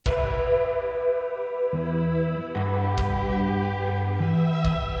What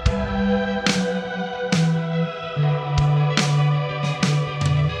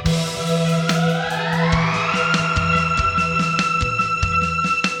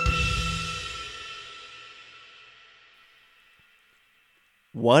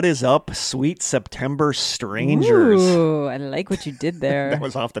is up, sweet September strangers? Ooh, I like what you did there. That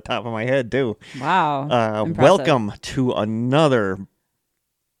was off the top of my head, too. Wow. Welcome to another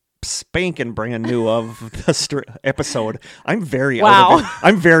spanking brand new of the episode. I'm very out of it.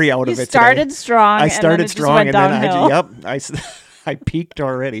 I'm very out of it today. You started strong. I started strong and then I peaked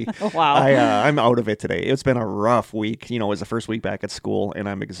already. Wow. I'm out of it today. It's been a rough week. You know, it was the first week back at school, and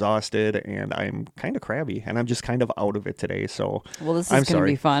I'm exhausted, and I'm kind of crabby, and I'm just kind of out of it today. So, well, this is going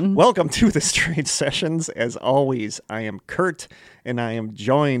to be fun. Welcome to the Strange Sessions. As always, I am Kurt, and I am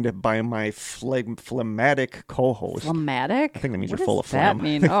joined by my phlegmatic co-host. Phlegmatic? I think that means what you're full of phlegm. What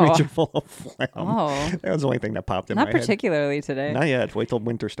does that mean? Means you're full of phlegm. Oh. That was the only thing that popped in my head. Not particularly today. Not yet. Wait till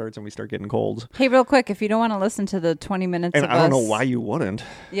winter starts and we start getting colds. Hey, real quick, if you don't want to listen to the 20 minutes and of I don't know why you wouldn't.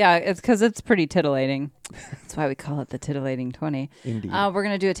 Yeah, it's because it's pretty titillating. That's why we call it the Titillating 20. Indeed. We're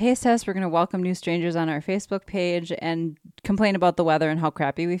going to do a taste test. We're going to welcome new strangers on our Facebook page and complain about the weather and how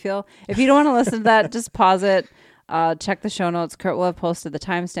crappy we feel. If you don't want to listen to that, just pause it. Check the show notes. Kurt will have posted the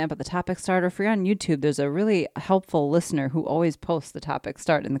timestamp at the topic start. Or if you're on YouTube, there's a really helpful listener who always posts the topic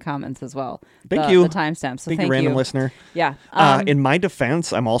start in the comments as well. Thank you. The timestamp. So thank you, random listener. Yeah. In my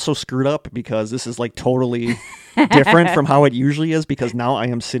defense, I'm also screwed up because this is like totally different from how it usually is, because now I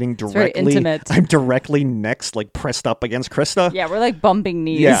am sitting directly. It's very intimate. I'm directly next, like pressed up against Krista. Yeah, we're like bumping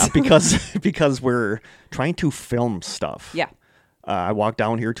knees. Yeah, because we're trying to film stuff. Yeah. I walked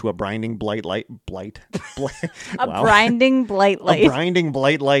down here to a blinding blight light in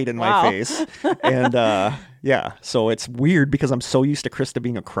my face. And yeah, so it's weird because I'm so used to Krista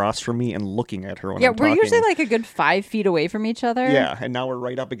being across from me and looking at her when I'm talking. We're usually like a good 5 feet away from each other. Yeah, and now we're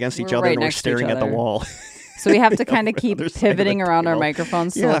right up against each other and we're staring at the wall. So we have to kind of keep pivoting around our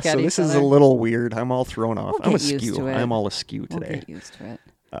microphones to look at each other. Yeah, so this is a little weird. I'm all thrown off. I'm askew. I'm all askew today. We'll get used to it.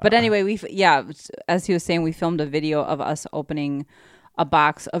 But anyway, as he was saying, we filmed a video of us opening a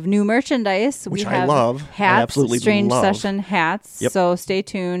box of new merchandise. Which I love. Hats, I absolutely Strange love. Session hats. Yep. So stay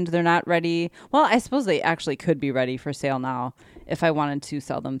tuned. They're not ready. Well, I suppose they actually could be ready for sale now if I wanted to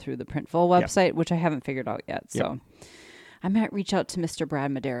sell them through the Printful website, which I haven't figured out yet. So I might reach out to Mr.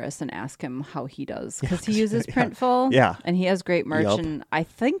 Brad Medeiros and ask him how he does, because he uses Printful. Yeah. And he has great merch. Yep. And I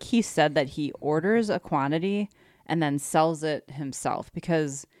think he said that he orders a quantity and then sells it himself,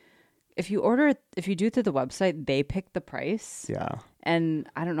 because if you do it through the website, they pick the price. Yeah. And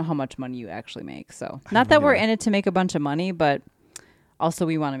I don't know how much money you actually make. So not that we're in it to make a bunch of money, but also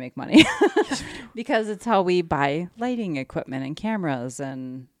we want to make money. Yes, we do. Because it's how we buy lighting equipment and cameras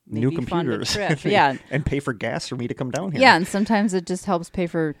and new computers. Yeah. And pay for gas for me to come down here. Yeah, and sometimes it just helps pay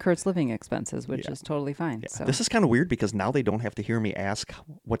for Kurt's living expenses, which is totally fine. Yeah. So this is kind of weird because now they don't have to hear me ask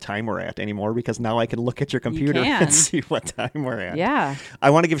what time we're at anymore, because now I can look at your computer and see what time we're at. Yeah. I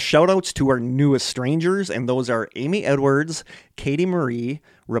want to give shout outs to our newest strangers, and those are Amy Edwards, Katie Marie,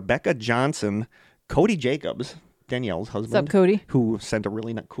 Rebecca Johnson, Cody Jacobs, Danielle's husband. What's up, Cody? Who sent a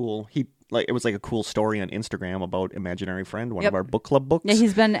really cool, it was like a cool story on Instagram about Imaginary Friend, one of our book club books. Yeah,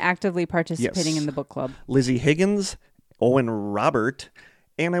 he's been actively participating in the book club. Lizzie Higgins, Owen Robert,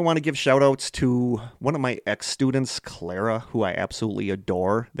 and I want to give shout outs to one of my ex-students, Clara, who I absolutely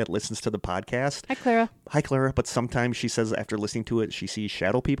adore, that listens to the podcast. Hi, Clara. Hi, Clara. But sometimes she says after listening to it, she sees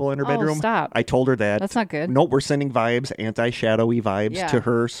shadow people in her bedroom. Stop. I told her that. That's not good. Nope, we're sending vibes, anti-shadowy vibes to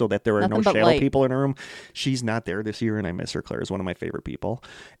her so that there are no shadow people in her room. She's not there this year, and I miss her. Claire is one of my favorite people.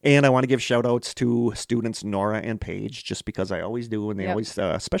 And I want to give shout outs to students Nora and Paige, just because I always do, and they always,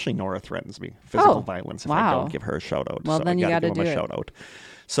 especially Nora, threatens me. Physical violence if I don't give her a shout out. Well, so then you got to give do them a it. shout out.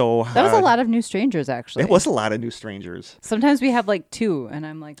 So that was a lot of new strangers, actually. It was a lot of new strangers. Sometimes we have like 2, and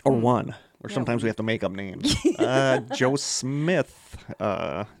I'm like... Or 1. Or sometimes we have to make up names. Joe Smith.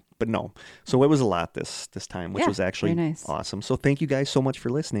 But no. So it was a lot this time, which was actually awesome. So thank you guys so much for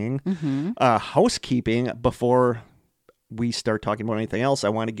listening. Mm-hmm. Housekeeping, before we start talking about anything else, I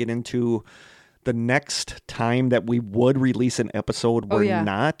want to get into the next time that we would release an episode. We're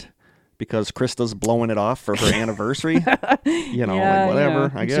not. Because Krista's blowing it off for her anniversary.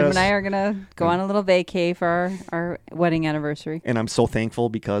 Whatever, I guess. Jim and I are going to go on a little vacay for our wedding anniversary. And I'm so thankful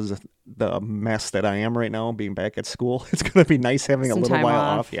because the mess that I am right now, being back at school, it's going to be nice having a little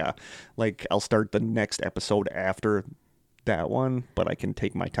while off. Yeah. Like, I'll start the next episode after that one, but I can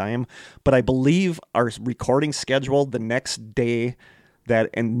take my time. But I believe our recording schedule the next day that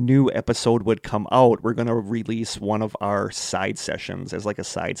a new episode would come out, we're going to release one of our side sessions as like a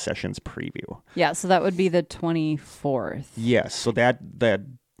side sessions preview. Yeah, so that would be the 24th. Yes, so that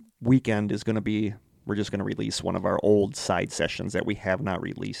weekend is going to be, we're just going to release one of our old side sessions that we have not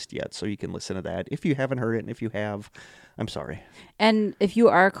released yet, so you can listen to that if you haven't heard it, and if you have, I'm sorry. And if you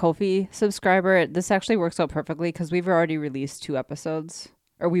are a Ko-fi subscriber, this actually works out perfectly because we've already released 2 episodes,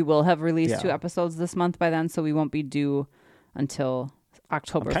 or we will have released 2 episodes this month by then, so we won't be due until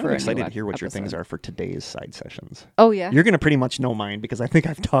October. I'm kind of excited to hear what your things are for today's side sessions. Oh, yeah? You're going to pretty much know mine because I think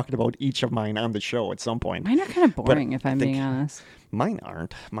I've talked about each of mine on the show at some point. Mine are kind of boring, if I'm being honest. Mine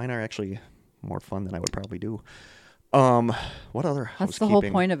aren't. Mine are actually more fun than I would probably do. What other housekeeping? That's the whole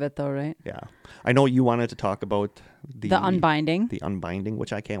point of it, though, right? Yeah. I know you wanted to talk about the Unbinding. The Unbinding,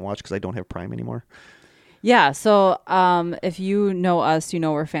 which I can't watch because I don't have Prime anymore. Yeah, so if you know us, you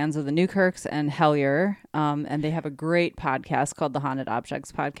know we're fans of the Newkirks and Hellier, and they have a great podcast called the Haunted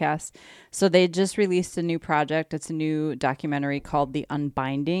Objects Podcast. So they just released a new project. It's a new documentary called The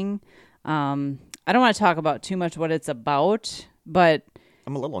Unbinding. I don't want to talk about too much what it's about, but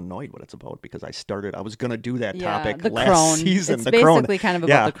I'm a little annoyed what it's about because I was going to do that topic last crone. season. It's the basically kind of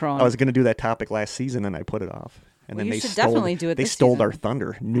about the crone. I was going to do that topic last season and I put it off. And then you should definitely do it They this stole season. Our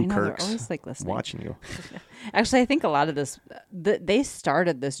thunder. Newkirks. Always like listening. Watching you. Actually, I think a lot of this, they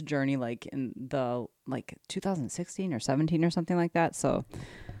started this journey like in the 2016 or 17 or something like that. So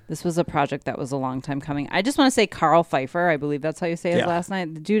this was a project that was a long time coming. I just want to say Carl Pfeiffer. I believe that's how you say his last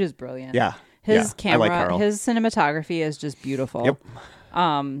name. The dude is brilliant. Yeah. His camera, I like Carl. his cinematography is just beautiful. Yep.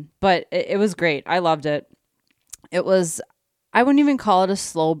 But it was great. I loved it. It was, I wouldn't even call it a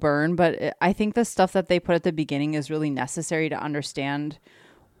slow burn, but I think the stuff that they put at the beginning is really necessary to understand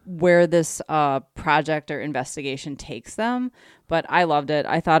where this project or investigation takes them. But I loved it.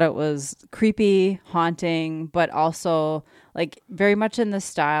 I thought it was creepy, haunting, but also like very much in the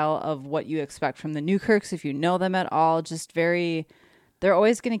style of what you expect from the Newkirks if you know them at all. Just very, they're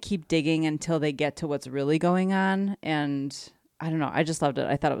always going to keep digging until they get to what's really going on. And I don't know. I just loved it.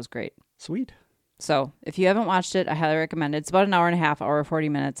 I thought it was great. Sweet. So if you haven't watched it, I highly recommend it. It's about an hour and a half, hour 40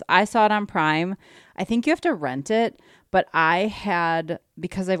 minutes. I saw it on Prime. I think you have to rent it, but I had,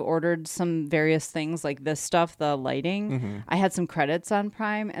 because I've ordered some various things like this stuff, the lighting, I had some credits on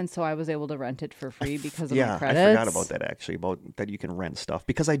Prime, and so I was able to rent it for free because of my credits. I forgot about that actually, about that you can rent stuff.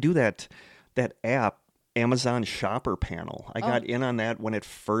 Because I do that app, Amazon Shopper Panel. I got in on that when it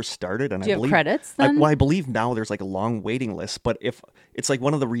first started, and do you have credits then? I believe now there's like a long waiting list. But if it's like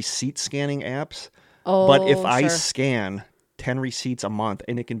one of the receipt scanning apps, I scan 10 receipts a month,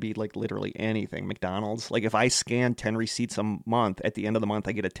 and it can be like literally anything. McDonald's, like if I scan 10 receipts a month, at the end of the month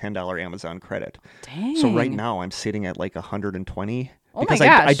I get a $10 Amazon credit. Dang. So right now I'm sitting at like 120. Oh because my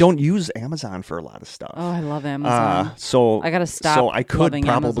gosh. I don't use Amazon for a lot of stuff. Oh, I love Amazon. So I gotta stop. So I could probably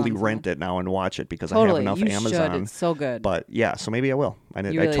Amazon rent it now and watch it because totally. I have enough You Amazon. Should. It's so good. But yeah, so maybe I will. I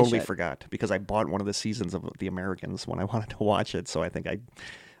really totally should. forgot because I bought one of the seasons of The Americans when I wanted to watch it. So I think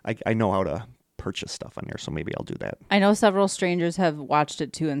I know how to purchase stuff on there, so maybe I'll do that. I know several strangers have watched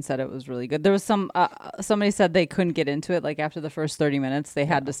it too and said it was really good. There was somebody said they couldn't get into it. Like after the first 30 minutes, they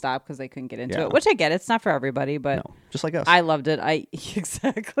had to stop because they couldn't get into it. Which I get. It's not for everybody, but no, just like us. I loved it.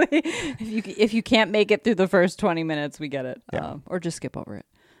 Exactly. If you can't make it through the first 20 minutes, we get it. Or just skip over it.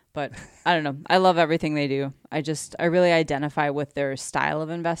 But I don't know. I love everything they do. I really identify with their style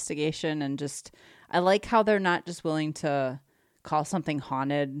of investigation, and I like how they're not just willing to call something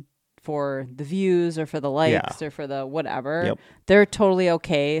haunted for the views or for the likes or for the whatever. Yep. They're totally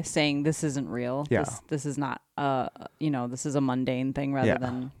okay saying this isn't real. Yeah. This is not this is a mundane thing rather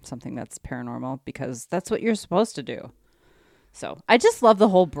than something that's paranormal, because that's what you're supposed to do. So I just love the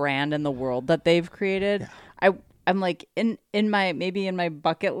whole brand and the world that they've created. Yeah. I'm like in my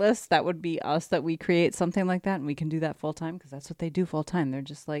bucket list, that would be us, that we create something like that and we can do that full time, because that's what they do full time. They're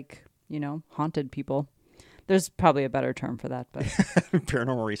just like, haunted people. There's probably a better term for that, but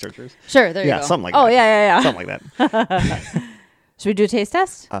paranormal researchers. Sure, there you go. Yeah, something like that. Oh, yeah. Something like that. Should we do a taste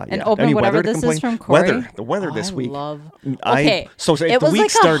test? And open whatever this is from Corey? The weather this week. Okay. So it the was week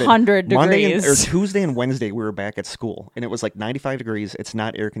like started 100 degrees. Monday Tuesday and Wednesday we were back at school, and it was like 95 degrees. It's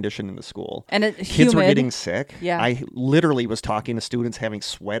not air conditioned in the school. And it's kids humid. were getting sick. Yeah. I literally was talking to students having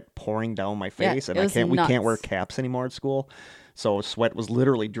sweat pouring down my face, and we can't wear caps anymore at school. So sweat was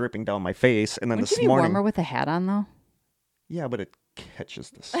literally dripping down my face. And then Wouldn't this you be morning, warmer with a hat on though? Yeah, but catches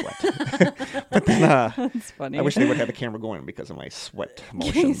the sweat. But then that's funny. I wish they would have the camera going because of my sweat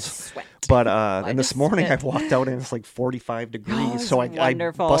motions. But and this morning I walked out and it's like 45 degrees. So I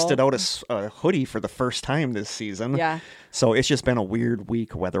busted out a hoodie for the first time this season. Yeah. So it's just been a weird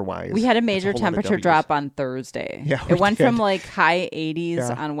week weather-wise. We had a major temperature drop on Thursday. Yeah, it went from like high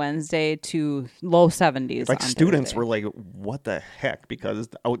 80s on Wednesday to low 70s. Like on students Thursday. were like, "What the heck?" Because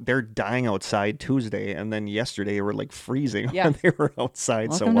they're dying outside Tuesday, and then yesterday they were like freezing when they were outside.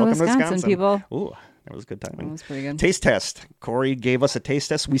 Welcome to Wisconsin, people. Ooh, that was good timing. That was pretty good. Taste test. Corey gave us a taste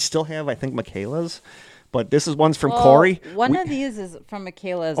test. We still have, I think, Michaela's. But this is one's from Corey. One of these is from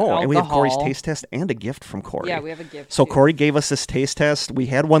Michaela's alcohol. and we have Corey's taste test and a gift from Corey. Yeah, we have a gift. So too. Corey gave us this taste test. We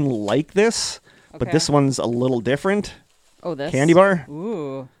had one like this, but this one's a little different. Oh, this? Candy bar.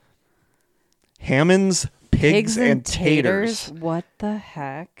 Ooh. Hammond's Pigs and Taters. What the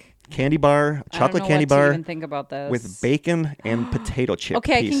heck? Candy bar, chocolate candy bar. I even think about this. With bacon and potato chip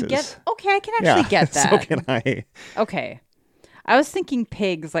pieces. I can actually get that. So can I. Okay. I was thinking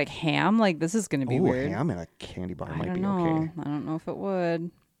pigs, like ham. Like, this is going to be weird. Ham in a candy bar might be know. okay. I don't know if it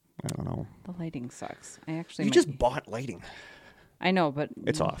would. I don't know. The lighting sucks. You just bought lighting. I know, but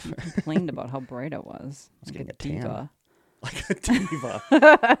it's off. You complained about how bright it was. It's like getting a diva. Like a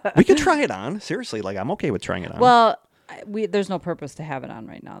diva. We could try it on. Seriously, like I'm okay with trying it on. Well, there's no purpose to have it on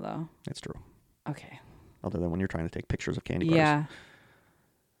right now, though. That's true. Okay. Other than when you're trying to take pictures of candy bars. Yeah.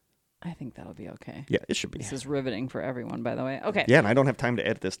 I think that'll be okay. Yeah, it should be. This is riveting for everyone, by the way. Okay. Yeah, and I don't have time to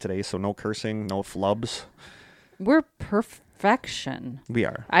edit this today, so no cursing, no flubs. We're perfection. We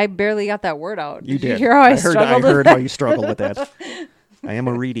are. I barely got that word out. You did. You hear how I struggled? I heard how you struggled with that. I am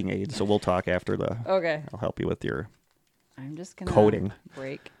a reading aid, so we'll talk after the. Okay. I'll help you with your. I'm just gonna coding.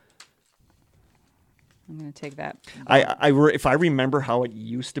 Break. I'm gonna take that. If I remember how it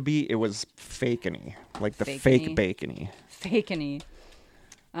used to be, it was fake-any, like the fake bacon-y. Fake-any.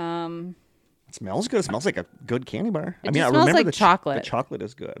 It smells good. It smells like a good candy bar. I remember like chocolate. The chocolate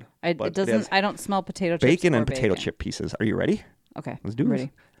is good. It doesn't. I don't smell potato chips. Bacon and potato chip pieces. Are you ready? Okay. Let's do this.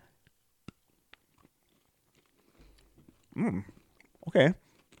 Ready. Okay.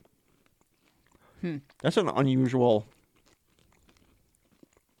 That's an unusual.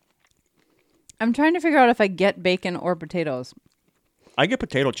 I'm trying to figure out if I get bacon or potatoes. I get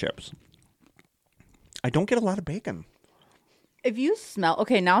potato chips. I don't get a lot of bacon. If you smell,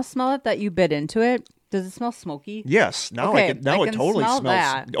 now smell it that you bit into it. Does it smell smoky? Yes. Now it totally smell smells.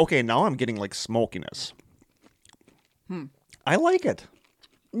 That. Okay, now I'm getting like smokiness. I like it.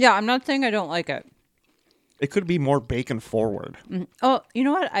 Yeah, I'm not saying I don't like it. It could be more bacon forward. Oh, you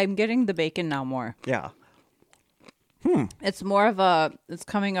know what? I'm getting the bacon now more. Yeah. It's more of it's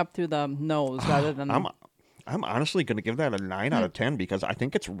coming up through the nose rather than. I'm honestly going to give that a 9 out of 10 because I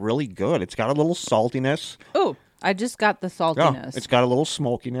think it's really good. It's got a little saltiness. Oh, I just got the saltiness. Yeah, it's got a little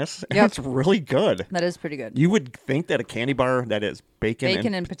smokiness. Yep. It's really good. That is pretty good. You would think that a candy bar that is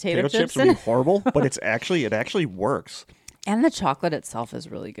bacon and potato chips would be horrible, but it actually works. And the chocolate itself is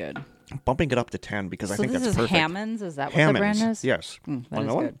really good. I'm bumping it up to 10 because I think that's perfect. So this is Hammond's? Is that what the brand is? Yes. That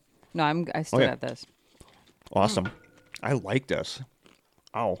is good. No, I still got this. Awesome. I like this.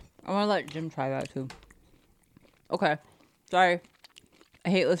 Ow. I want to let Jim try that too. Okay. Sorry. I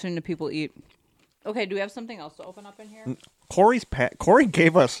hate listening to people eat. Okay, do we have something else to open up in here? Corey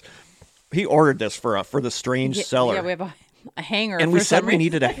gave us. He ordered this for the strange seller. Yeah, we have a hanger. And we said we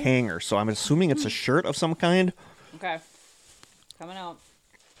needed a hanger, so I'm assuming it's a shirt of some kind. Okay. Coming out.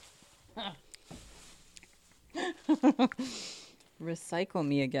 Recycle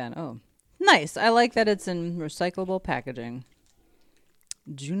me again. Oh, nice. I like that it's in recyclable packaging.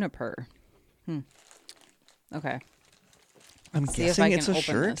 Juniper. Okay. I'm guessing it's a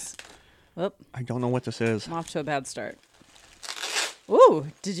shirt. Whoop. I don't know what this is. I'm off to a bad start. Ooh,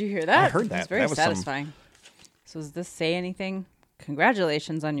 did you hear that? I heard that. It's very satisfying. So does this say anything?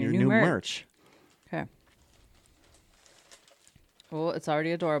 Congratulations on your new merch. Okay. Oh, it's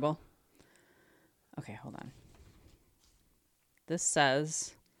already adorable. Okay, hold on. This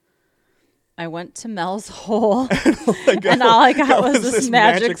says, I went to Mel's Hole, and all I got was this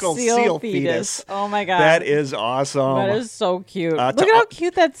magical seal fetus. Oh, my God. That is awesome. That is so cute. Look at how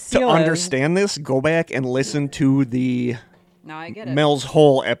cute that seal is. To understand this, go back and listen to the now I get it. Mel's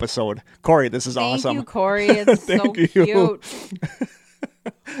Hole episode. Corey, this is awesome. Thank you, Corey. It's so cute.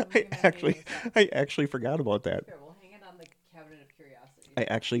 I actually forgot about that. Here, we'll hang it on the cabinet of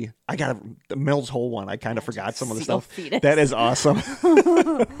curiosity. I got the Mel's Hole one. I kind of forgot some of the stuff. Fetus. That is awesome.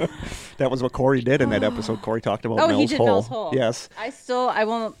 That was what Corey did in that episode. Corey talked about Mel's Hole. He did Mel's Hole. Yes. I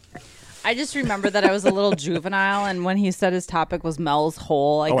won't. I just remember that I was a little juvenile, and when he said his topic was Mel's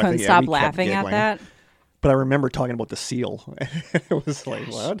Hole, I couldn't stop laughing at that. But I remember talking about the seal. It was like,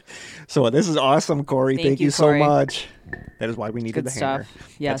 what? So this is awesome, Corey. Thank you so much. That is why we needed the hanger.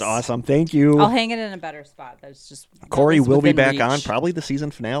 Yes. That's awesome. Thank you. I'll hang it in a better spot. That's just Corey will be back on probably the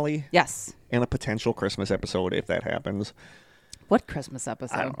season finale. Yes. And a potential Christmas episode if that happens. What Christmas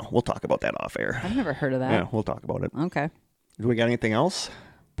episode? I don't know. We'll talk about that off air. I've never heard of that. Yeah, we'll talk about it. Okay. Do we got anything else?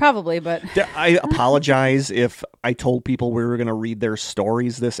 Probably, but I apologize if I told people we were going to read their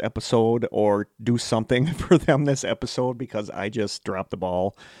stories this episode or do something for them this episode because I just dropped the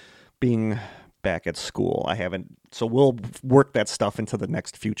ball being back at school. I haven't, so we'll work that stuff into the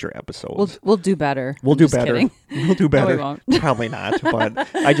next future episodes. We'll do better. We'll do better. Kidding. We'll do better. No, we won't. Probably not, but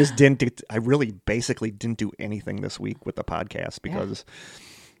I just didn't. I really basically didn't do anything this week with the podcast because.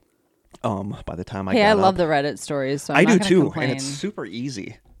 By the time I love the Reddit stories. So I'm I not do too, complain. and it's super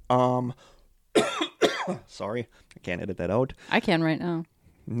easy. Sorry, I can't edit that out. I can right now.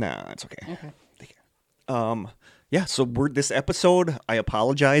 Nah, it's okay. Okay. Yeah. So this episode, I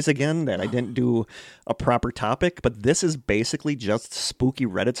apologize again that I didn't do a proper topic, but this is basically just spooky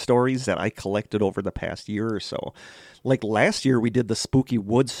Reddit stories that I collected over the past year or so. Like last year, we did the spooky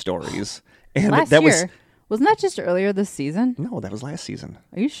woods stories, and Wasn't that just earlier this season? No, that was last season.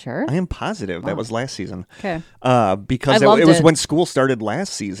 Are you sure? I am positive that was last season. Okay. Because it was when school started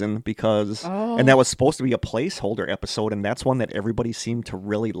last season and that was supposed to be a placeholder episode, and that's one that everybody seemed to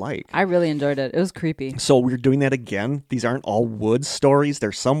really like. I really enjoyed it. It was creepy. So we're doing that again. These aren't all woods stories.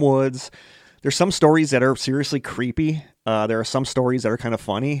 There's some woods. There's some stories that are seriously creepy. There are some stories that are kind of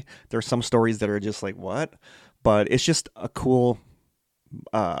funny. There are some stories that are just like, what? But it's just a cool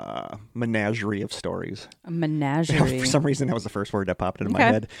menagerie of stories. A menagerie. For some reason, that was the first word that popped into my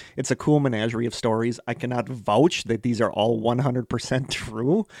head. It's a cool menagerie of stories. I cannot vouch that these are all 100%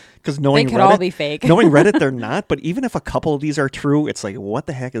 true because knowing they could Reddit, all be fake. knowing Reddit, they're not. But even if a couple of these are true, it's like, what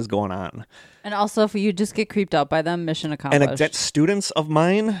the heck is going on? And also, if you just get creeped out by them, mission accomplished. And students of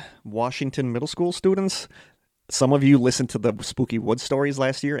mine, Washington middle school students. Some of you listened to the Spooky Wood stories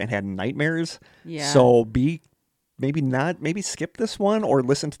last year and had nightmares. Yeah. So maybe skip this one or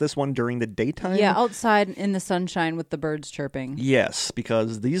listen to this one during the daytime. Yeah, outside in the sunshine with the birds chirping. Yes,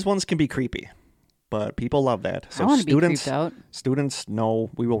 because these ones can be creepy, but people love that. So I want to be creeped out. Students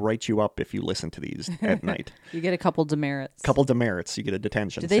know we will write you up if you listen to these at night. You get a couple demerits. You get a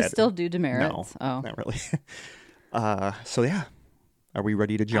detention. Do they still do demerits? No, not really. So yeah, are we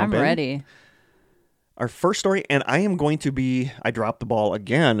ready to jump in? I'm ready. Our first story, and I dropped the ball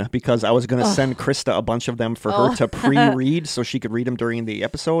again because I was going to send Krista a bunch of them for her to pre-read so she could read them during the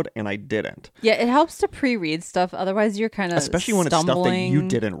episode, and I didn't. Yeah, it helps to pre-read stuff. Otherwise, you're kind of especially when it's stuff that you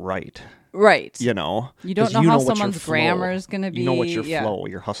didn't write. Right. You know? You don't know how someone's grammar is going to be. You know what your flow,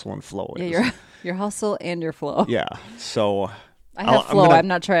 your hustle and flow is. Yeah, your hustle and your flow. Yeah, so... I have flow. I'm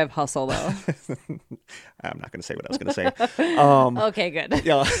not sure I have hustle, though. I'm not going to say what I was going to say. Okay, good.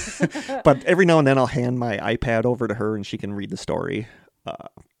 Yeah, but every now and then I'll hand my iPad over to her and she can read the story.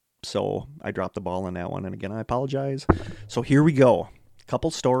 So I dropped the ball on that one. And again, I apologize. So here we go.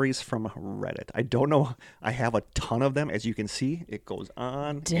 Couple stories from Reddit. I don't know. I have a ton of them. As you can see, it goes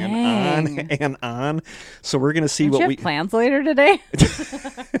on and on and on. So we're going to see what we have plans later today.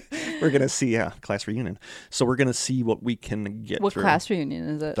 We're going to see, class reunion. So we're going to see what we can get What through. Class reunion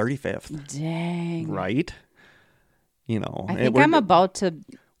is it? 35th. Dang. Right? You know. I think I'm about to...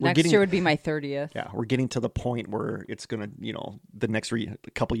 Next year would be my 30th. Yeah, we're getting to the point where it's going to, the next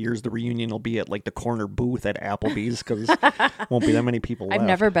couple years, the reunion will be at like the corner booth at Applebee's because won't be that many people left. I've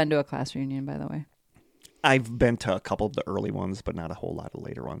never been to a class reunion, by the way. I've been to a couple of the early ones, but not a whole lot of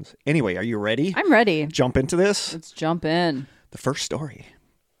later ones. Anyway, are you ready? I'm ready. Jump into this? Let's jump in. The first story.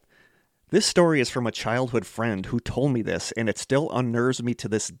 This story is from a childhood friend who told me this, and it still unnerves me to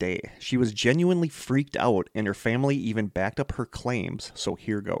this day. She was genuinely freaked out, and her family even backed up her claims, so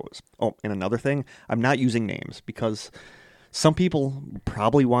here goes. Oh, and another thing, I'm not using names, because some people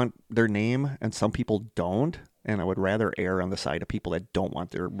probably want their name, and some people don't, and I would rather err on the side of people that don't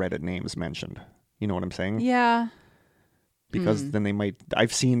want their Reddit names mentioned. You know what I'm saying? Yeah. Because then they might...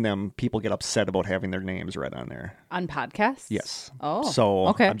 I've seen people get upset about having their names read on there. On podcasts? Yes. Oh, so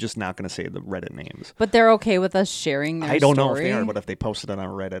okay. I'm just not going to say the Reddit names. But they're okay with us sharing their I don't story? know if they are, but if they posted it on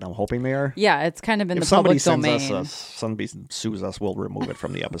Reddit, I'm hoping they are. Yeah, it's kind of in if the public somebody domain. Somebody sues us, we'll remove it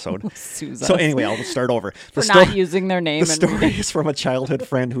from the episode. Sues us. So anyway, I'll start over. For not using their name. The story is from a childhood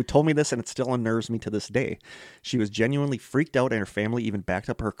friend who told me this, and it still unnerves me to this day. She was genuinely freaked out, and her family even backed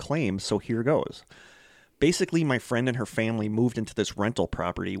up her claims, so here goes. Basically, my friend and her family moved into this rental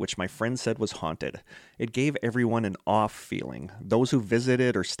property, which my friend said was haunted. It gave everyone an off feeling. Those who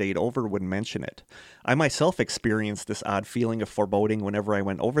visited or stayed over would mention it. I myself experienced this odd feeling of foreboding whenever I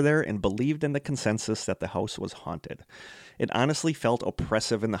went over there and believed in the consensus that the house was haunted. It honestly felt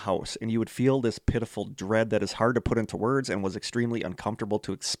oppressive in the house, and you would feel this pitiful dread that is hard to put into words and was extremely uncomfortable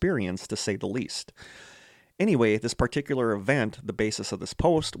to experience, to say the least. Anyway, this particular event, the basis of this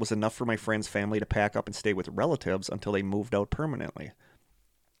post, was enough for my friend's family to pack up and stay with relatives until they moved out permanently.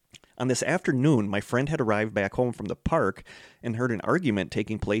 On this afternoon, my friend had arrived back home from the park and heard an argument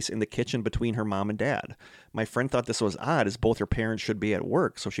taking place in the kitchen between her mom and dad. My friend thought this was odd, as both her parents should be at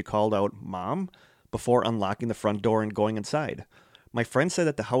work, so she called out, "Mom?" before unlocking the front door and going inside. My friend said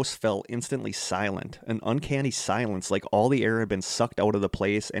that the house fell instantly silent, an uncanny silence, like all the air had been sucked out of the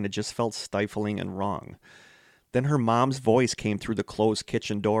place, and it just felt stifling and wrong. Then her mom's voice came through the closed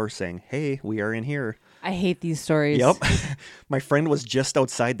kitchen door saying, "Hey, we are in here." I hate these stories. Yep. My friend was just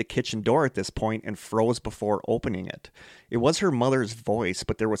outside the kitchen door at this point and froze before opening it. It was her mother's voice,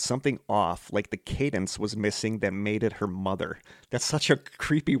 but there was something off, like the cadence was missing that made it her mother. That's such a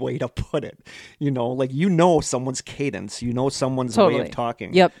creepy way to put it. Like someone's cadence, someone's way of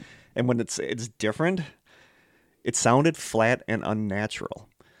talking. Yep. And when it's different, it sounded flat and unnatural.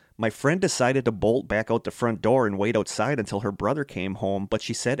 My friend decided to bolt back out the front door and wait outside until her brother came home, but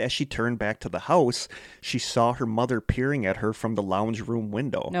she said as she turned back to the house, she saw her mother peering at her from the lounge room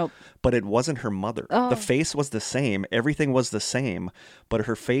window. Nope. But it wasn't her mother. Oh. The face was the same. Everything was the same, but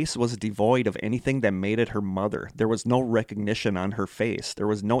her face was devoid of anything that made it her mother. There was no recognition on her face. There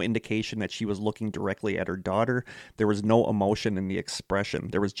was no indication that she was looking directly at her daughter. There was no emotion in the expression.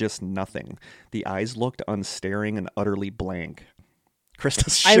 There was just nothing. The eyes looked unstaring and utterly blank.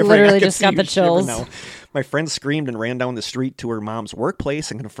 Krista's shivering. I literally just got the chills. Now. My friend screamed and ran down the street to her mom's workplace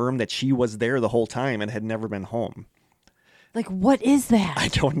and confirmed that she was there the whole time and had never been home. Like, what is that? I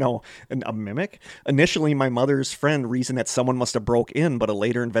don't know. A mimic? Initially, my mother's friend reasoned that someone must have broke in, but a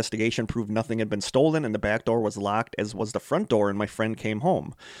later investigation proved nothing had been stolen and the back door was locked, as was the front door, and my friend came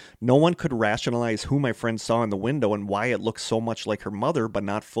home. No one could rationalize who my friend saw in the window and why it looked so much like her mother, but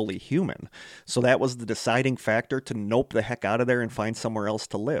not fully human. So that was the deciding factor to nope the heck out of there and find somewhere else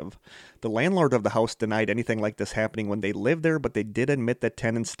to live. The landlord of the house denied anything like this happening when they lived there, but they did admit that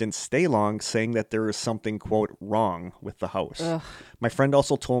tenants didn't stay long, saying that there is something, quote, wrong with the house. Ugh. My friend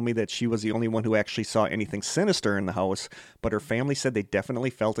also told me that she was the only one who actually saw anything sinister in the house, but her family said they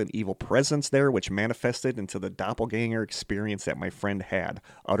definitely felt an evil presence there, which manifested into the doppelganger experience that my friend had.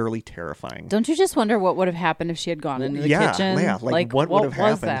 Utterly terrifying. Don't you just wonder what would have happened if she had gone into the kitchen? Yeah, like what would have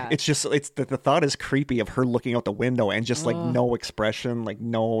happened? That? It's just, the thought is creepy of her looking out the window and just like no expression, like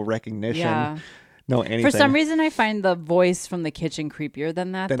no recognition. Yeah. No anything. For some reason, I find the voice from the kitchen creepier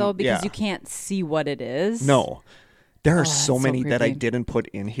than that, though, because you can't see what it is. No. There are so many that I didn't put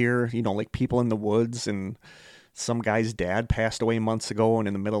in here, like people in the woods, and some guy's dad passed away months ago, and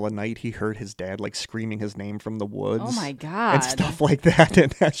in the middle of the night, he heard his dad like screaming his name from the woods. Oh my God. And stuff like that,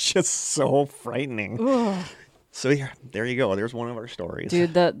 and that's just so frightening. Ugh. So yeah, there you go. There's one of our stories.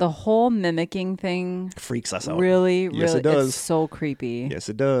 Dude, the whole mimicking thing freaks us out. Really, yes, it does. It's so creepy. Yes,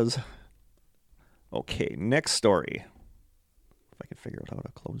 it does. Okay, next story. If I can figure out how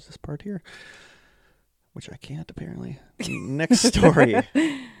to close this part here, which I can't apparently. Next story.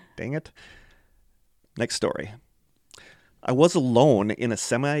 Dang it. Next story. I was alone in a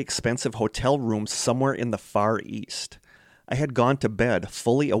semi-expensive hotel room somewhere in the Far East. I had gone to bed,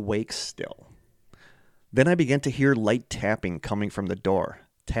 fully awake still. Then I began to hear light tapping coming from the door.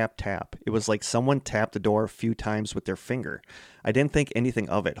 Tap, tap. It was like someone tapped the door a few times with their finger. I didn't think anything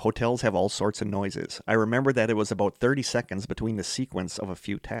of it. Hotels have all sorts of noises. I remember that it was about 30 seconds between the sequence of a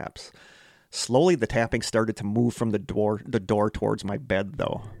few taps. Slowly, the tapping started to move from the door towards my bed,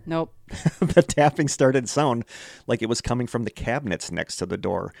 though. Nope. The tapping started to sound like it was coming from the cabinets next to the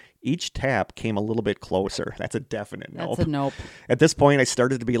door. Each tap came a little bit closer. That's a definite nope. That's a nope. At this point, I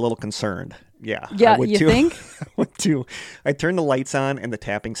started to be a little concerned. Yeah, you think? I would too. I turned the lights on, and the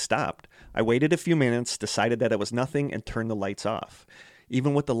tapping stopped. I waited a few minutes, decided that it was nothing, and turned the lights off.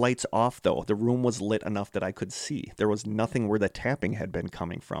 Even with the lights off, though, the room was lit enough that I could see. There was nothing where the tapping had been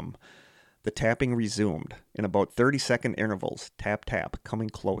coming from. The tapping resumed. In about 30-second intervals, tap, tap, coming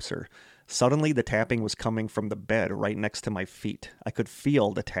closer. Suddenly, the tapping was coming from the bed right next to my feet. I could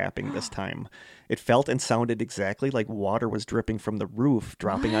feel the tapping this time. It felt and sounded exactly like water was dripping from the roof,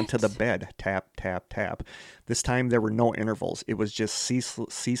 dropping onto the bed. Tap, tap, tap. This time, there were no intervals. It was just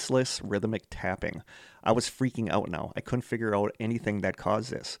ceaseless, rhythmic tapping. I was freaking out now. I couldn't figure out anything that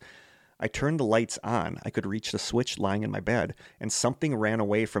caused this. I turned the lights on. I could reach the switch lying in my bed, and something ran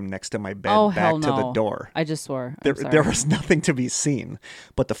away from next to my bed back to the door. I just swore. There was nothing to be seen,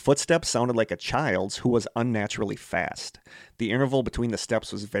 but the footsteps sounded like a child's who was unnaturally fast. The interval between the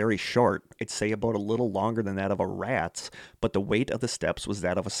steps was very short. I'd say about a little longer than that of a rat's, but the weight of the steps was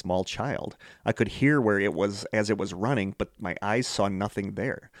that of a small child. I could hear where it was as it was running, but my eyes saw nothing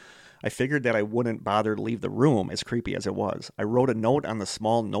there. I figured that I wouldn't bother to leave the room, as creepy as it was. I wrote a note on the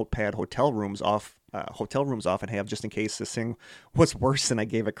small notepad hotel rooms often have, just in case this thing was worse than I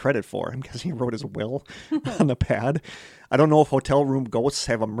gave it credit for. I'm guessing he wrote his will on the pad. I don't know if hotel room ghosts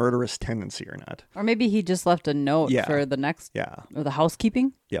have a murderous tendency or not. Or maybe he just left a note for the next, or the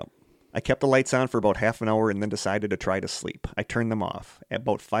housekeeping. Yeah. I kept the lights on for about half an hour and then decided to try to sleep. I turned them off.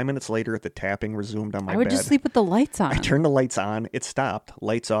 About 5 minutes later, the tapping resumed on my bed. I would just sleep with the lights on. I turned the lights on. It stopped.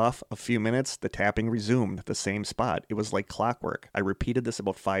 Lights off. A few minutes, the tapping resumed. The same spot. It was like clockwork. I repeated this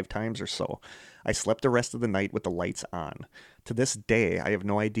about 5 times or so. I slept the rest of the night with the lights on. To this day, I have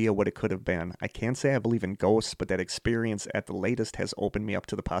no idea what it could have been. I can't say I believe in ghosts, but that experience at the latest has opened me up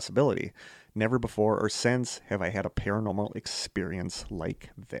to the possibility. Never before or since have I had a paranormal experience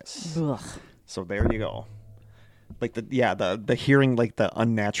like this. Ugh. So there you go. Like the hearing like the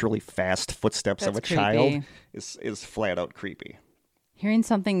unnaturally fast footsteps of a child is flat out creepy. Hearing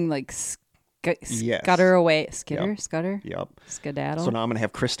something like scutter away. Scutter? Yep. Skedaddle. So now I'm going to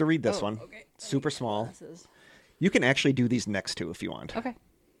have Krista read this one. Okay. Super small. You can actually do these next two if you want. Okay.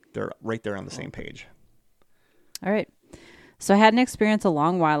 They're right there on the same page. All right. So I had an experience a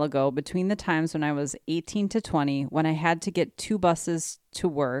long while ago between the times when I was 18 to 20 when I had to get 2 buses to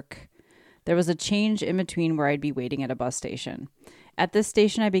work. There was a change in between where I'd be waiting at a bus station. At this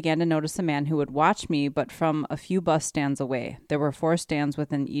station, I began to notice a man who would watch me, but from a few bus stands away. There were 4 stands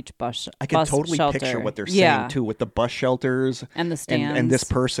within each bus I can totally shelter. picture what they're saying, too, with the bus shelters. And the stands. And this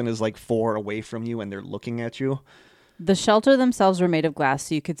person is like 4 away from you, and they're looking at you. The shelter themselves were made of glass,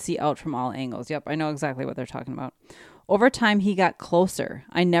 so you could see out from all angles. Yep, I know exactly what they're talking about. Over time, he got closer.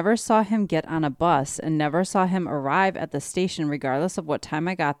 I never saw him get on a bus and never saw him arrive at the station regardless of what time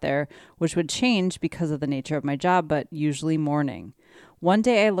I got there, which would change because of the nature of my job, but usually morning. One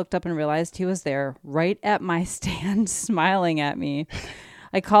day I looked up and realized he was there right at my stand smiling at me.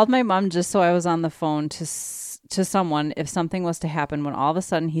 I called my mom just so I was on the phone to someone if something was to happen when all of a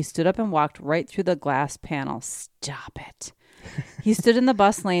sudden he stood up and walked right through the glass panel. Stop it. He stood in the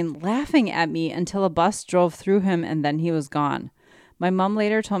bus lane laughing at me until a bus drove through him and then he was gone. My mom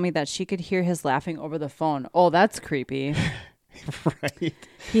later told me that she could hear his laughing over the phone. Oh, that's creepy. Right.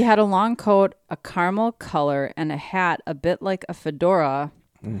 He had a long coat, a caramel color, and a hat a bit like a fedora.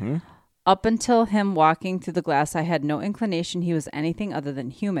 Mm-hmm. Up until him walking through the glass, I had no inclination he was anything other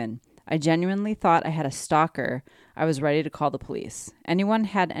than human. I genuinely thought I had a stalker. I was ready to call the police. Anyone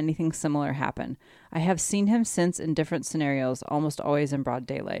had anything similar happen. I have seen him since in different scenarios, almost always in broad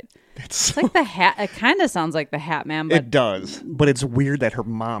daylight. It's like the hat. It kind of sounds like the Hat Man. But it does. But it's weird that her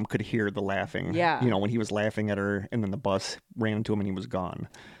mom could hear the laughing. Yeah. You know, when he was laughing at her and then the bus ran into him and he was gone.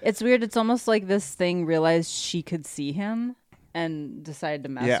 It's weird. It's almost like this thing realized she could see him and decided to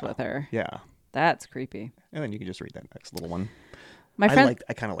mess with her. Yeah. That's creepy. And then you can just read that next little one. I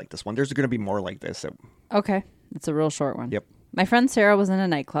kind of like this one. There's going to be more like this. Okay. It's a real short one. Yep. My friend Sarah was in a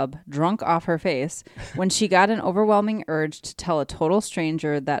nightclub, drunk off her face, when she got an overwhelming urge to tell a total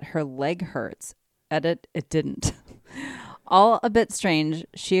stranger that her leg hurts. Edit, it didn't. All a bit strange,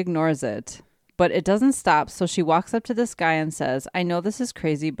 she ignores it. But it doesn't stop, so she walks up to this guy and says, I know this is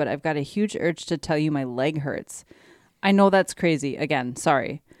crazy, but I've got a huge urge to tell you my leg hurts. I know that's crazy. Again,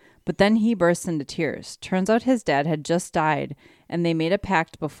 sorry. But then he bursts into tears. Turns out his dad had just died, and they made a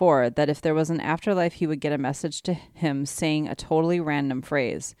pact before that if there was an afterlife, he would get a message to him saying a totally random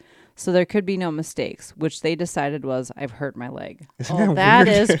phrase. So there could be no mistakes, which they decided was, I've hurt my leg. Isn't that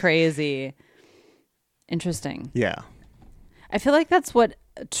weird? Is crazy. Interesting. Yeah. I feel like that's what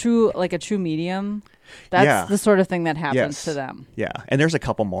a true medium, that's the sort of thing that happens to them. Yeah. And there's a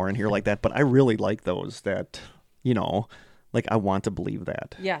couple more in here like that, but I really like those that, you know, like I want to believe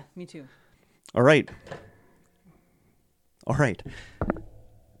that. Yeah, me too. All right.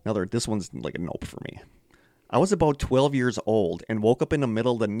 This one's like a nope for me. I was about 12 years old and woke up in the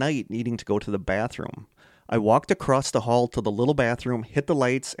middle of the night needing to go to the bathroom. I walked across the hall to the little bathroom, hit the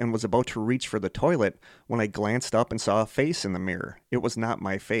lights, and was about to reach for the toilet when I glanced up and saw a face in the mirror. It was not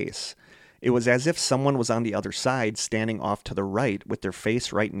my face. It was as if someone was on the other side, standing off to the right, with their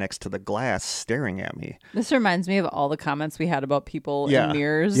face right next to the glass, staring at me. This reminds me of all the comments we had about people in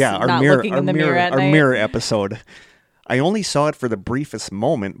mirrors, looking in the mirror at night. Our mirror episode. I only saw it for the briefest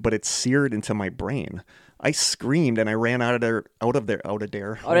moment, but it seared into my brain. I screamed and I ran out of there.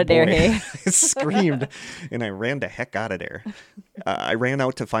 Hey. I screamed and I ran the heck out of there. I ran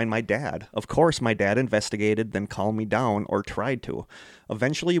out to find my dad. Of course, my dad investigated, then calmed me down, or tried to.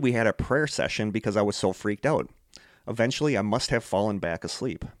 Eventually, we had a prayer session because I was so freaked out. Eventually, I must have fallen back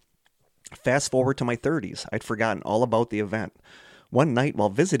asleep. Fast forward to my 30s. I'd forgotten all about the event. One night while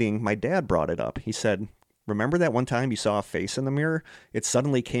visiting, my dad brought it up. He said, "Remember that one time you saw a face in the mirror? It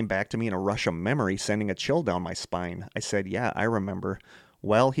suddenly came back to me in a rush of memory, sending a chill down my spine." I said, "Yeah, I remember."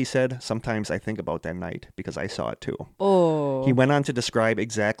 "Well," he said, "sometimes I think about that night because I saw it too." Oh. He went on to describe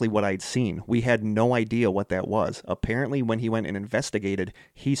exactly what I'd seen. We had no idea what that was. Apparently, when he went and investigated,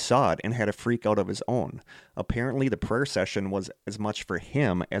 he saw it and had a freak out of his own. Apparently, the prayer session was as much for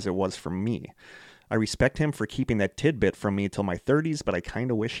him as it was for me. I respect him for keeping that tidbit from me till my 30s, but I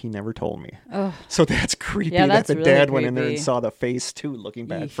kind of wish he never told me. Ugh. So that's creepy that's that the really dad creepy. went in there and saw the face too, looking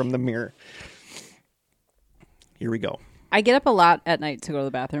back from the mirror. Here we go. I get up a lot at night to go to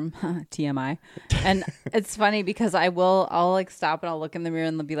the bathroom, TMI. And it's funny because I'll like stop and I'll look in the mirror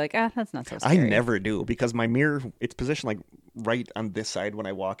and be like, that's not so scary. I never do because my mirror, it's positioned like right on this side when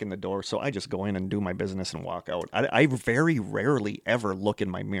I walk in the door. So I just go in and do my business and walk out. I very rarely ever look in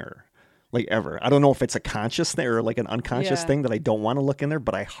my mirror. Like ever. I don't know if it's a conscious thing or like an unconscious thing that I don't want to look in there,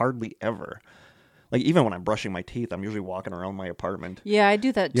 but I hardly ever. Like even when I'm brushing my teeth, I'm usually walking around my apartment. Yeah, I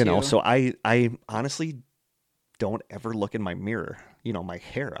do that too. You know, so I honestly don't ever look in my mirror. You know, my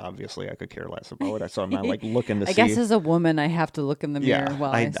hair, obviously, I could care less about it. So I'm not like looking to see. I guess as a woman, I have to look in the mirror. Yeah,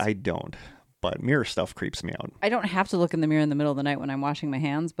 Well, I don't. But mirror stuff creeps me out. I don't have to look in the mirror in the middle of the night when I'm washing my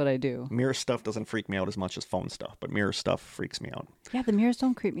hands, but I do. Mirror stuff doesn't freak me out as much as phone stuff, but mirror stuff freaks me out. Yeah, the mirrors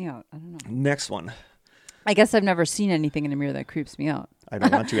don't creep me out. I don't know. Next one. I guess I've never seen anything in a mirror that creeps me out. I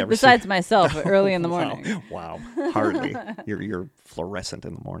don't want to ever Besides myself early in the morning. Wow. Hardly. You're fluorescent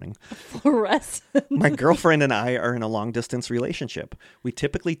in the morning. Fluorescent. My girlfriend and I are in a long-distance relationship. We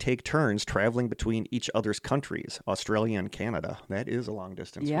typically take turns traveling between each other's countries, Australia and Canada. That is a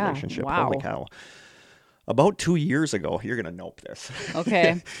long-distance relationship. Wow. Holy cow. About 2 years ago, you're going to nope this.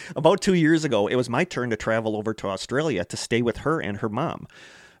 Okay. About 2 years ago, it was my turn to travel over to Australia to stay with her and her mom.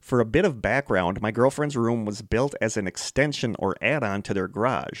 For a bit of background, my girlfriend's room was built as an extension or add-on to their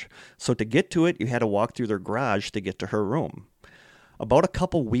garage. So to get to it, you had to walk through their garage to get to her room. About a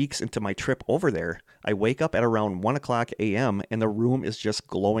couple weeks into my trip over there, I wake up at around 1 o'clock a.m. and the room is just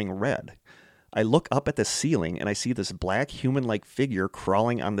glowing red. I look up at the ceiling and I see this black human-like figure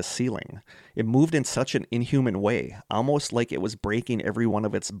crawling on the ceiling. It moved in such an inhuman way, almost like it was breaking every one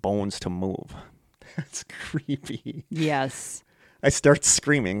of its bones to move. That's creepy. Yes. I start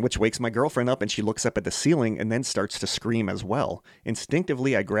screaming, which wakes my girlfriend up, and she looks up at the ceiling and then starts to scream as well.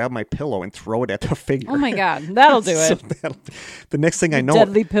 Instinctively, I grab my pillow and throw it at the figure. Oh my God, that'll do it. The next thing I know,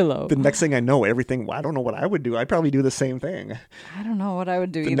 deadly pillow. The next thing I know, everything. Well, I don't know what I would do. I'd probably do the same thing. I don't know what I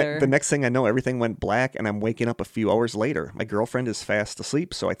would do either. The next thing I know, everything went black, and I'm waking up a few hours later. My girlfriend is fast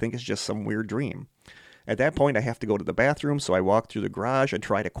asleep, so I think it's just some weird dream. At that point, I have to go to the bathroom, so I walk through the garage and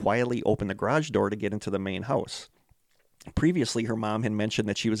try to quietly open the garage door to get into the main house. Previously, her mom had mentioned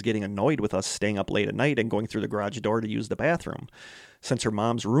that she was getting annoyed with us staying up late at night and going through the garage door to use the bathroom. Since her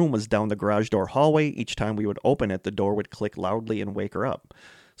mom's room was down the garage door hallway, each time we would open it, the door would click loudly and wake her up.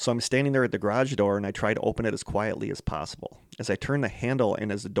 So I'm standing there at the garage door and I try to open it as quietly as possible. As I turn the handle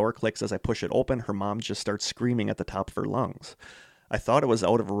and as the door clicks as I push it open, her mom just starts screaming at the top of her lungs. I thought it was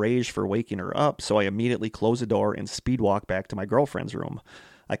out of rage for waking her up, so I immediately close the door and speed walk back to my girlfriend's room.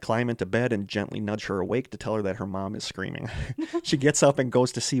 I climb into bed and gently nudge her awake to tell her that her mom is screaming. She gets up and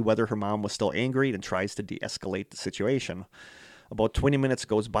goes to see whether her mom was still angry and tries to de-escalate the situation. About 20 minutes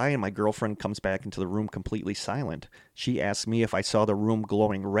goes by and my girlfriend comes back into the room completely silent. She asks me if I saw the room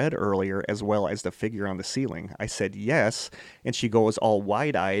glowing red earlier as well as the figure on the ceiling. I said yes, and she goes all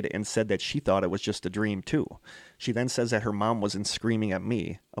wide-eyed and said that she thought it was just a dream too. She then says that her mom wasn't screaming at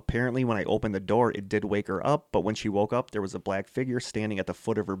me. Apparently when I opened the door, it did wake her up, but when she woke up, there was a black figure standing at the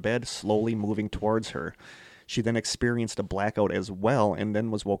foot of her bed, slowly moving towards her. She then experienced a blackout as well and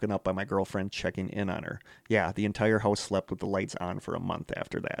then was woken up by my girlfriend checking in on her. Yeah, the entire house slept with the lights on for a month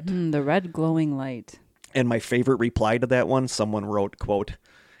after that. The red glowing light. And my favorite reply to that one, someone wrote, quote,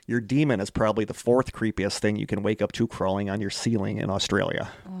 "Your demon is probably the fourth creepiest thing you can wake up to crawling on your ceiling in Australia."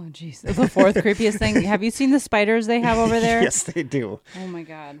 Oh, jeez. The fourth creepiest thing. Have you seen the spiders they have over there? Yes, they do. Oh, my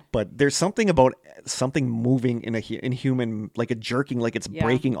God. But there's something about something moving in inhuman, like a jerking, like it's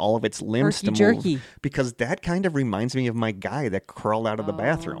breaking all of its limbs to move. Because that kind of reminds me of my guy that crawled out of the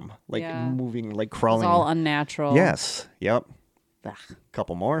bathroom. Like moving, like crawling. It's all unnatural. Yes. Yep. Bah.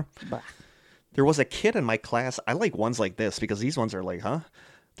 Couple more. Bah. There was a kid in my class. I like ones like this because these ones are like, huh?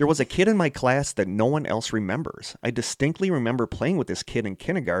 There was a kid in my class that no one else remembers. I distinctly remember playing with this kid in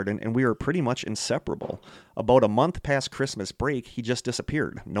kindergarten, and we were pretty much inseparable. About a month past Christmas break, he just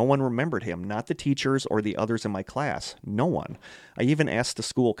disappeared. No one remembered him, not the teachers or the others in my class. No one. I even asked the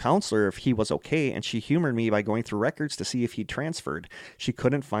school counselor if he was okay, and she humored me by going through records to see if he'd transferred. She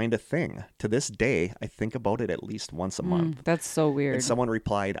couldn't find a thing. To this day, I think about it at least once a month. That's so weird. And someone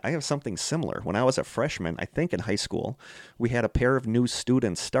replied, I have something similar. When I was a freshman, I think in high school, we had a pair of new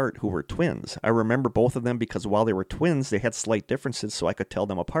students start who were twins. I remember both of them because while they were twins, they had slight differences so I could tell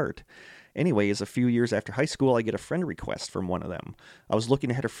them apart. Anyways, a few years after high school, I get a friend request from one of them. I was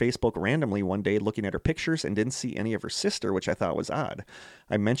looking at her Facebook randomly one day, looking at her pictures, and didn't see any of her sister, which I thought was odd.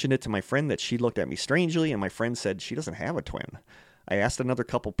 I mentioned it to my friend that she looked at me strangely, and my friend said she doesn't have a twin. I asked another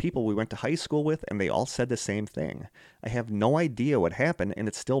couple people we went to high school with, and they all said the same thing. I have no idea what happened, and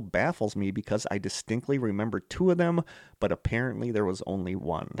it still baffles me because I distinctly remember two of them, but apparently there was only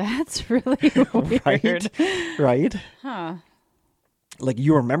one. That's really weird. Right? Huh. Like,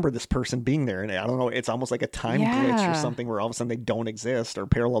 you remember this person being there, and I don't know, it's almost like a time glitch or something where all of a sudden they don't exist, or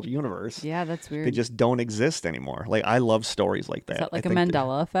parallel universe. Yeah, that's weird. They just don't exist anymore. Like, I love stories like that. Is that like a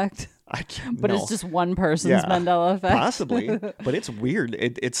Mandela effect? I can't, but it's just one person's Mandela effect. Possibly. But it's weird.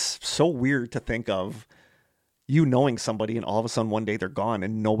 It's so weird to think of you knowing somebody, and all of a sudden one day they're gone,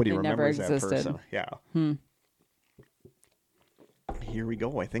 and nobody remembers that person. Yeah. Here we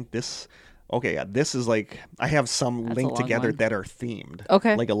go. I think this... Okay, yeah, this is like, I have some linked together that are themed.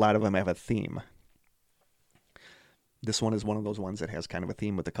 Okay. Like, a lot of them have a theme. This one is one of those ones that has kind of a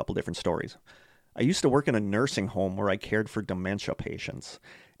theme with a couple different stories. I used to work in a nursing home where I cared for dementia patients.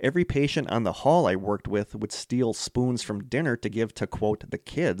 Every patient on the hall I worked with would steal spoons from dinner to give to, quote, the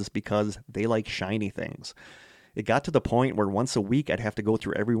kids because they like shiny things. It got to the point where once a week I'd have to go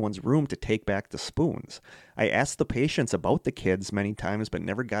through everyone's room to take back the spoons. I asked the patients about the kids many times but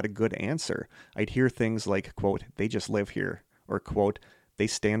never got a good answer. I'd hear things like, quote, they just live here, or, quote, they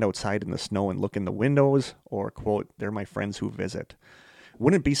stand outside in the snow and look in the windows, or, quote, they're my friends who visit.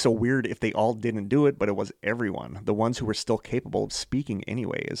 Wouldn't it be so weird if they all didn't do it, but it was everyone, the ones who were still capable of speaking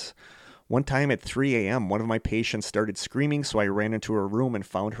anyways? One time at 3 a.m., one of my patients started screaming, so I ran into her room and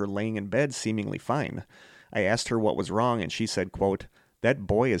found her laying in bed seemingly fine. I asked her what was wrong, and she said, quote, that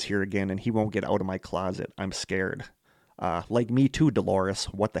boy is here again, and he won't get out of my closet. I'm scared. Like me too, Dolores.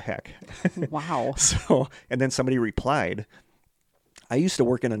 What the heck? Wow. And then somebody replied, I used to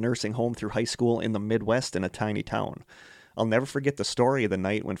work in a nursing home through high school in the Midwest in a tiny town. I'll never forget the story of the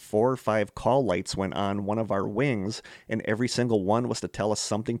night when 4 or 5 call lights went on one of our wings, and every single one was to tell us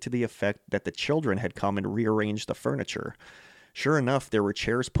something to the effect that the children had come and rearranged the furniture. Sure enough, there were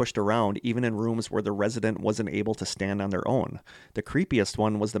chairs pushed around, even in rooms where the resident wasn't able to stand on their own. The creepiest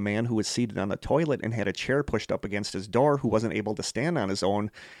one was the man who was seated on the toilet and had a chair pushed up against his door who wasn't able to stand on his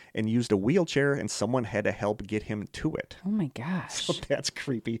own and used a wheelchair, and someone had to help get him to it. Oh my gosh. So that's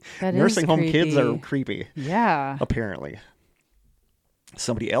creepy. That Nursing is home creepy. kids are creepy. Yeah. Apparently.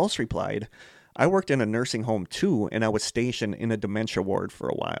 Somebody else replied, I worked in a nursing home too, and I was stationed in a dementia ward for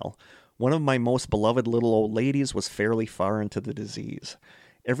a while. One of my most beloved little old ladies was fairly far into the disease.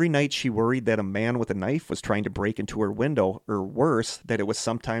 Every night she worried that a man with a knife was trying to break into her window, or worse, that it was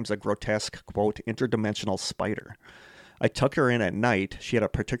sometimes a grotesque, quote, interdimensional spider. I tucked her in at night. She had a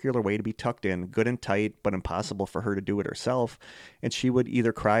particular way to be tucked in, good and tight, but impossible for her to do it herself, and she would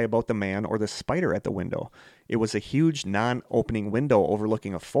either cry about the man or the spider at the window. It was a huge, non-opening window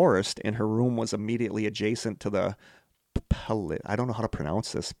overlooking a forest, and her room was immediately adjacent to the I don't know how to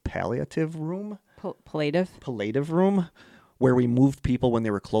pronounce this. Palliative room? Palliative room, where we moved people when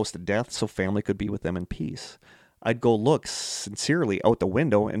they were close to death so family could be with them in peace. I'd go look sincerely out the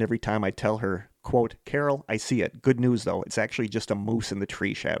window, and every time I'd tell her, quote, Carol, I see it. Good news, though. It's actually just a moose in the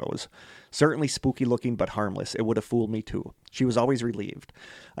tree shadows. Certainly spooky looking, but harmless. It would have fooled me, too. She was always relieved.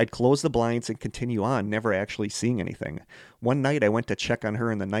 I'd close the blinds and continue on, never actually seeing anything. One night, I went to check on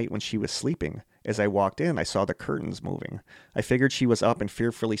her in the night when she was sleeping. As I walked in, I saw the curtains moving. I figured she was up and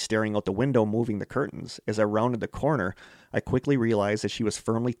fearfully staring out the window, moving the curtains. As I rounded the corner, I quickly realized that she was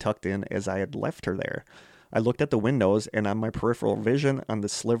firmly tucked in as I had left her there. I looked at the windows, and on my peripheral vision, on the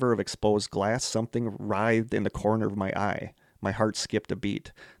sliver of exposed glass, something writhed in the corner of my eye. My heart skipped a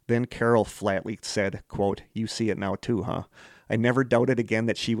beat. Then Carol flatly said, quote, you see it now too, huh? I never doubted again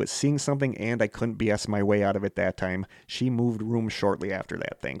that she was seeing something, and I couldn't BS my way out of it that time. She moved rooms shortly after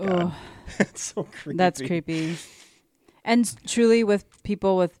that, thank God. That's so creepy. That's creepy. And truly, with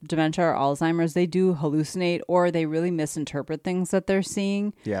people with dementia or Alzheimer's, they do hallucinate, or they really misinterpret things that they're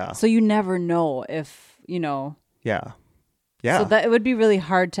seeing. Yeah. So you never know if, you know. Yeah. Yeah. So that it would be really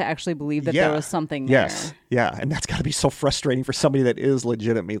hard to actually believe that there was something there. Yes. Yeah. And that's got to be so frustrating for somebody that is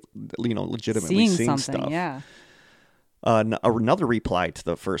legitimately seeing stuff. Yeah. Another reply to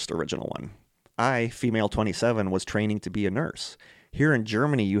the first original one. I, female 27, was training to be a nurse. Here in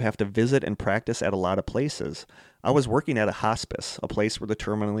Germany, you have to visit and practice at a lot of places. I was working at a hospice, a place where the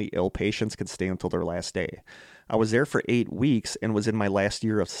terminally ill patients could stay until their last day. I was there for 8 weeks and was in my last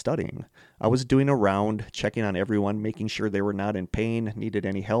year of studying. I was doing a round, checking on everyone, making sure they were not in pain, needed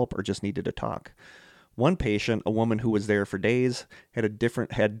any help, or just needed to talk. One patient, a woman who was there for days, had a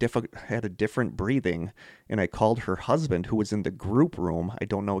different breathing, and I called her husband, who was in the group room. I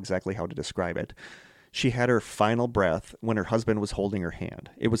don't know exactly how to describe it. She had her final breath when her husband was holding her hand.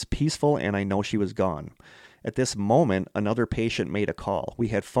 It was peaceful, and I know she was gone. At this moment, another patient made a call. We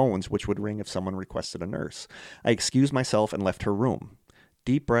had phones which would ring if someone requested a nurse. I excused myself and left her room.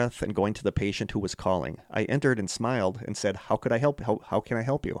 Deep breath and going to the patient who was calling. I entered and smiled and said, How can I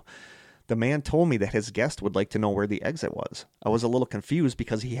help you? The man told me that his guest would like to know where the exit was. I was a little confused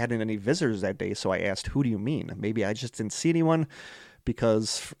because he hadn't any visitors that day, so I asked, Who do you mean? Maybe I just didn't see anyone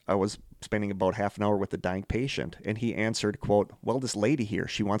because I was spending about half an hour with the dying patient. And he answered, quote, Well, this lady here,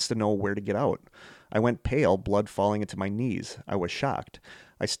 she wants to know where to get out. I went pale, blood falling into my knees. I was shocked.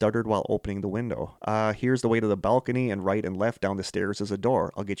 I stuttered while opening the window. Here's the way to the balcony, and right and left down the stairs is a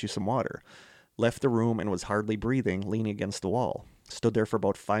door. I'll get you some water. Left the room and was hardly breathing, leaning against the wall. Stood there for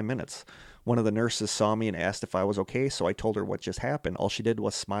about 5 minutes. One of the nurses saw me and asked if I was okay, so I told her what just happened. All she did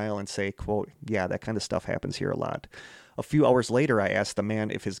was smile and say, quote, Yeah, that kind of stuff happens here a lot. A few hours later, I asked the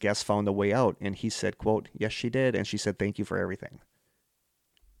man if his guest found a way out, and he said, quote, Yes, she did, and she said, Thank you for everything.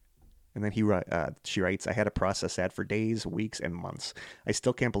 And then she writes, I had to process that for days, weeks, and months. I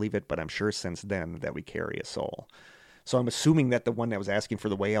still can't believe it, but I'm sure since then that we carry a soul. So I'm assuming that the one that was asking for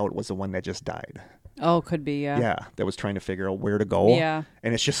the way out was the one that just died. Oh, could be, yeah. Yeah, that was trying to figure out where to go. Yeah.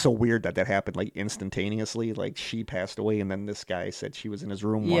 And it's just so weird that happened like instantaneously. Like she passed away and then this guy said she was in his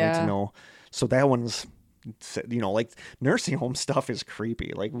room, wanted to know. So that one's, like nursing home stuff is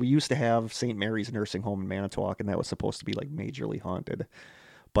creepy. Like we used to have St. Mary's nursing home in Manitowoc, and that was supposed to be like majorly haunted.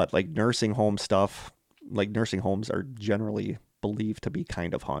 But like nursing home stuff, like nursing homes are generally believed to be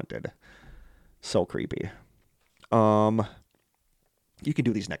kind of haunted. So creepy. You can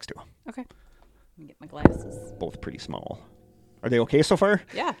do these next two. Okay. Let me get my glasses. Both pretty small. Are they okay so far?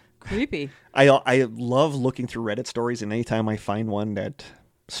 Yeah. Creepy. I love looking through Reddit stories, and anytime I find one that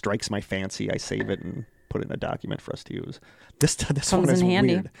strikes my fancy, I save it and put it in a document for us to use. This one is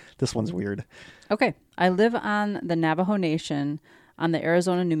weird. This one's weird. Okay. I live on the Navajo Nation on the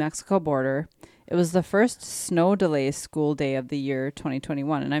Arizona-New Mexico border. It was the first snow delay school day of the year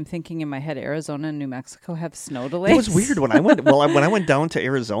 2021, and I'm thinking in my head, Arizona and New Mexico have snow delays. It was weird when I went. When I went down to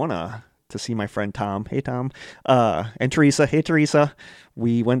Arizona to see my friend Tom. Hey Tom, and Teresa. Hey Teresa.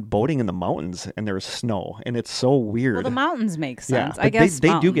 We went boating in the mountains, and there was snow, and it's so weird. Well, the mountains make sense. Yeah, I guess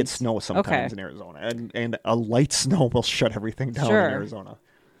they do get snow sometimes in Arizona, and a light snow will shut everything down in Arizona.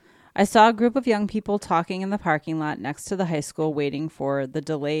 I saw a group of young people talking in the parking lot next to the high school waiting for the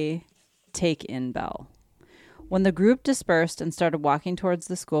delay take-in bell. When the group dispersed and started walking towards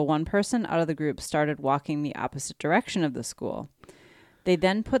the school, one person out of the group started walking the opposite direction of the school. They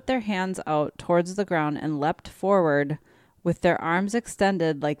then put their hands out towards the ground and leapt forward with their arms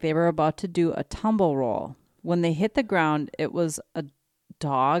extended like they were about to do a tumble roll. When they hit the ground, it was a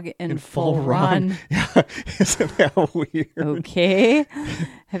dog in full run. Yeah, isn't that weird? Okay.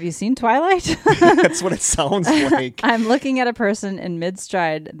 Have you seen Twilight? That's what it sounds like. I'm looking at a person in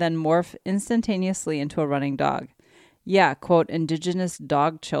mid-stride, then morph instantaneously into a running dog. Yeah, quote, indigenous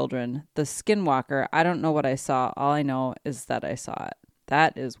dog children, the skinwalker. I don't know what I saw. All I know is that I saw it.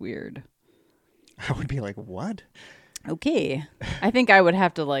 That is weird. I would be like, what? Okay. I think I would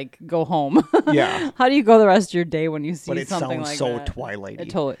have to go home. Yeah. How do you go the rest of your day when you see something like that? But it sounds so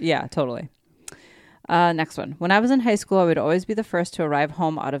Twilight-y. Yeah, totally. Next one. When I was in high school, I would always be the first to arrive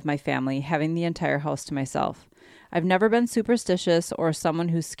home out of my family, having the entire house to myself. I've never been superstitious or someone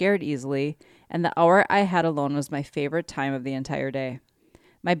who's scared easily, and the hour I had alone was my favorite time of the entire day.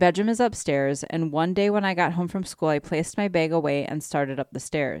 My bedroom is upstairs, and one day when I got home from school, I placed my bag away and started up the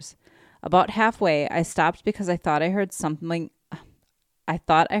stairs. About halfway, I stopped because I thought I heard something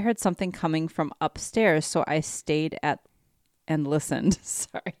coming from upstairs, so I stayed and listened.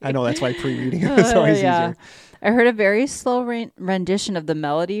 Sorry. I know, that's why pre-reading is always easier. I heard a very slow rendition of the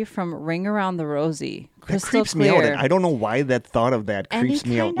melody from Ring Around the Rosie. That creeps me out. I don't know why that thought of that creeps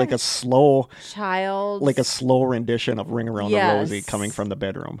me out. Like a slow rendition of Ring Around the Rosie coming from the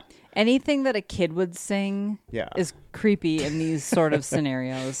bedroom. Anything that a kid would sing is creepy in these sort of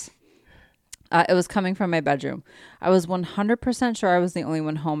scenarios. It was coming from my bedroom. I was 100% sure I was the only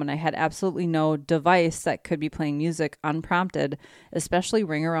one home, and I had absolutely no device that could be playing music unprompted, especially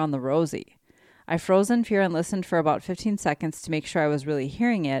Ring Around the Rosie. I froze in fear and listened for about 15 seconds to make sure I was really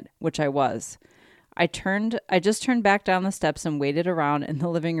hearing it, which I was. I just turned back down the steps and waited around in the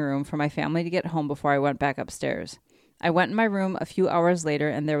living room for my family to get home before I went back upstairs. I went in my room a few hours later,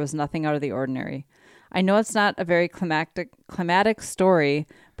 and there was nothing out of the ordinary. I know it's not a very climatic story,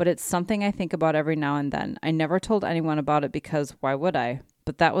 but it's something I think about every now and then. I never told anyone about it because why would I?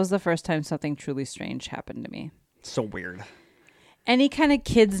 But that was the first time something truly strange happened to me. So weird. Any kind of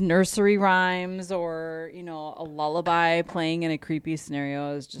kids' nursery rhymes or, a lullaby playing in a creepy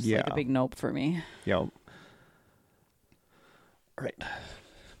scenario is just like a big nope for me. Yep. All right.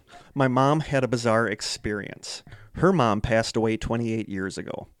 My mom had a bizarre experience. Her mom passed away 28 years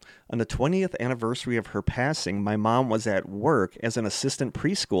ago. On the 20th anniversary of her passing, my mom was at work as an assistant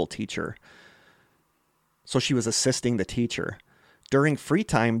preschool teacher. So she was assisting the teacher. During free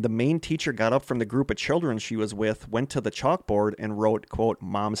time, the main teacher got up from the group of children she was with, went to the chalkboard, and wrote, quote,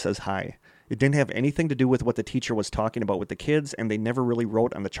 "Mom says hi." It didn't have anything to do with what the teacher was talking about with the kids, and they never really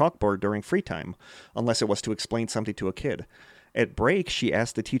wrote on the chalkboard during free time, unless it was to explain something to a kid. At break, she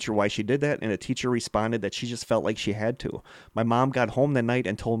asked the teacher why she did that, and the teacher responded that she just felt like she had to. My mom got home that night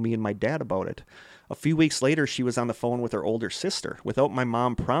and told me and my dad about it. A few weeks later, she was on the phone with her older sister. Without my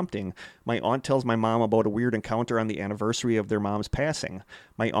mom prompting, my aunt tells my mom about a weird encounter on the anniversary of their mom's passing.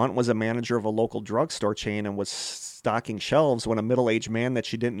 My aunt was a manager of a local drugstore chain and was stocking shelves when a middle-aged man that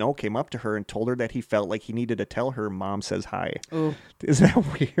she didn't know came up to her and told her that he felt like he needed to tell her Mom says hi. Ooh. Isn't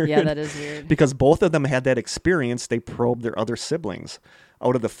that weird? Yeah, that is weird. Because both of them had that experience, they probed their other siblings.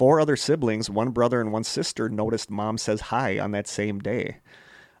 Out of the 4 other siblings, 1 brother and 1 sister noticed Mom says hi on that same day.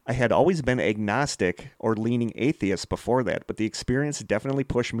 I had always been agnostic or leaning atheist before that, but the experience definitely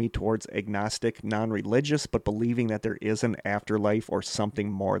pushed me towards agnostic, non-religious, but believing that there is an afterlife or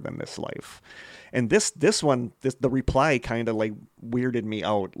something more than this life. And the reply kind of like weirded me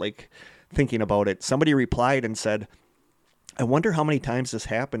out, like thinking about it. Somebody replied and said, I wonder how many times this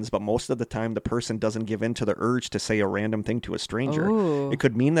happens, but most of the time the person doesn't give in to the urge to say a random thing to a stranger. Ooh. It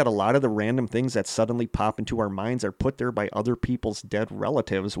could mean that a lot of the random things that suddenly pop into our minds are put there by other people's dead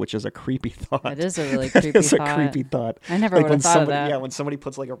relatives, which is a creepy thought. That is a really creepy thought. That is a creepy thought. I never would have thought of that. Yeah, when somebody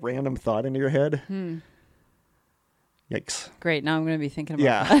puts like a random thought into your head. Yikes. Great. Now I'm going to be thinking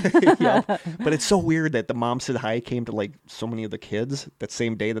about that. Yeah. But it's so weird that the Mom said hi came to like so many of the kids that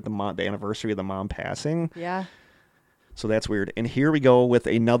same day that the anniversary of the mom passing. Yeah. So that's weird. And here we go with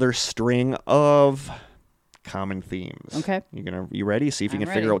another string of common themes. Okay. You ready? See if you can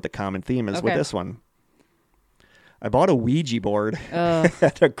figure out what the common theme is with this one. I bought a Ouija board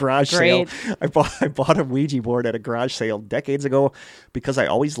at a garage sale. I bought a Ouija board at a garage sale decades ago because I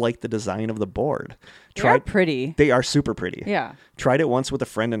always liked the design of the board. They are pretty. They are super pretty. Yeah. Tried it once with a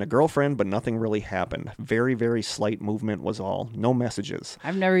friend and a girlfriend, but nothing really happened. Very, very slight movement was all. No messages.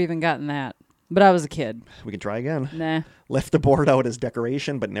 I've never even gotten that. But I was a kid. We can try again. Nah. Left the board out as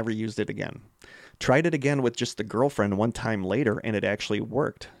decoration, but never used it again. Tried it again with just the girlfriend one time later, and it actually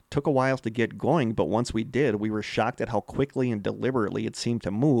worked. Took a while to get going, but once we did, we were shocked at how quickly and deliberately it seemed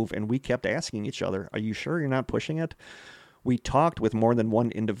to move, and we kept asking each other, are you sure you're not pushing it? We talked with more than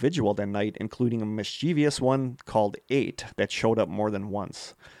one individual that night, including a mischievous one called 8 that showed up more than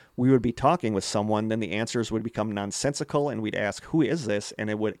once. We would be talking with someone, then the answers would become nonsensical, and we'd ask, who is this? And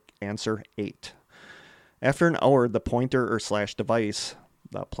it would answer 8. After an hour, the pointer or / device,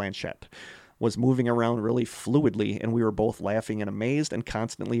 the planchette, was moving around really fluidly, and we were both laughing and amazed and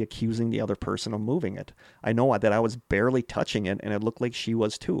constantly accusing the other person of moving it. I know that I was barely touching it, and it looked like she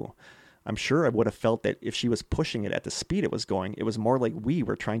was too. I'm sure I would have felt that if she was pushing it at the speed it was going, it was more like we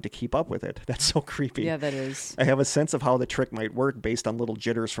were trying to keep up with it. That's so creepy. Yeah, that is. I have a sense of how the trick might work based on little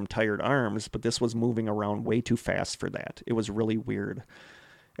jitters from tired arms, but this was moving around way too fast for that. It was really weird.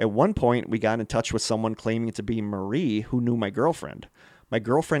 At one point, we got in touch with someone claiming to be Marie who knew my girlfriend. My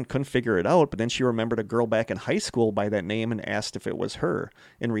girlfriend couldn't figure it out, but then she remembered a girl back in high school by that name and asked if it was her.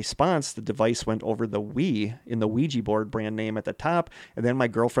 In response, the device went over the "we" in the Ouija board brand name at the top, and then my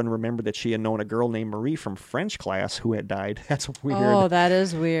girlfriend remembered that she had known a girl named Marie from French class who had died. That's weird. Oh, that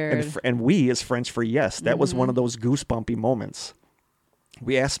is weird. And "we" is French for yes. That was one of those goosebumpy moments.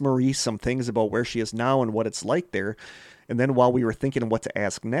 We asked Marie some things about where she is now and what it's like there. And then while we were thinking of what to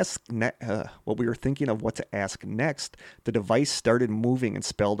ask next, the device started moving and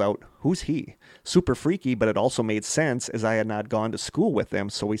spelled out, "Who's he?" Super freaky, but it also made sense as I had not gone to school with them.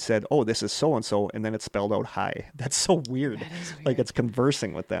 So we said, "Oh, this is so-and-so," and then it spelled out "hi." That's so weird. That is weird. Like it's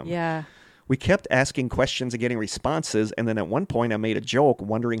conversing with them. Yeah. We kept asking questions and getting responses, and then at one point I made a joke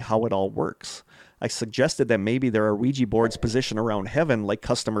wondering how it all works. I suggested that maybe there are Ouija boards positioned around heaven like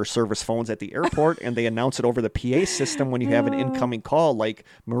customer service phones at the airport, and they announce it over the PA system when you have an incoming call, like,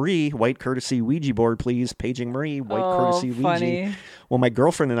 Marie, white courtesy Ouija board, please. Paging Marie, white courtesy Ouija. Funny. Well, my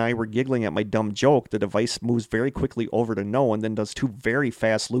girlfriend and I were giggling at my dumb joke. The device moves very quickly over to no and then does 2 very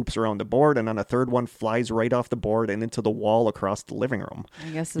fast loops around the board, and on a third one flies right off the board and into the wall across the living room. I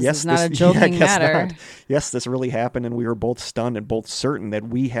guess this is not a joking matter. Not. Yes, this really happened, and we were both stunned and both certain that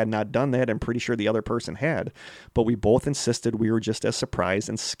we had not done that, and pretty sure the other person had. But we both insisted we were just as surprised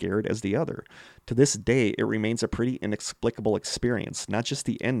and scared as the other. To this day, it remains a pretty inexplicable experience, not just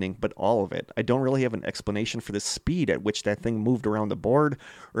the ending, but all of it. I don't really have an explanation for the speed at which that thing moved around the board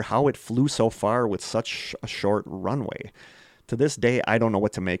or how it flew so far with such a short runway. To this day, I don't know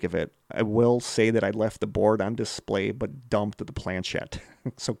what to make of it. I will say that I left the board on display but dumped the planchette.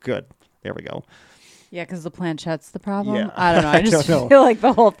 So good. There we go. Yeah, because the planchette's the problem. Yeah. I don't know. I just feel like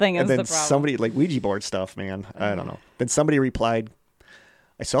the whole thing is the problem. And then somebody, like Ouija board stuff, man. I don't know. Then somebody replied,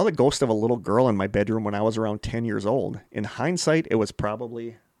 I saw the ghost of a little girl in my bedroom when I was around 10 years old. In hindsight, it was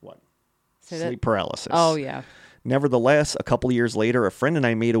probably, sleep paralysis. Oh, yeah. Nevertheless, a couple of years later, a friend and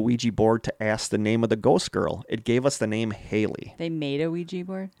I made a Ouija board to ask the name of the ghost girl. It gave us the name Haley. They made a Ouija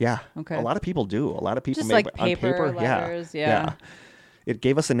board? Yeah. Okay. A lot of people do. A lot of people just make like paper, on paper. letters. Yeah. It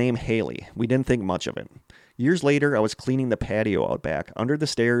gave us the name Haley. We didn't think much of it. Years later, I was cleaning the patio out back. Under the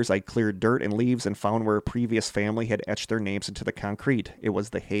stairs, I cleared dirt and leaves and found where a previous family had etched their names into the concrete. It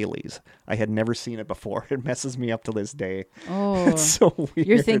was the Haleys. I had never seen it before. It messes me up to this day. Oh. It's so weird.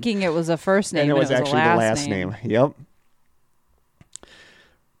 You're thinking it was a first name, and it was actually the last name. Yep.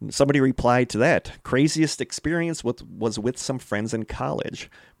 Somebody replied to that. Craziest experience was with some friends in college.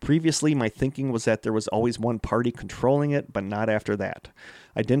 Previously, my thinking was that there was always one party controlling it, but not after that.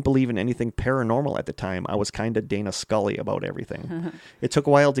 I didn't believe in anything paranormal at the time. I was kind of Dana Scully about everything. It took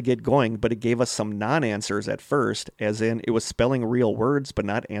a while to get going, but it gave us some non-answers at first, as in it was spelling real words, but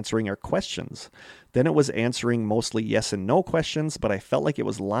not answering our questions. Then it was answering mostly yes and no questions, but I felt like it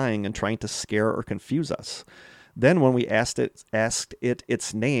was lying and trying to scare or confuse us. Then when we asked it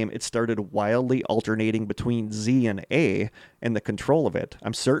its name, it started wildly alternating between Z and A and the control of it.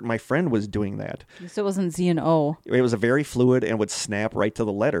 I'm certain my friend was doing that. So it wasn't Z and O. It was a very fluid and would snap right to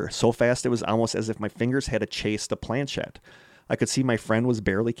the letter. So fast it was almost as if my fingers had to chase the planchette. I could see my friend was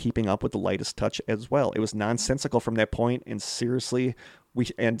barely keeping up with the lightest touch as well. It was nonsensical from that point and seriously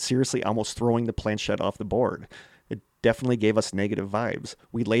almost throwing the planchette off the board. It definitely gave us negative vibes.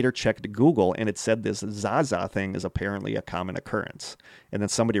 We later checked Google, and it said this Zaza thing is apparently a common occurrence. And then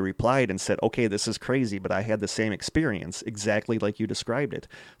somebody replied and said, okay, this is crazy, but I had the same experience, exactly like you described it.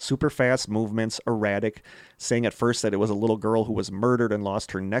 Super fast movements, erratic, saying at first that it was a little girl who was murdered and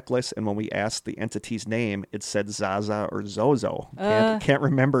lost her necklace, and when we asked the entity's name, it said Zaza or Zozo. Can't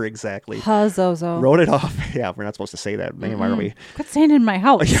remember exactly. Zozo. Wrote it off. Yeah, we're not supposed to say that name, are we? Quit saying in my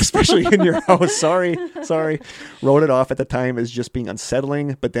house. Especially in your house. Sorry. Wrote it off at the time as just being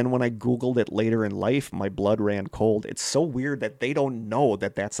unsettling, but then when I Googled it later in life, my blood ran cold. It's so weird that they don't know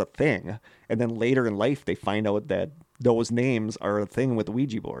that that's a thing, and then later in life they find out that those names are a thing with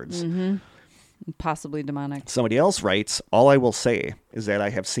Ouija boards. Mm-hmm. Possibly demonic. Somebody else writes, all I will say is that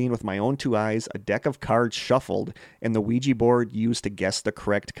I have seen with my own 2 eyes a deck of cards shuffled and the Ouija board used to guess the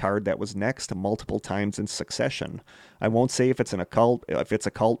correct card that was next multiple times in succession. I won't say if it's a cult,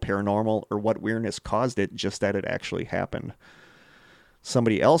 paranormal, or what weirdness caused it, just that it actually happened.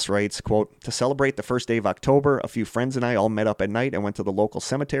 Somebody else writes, quote, to celebrate the first day of October, a few friends and I all met up at night and went to the local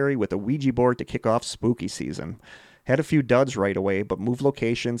cemetery with a Ouija board to kick off spooky season. Had a few duds right away, but moved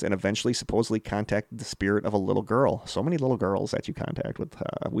locations and eventually supposedly contacted the spirit of a little girl. So many little girls that you contact with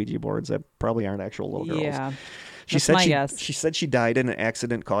Ouija boards that probably aren't actual little girls. Yeah. She said she died in an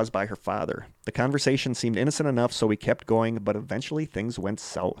accident caused by her father. The conversation seemed innocent enough, so we kept going, but eventually things went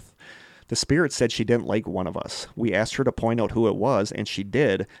south. The spirit said she didn't like one of us. We asked her to point out who it was, and she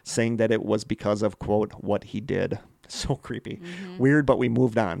did, saying that it was because of, quote, what he did. So creepy. Mm-hmm. Weird, but we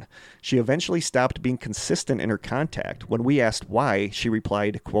moved on. She eventually stopped being consistent in her contact. When we asked why, she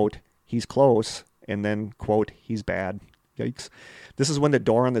replied, quote, he's close, and then, quote, he's bad. Yikes. This is when the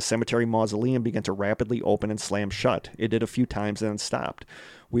door on the cemetery mausoleum began to rapidly open and slam shut. It did a few times and then stopped.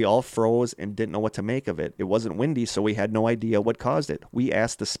 We all froze and didn't know what to make of it. It wasn't windy, so we had no idea what caused it. We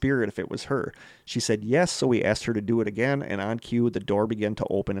asked the spirit if it was her. She said yes, so we asked her to do it again, and on cue, the door began to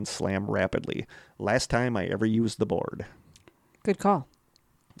open and slam rapidly. Last time I ever used the board. Good call.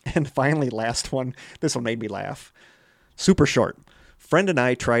 And finally, last one. This one made me laugh. Super short. Friend and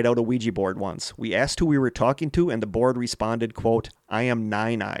I tried out a Ouija board once. We asked who we were talking to, and the board responded, quote, I am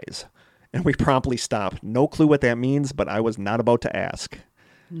 9 eyes. And we promptly stopped. No clue what that means, but I was not about to ask.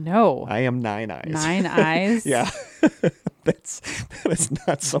 No. I am 9 eyes. 9 eyes? Yeah. That is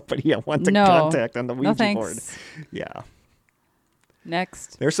not somebody I want to contact on the Ouija board. Yeah.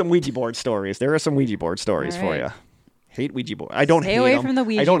 Next. There's some Ouija board stories. There are some Ouija board stories for you. Hate Ouija board. I don't hate them. Stay away from the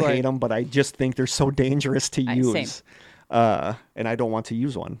Ouija board. I don't hate them, but I just think they're so dangerous to use. And I don't want to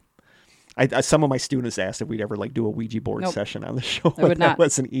use one. Some of my students asked if we'd ever do a Ouija board session on the show. I would not. That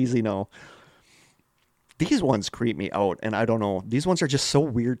was an easy no. These ones creep me out, and I don't know. These ones are just so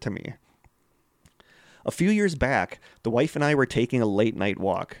weird to me. A few years back, the wife and I were taking a late night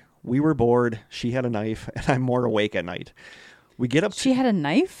walk. We were bored. She had a knife, and I'm more awake at night. We get up. She had a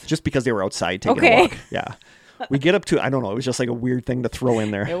knife? Just because they were outside taking a walk. Yeah. We get up to, I don't know, it was just like a weird thing to throw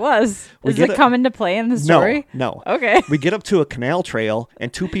in there. It was. Does it come into play in the story? No. Okay. We get up to a canal trail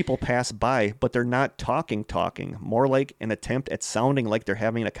and two people pass by, but they're not talking, more like an attempt at sounding like they're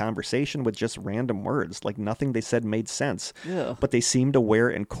having a conversation with just random words, like nothing they said made sense. Ugh. But they seemed aware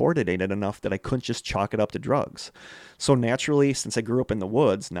and coordinated enough that I couldn't just chalk it up to drugs. So naturally, since I grew up in the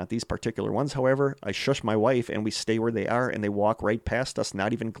woods, not these particular ones, however, I shush my wife and we stay where they are and they walk right past us,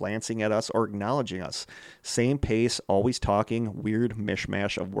 not even glancing at us or acknowledging us. Same pace, always talking, weird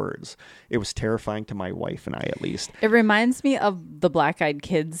mishmash of words. It was terrifying to my wife and I, at least. It reminds me of the Black Eyed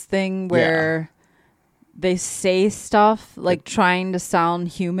Kids thing where they say stuff like trying to sound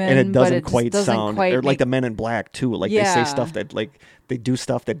human, and it doesn't but quite sound. They're like the Men in Black too. Like they say stuff that they do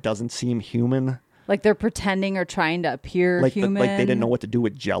stuff that doesn't seem human. Like they're pretending or trying to appear human. Like they didn't know what to do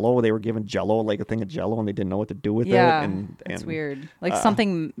with Jell-O. They were given Jell-O, like a thing of Jell-O, and they didn't know what to do with it. And it's weird. Like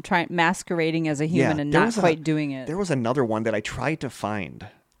something masquerading as a human and not quite doing it. There was another one that I tried to find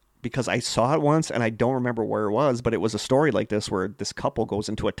because I saw it once and I don't remember where it was, but it was a story like this where this couple goes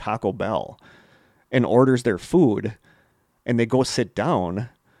into a Taco Bell and orders their food, and they go sit down.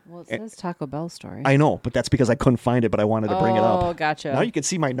 Well, it says Taco Bell story. I know, but that's because I couldn't find it, but I wanted to bring it up. Oh, gotcha. Now you can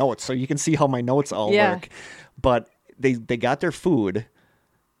see my notes, so you can see how my notes all work. But they got their food,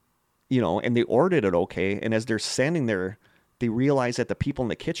 and they ordered it okay, and as they're standing there, they realize that the people in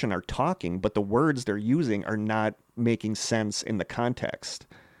the kitchen are talking, but the words they're using are not making sense in the context.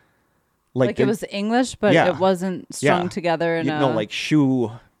 Like it was English, but it wasn't strung together in like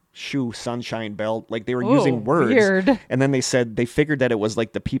shoe, sunshine belt, like they were using words. Weird. And then they figured that it was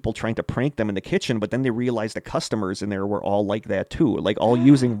like the people trying to prank them in the kitchen, but then they realized the customers in there were all like that too, like all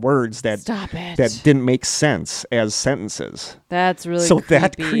using words that didn't make sense as sentences. That's really so creepy.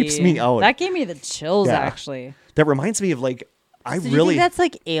 That creeps me out. That gave me the chills actually. That reminds me of Do you think that's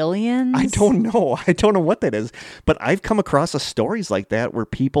like aliens? I don't know. I don't know what that is. But I've come across stories like that where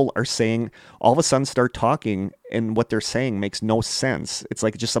people are saying, all of a sudden start talking, and what they're saying makes no sense. It's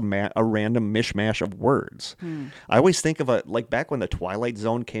like just a random mishmash of words. I always think of like back when the Twilight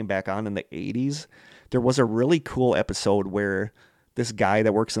Zone came back on in the 80s, there was a really cool episode where this guy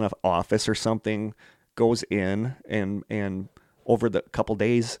that works in an office or something goes in and over the couple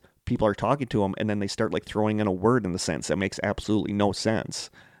days, people are talking to him, and then they start throwing in a word in the sense that makes absolutely no sense.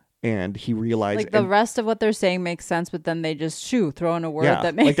 And he realized the rest of what they're saying makes sense, but then they just throw in a word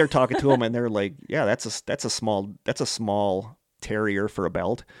that makes they're talking to him and they're like, yeah, that's a small terrier for a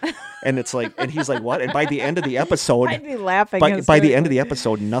belt. And it's like, and he's like, what? And by the end of the episode, I'd be laughing. By the end of the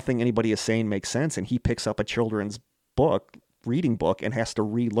episode, nothing anybody is saying makes sense. And he picks up a children's reading book and has to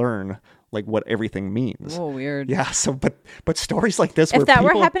relearn what everything means. Oh, weird. Yeah. So, but stories like this, if that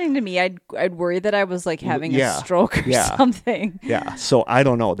were happening to me, I'd worry that I was having a stroke or something. Yeah. So I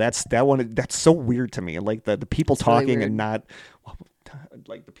don't know. That's so weird to me. Like the people talking really and not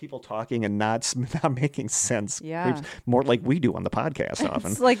making sense. Yeah. More like we do on the podcast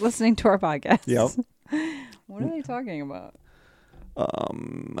often. It's like listening to our podcast. Yep. What are they talking about?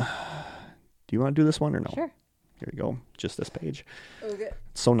 Do you want to do this one or no? Sure. Here we go. Just this page. Okay.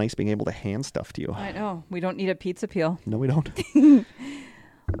 It's so nice being able to hand stuff to you. I know. We don't need a pizza peel. No, we don't.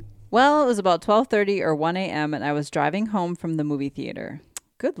 Well, it was about 12:30 or 1 a.m. and I was driving home from the movie theater.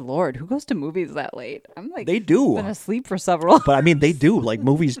 Good Lord, who goes to movies that late? I'm they do. Been asleep for several. But I mean, they do.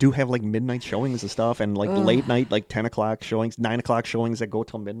 Movies do have midnight showings and stuff, and late night, 10 o'clock showings, 9 o'clock showings that go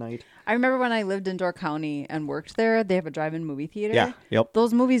till midnight. I remember when I lived in Door County and worked there, they have a drive-in movie theater. Yeah. Yep.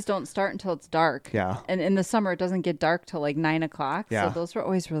 Those movies don't start until it's dark. Yeah. And in the summer, it doesn't get dark till 9 o'clock. Yeah. So those were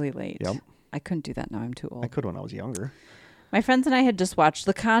always really late. Yep. I couldn't do that now. I'm too old. I could when I was younger. My friends and I had just watched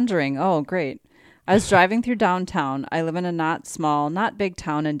The Conjuring. Oh, great. I was driving through downtown. I live in a not small, not big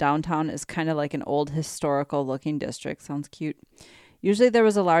town, and downtown is kind of like an old historical looking district. Sounds cute. Usually there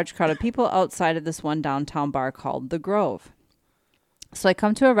was a large crowd of people outside of this one downtown bar called The Grove. So I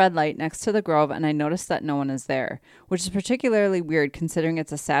come to a red light next to the Grove and I notice that no one is there, which is particularly weird considering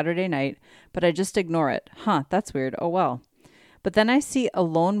it's a Saturday night, but I just ignore it. Huh, that's weird. Oh well. But then I see a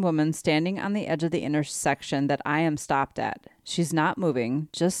lone woman standing on the edge of the intersection that I am stopped at. She's not moving,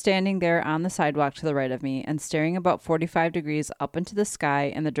 just standing there on the sidewalk to the right of me and staring about 45 degrees up into the sky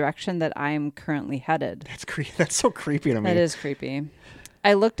in the direction that I am currently headed. That's so creepy to me. That is creepy.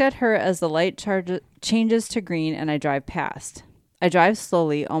 I looked at her as the light changes to green and I drive past. I drive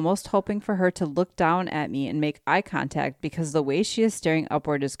slowly, almost hoping for her to look down at me and make eye contact because the way she is staring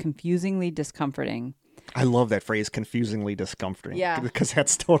upward is confusingly discomforting. I love that phrase, confusingly discomforting. Yeah. Because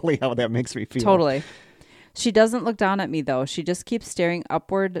that's totally how that makes me feel. Totally. She doesn't look down at me, though. She just keeps staring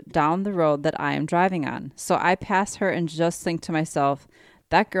upward down the road that I am driving on. So I pass her and just think to myself,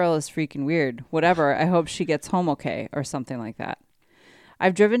 that girl is freaking weird. Whatever. I hope she gets home okay, or something like that.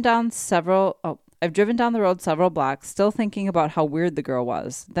 I've driven down the road several blocks, still thinking about how weird the girl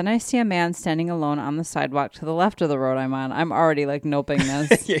was. Then I see a man standing alone on the sidewalk to the left of the road I'm on. I'm already noping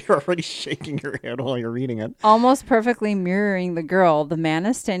this. Yeah, you're already shaking your head while you're reading it. Almost perfectly mirroring the girl, the man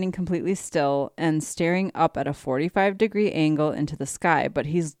is standing completely still and staring up at a 45-degree angle into the sky, but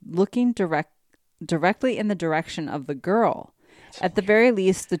he's looking directly in the direction of the girl. At the very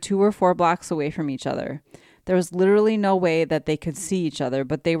least, the two were 4 blocks away from each other. There was literally no way that they could see each other,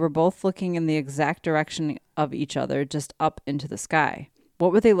 but they were both looking in the exact direction of each other, just up into the sky.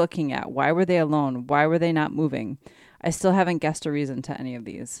 What were they looking at? Why were they alone? Why were they not moving? I still haven't guessed a reason to any of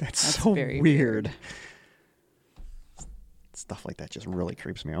these. That's so very weird. Stuff like that just really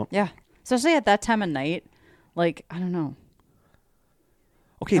creeps me out. Yeah. Especially at that time of night. I don't know.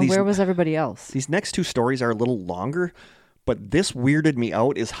 Okay. And where was everybody else? These next 2 stories are a little longer. But this weirded me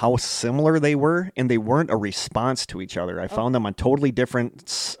out is how similar they were, and they weren't a response to each other. I found them on totally different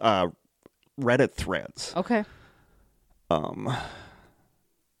Reddit threads. Okay.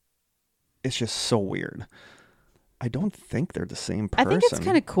 It's just so weird. I don't think they're the same person. I think it's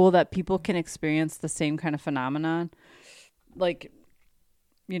kind of cool that people can experience the same kind of phenomenon.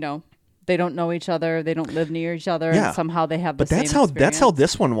 They don't know each other, they don't live near each other, and somehow they have the same experience. That's how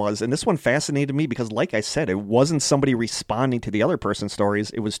this one was, and this one fascinated me because, like I said, it wasn't somebody responding to the other person's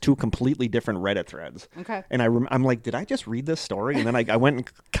stories. It was 2 completely different Reddit threads. Okay. And I'm like, did I just read this story? And then I went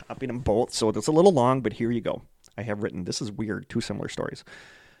and copied them both, so it's a little long, but here you go. I have written, this is weird, 2 similar stories.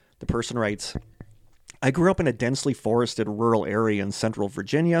 The person writes, I grew up in a densely forested rural area in central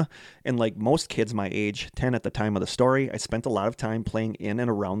Virginia, and like most kids my age, 10 at the time of the story, I spent a lot of time playing in and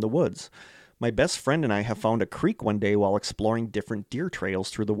around the woods. My best friend and I have found a creek one day while exploring different deer trails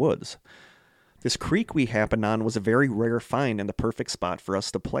through the woods. This creek we happened on was a very rare find and the perfect spot for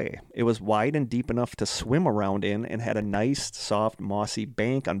us to play. It was wide and deep enough to swim around in and had a nice, soft, mossy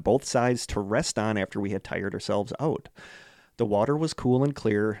bank on both sides to rest on after we had tired ourselves out. The water was cool and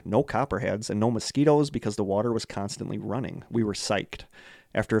clear, no copperheads, and no mosquitoes because the water was constantly running. We were psyched.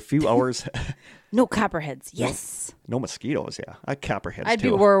 After a few hours... No copperheads, yes. No mosquitoes, yeah. Copperheads, I'd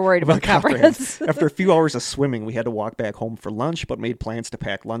too. be more worried about copperheads. After a few hours of swimming, we had to walk back home for lunch, but made plans to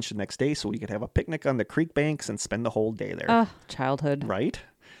pack lunch the next day so we could have a picnic on the creek banks and spend the whole day there. Childhood. Right?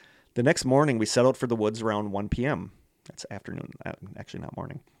 The next morning, we set out for the woods around 1 p.m. That's afternoon, actually not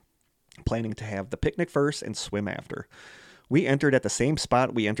morning. Planning to have the picnic first and swim after. We entered at the same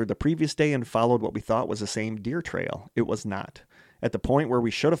spot we entered the previous day and followed what we thought was the same deer trail. It was not. At the point where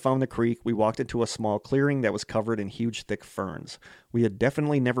we should have found the creek, we walked into a small clearing that was covered in huge, thick ferns. We had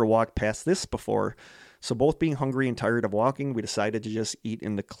definitely never walked past this before, so both being hungry and tired of walking, we decided to just eat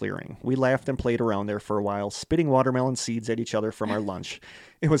in the clearing. We laughed and played around there for a while, spitting watermelon seeds at each other from our lunch.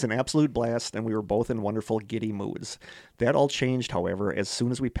 It was an absolute blast, and we were both in wonderful, giddy moods. That all changed, however, as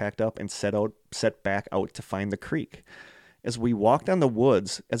soon as we packed up and set back out to find the creek. As we walked on, the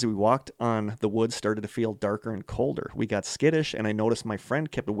woods started to feel darker and colder. We got skittish, and I noticed my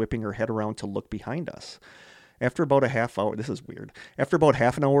friend kept whipping her head around to look behind us. After about half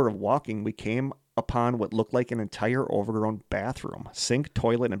an hour of walking, we came upon what looked like an entire overgrown bathroom. Sink,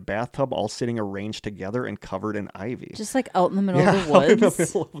 toilet, and bathtub all sitting arranged together and covered in ivy. Just out in the middle of the woods? Out in the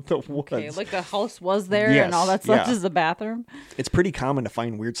middle of the woods. Okay, the house was there and all that's left is the bathroom? It's pretty common to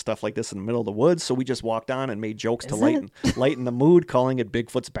find weird stuff like this in the middle of the woods, so we just walked on and made jokes to lighten the mood, calling it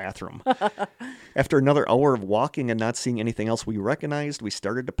Bigfoot's bathroom. After another hour of walking and not seeing anything else we recognized, we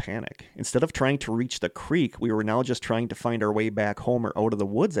started to panic. Instead of trying to reach the creek, we were now just trying to find our way back home or out of the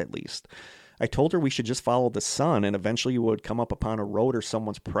woods at least. I told her we should just follow the sun and eventually we would come up upon a road or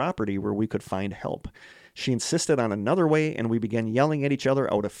someone's property where we could find help. She insisted on another way and we began yelling at each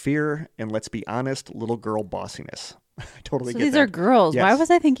other out of fear and, let's be honest, little girl bossiness. I totally get that. These are girls. Yes. Why was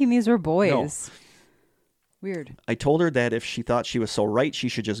I thinking these were boys? No. Weird. I told her that if she thought she was so right, she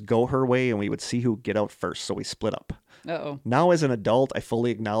should just go her way and we would see who would get out first, so we split up. Uh-oh. Now, as an adult, I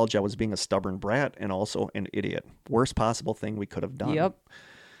fully acknowledge I was being a stubborn brat and also an idiot. Worst possible thing we could have done. Yep.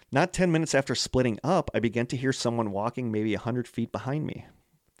 Not 10 minutes after splitting up, I began to hear someone walking maybe 100 feet behind me.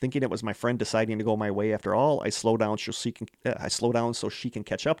 Thinking it was my friend deciding to go my way after all, I slow down so she can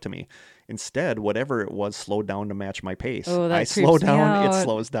catch up to me. Instead, whatever it was slowed down to match my pace. Oh, that I creeps slow me down, out. it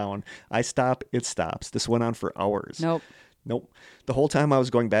slows down. I stop, it stops. This went on for hours. Nope. The whole time I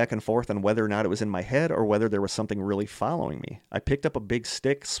was going back and forth on whether or not it was in my head or whether there was something really following me. I picked up a big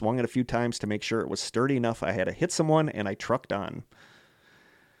stick, swung it a few times to make sure it was sturdy enough I had to hit someone, and I trucked on.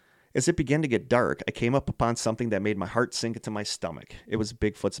 As it began to get dark, I came up upon something that made my heart sink into my stomach. It was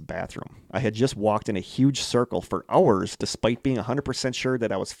Bigfoot's bathroom. I had just walked in a huge circle for hours, despite being 100% sure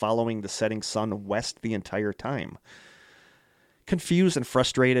that I was following the setting sun west the entire time. Confused and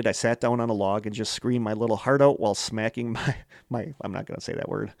frustrated, I sat down on a log and just screamed my little heart out while smacking my I'm not going to say that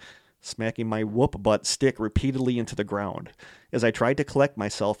word, smacking my whoop butt stick repeatedly into the ground. As I tried to collect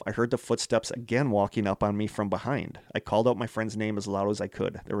myself, I heard the footsteps again walking up on me from behind. I called out my friend's name as loud as I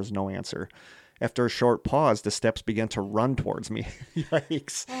could. There was no answer. After a short pause, the steps began to run towards me.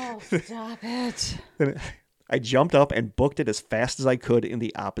 Yikes. Oh, stop it. I jumped up and booked it as fast as I could in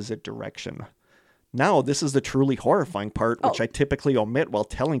the opposite direction. Now, this is the truly horrifying part, which I typically omit while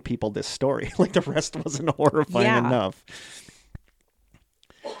telling people this story. Like the rest wasn't horrifying enough.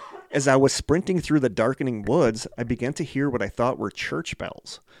 As I was sprinting through the darkening woods, I began to hear what I thought were church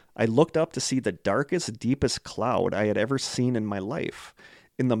bells. I looked up to see the darkest, deepest cloud I had ever seen in my life.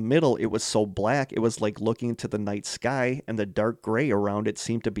 In the middle, it was so black, it was like looking into the night sky, and the dark gray around it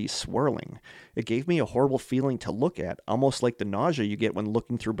seemed to be swirling. It gave me a horrible feeling to look at, almost like the nausea you get when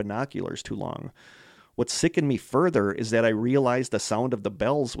looking through binoculars too long. What sickened me further is that I realized the sound of the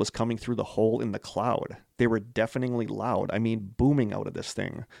bells was coming through the hole in the cloud. They were deafeningly loud, booming out of this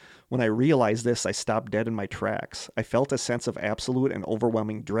thing. When I realized this, I stopped dead in my tracks. I felt a sense of absolute and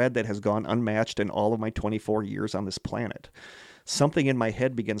overwhelming dread that has gone unmatched in all of my 24 years on this planet. Something in my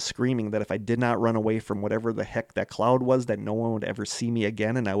head began screaming that if I did not run away from whatever the heck that cloud was, that no one would ever see me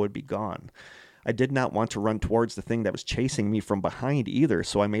again and I would be gone. I did not want to run towards the thing that was chasing me from behind either,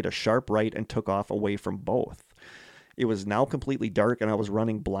 so I made a sharp right and took off away from both. It was now completely dark, and I was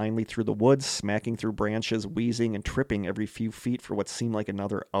running blindly through the woods, smacking through branches, wheezing and tripping every few feet for what seemed like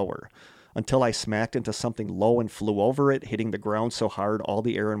another hour, until I smacked into something low and flew over it, hitting the ground so hard all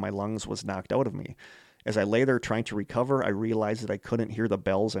the air in my lungs was knocked out of me. As I lay there trying to recover, I realized that I couldn't hear the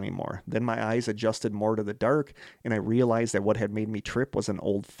bells anymore. Then my eyes adjusted more to the dark, and I realized that what had made me trip was an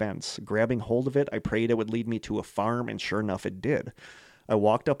old fence. Grabbing hold of it, I prayed it would lead me to a farm, and sure enough, it did. I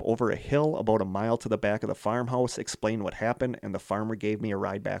walked up over a hill about a mile to the back of the farmhouse, explained what happened, and the farmer gave me a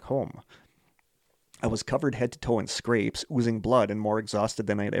ride back home. I was covered head to toe in scrapes, oozing blood, and more exhausted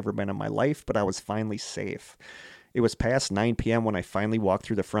than I had ever been in my life, but I was finally safe. It was past 9 p.m. when I finally walked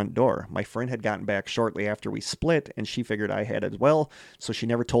through the front door. My friend had gotten back shortly after we split, and she figured I had as well, so she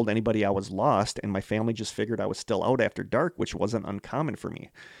never told anybody I was lost, and my family just figured I was still out after dark, which wasn't uncommon for me.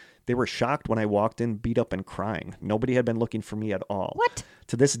 They were shocked when I walked in, beat up and crying. Nobody had been looking for me at all. What?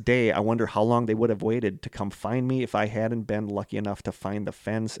 To this day, I wonder how long they would have waited to come find me if I hadn't been lucky enough to find the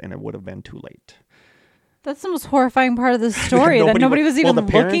fence, and it would have been too late. That's the most horrifying part of the story, that nobody was even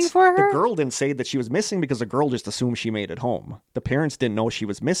looking for her? The girl didn't say that she was missing because the girl just assumed she made it home. The parents didn't know she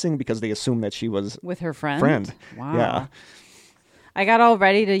was missing because they assumed that she was with her friend. Wow. Yeah. I got all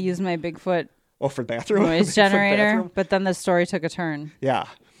ready to use my Bigfoot for bathroom noise generator, but then the story took a turn. Yeah.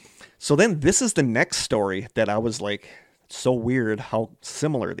 So then this is the next story that I was like, so weird how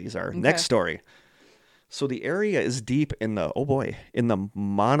similar these are. Okay. Next story. So the area is deep in the,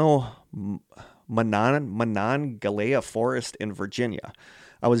 Monongahela Forest in Virginia.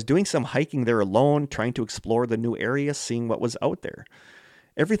 I was doing some hiking there alone, trying to explore the new area, seeing what was out there.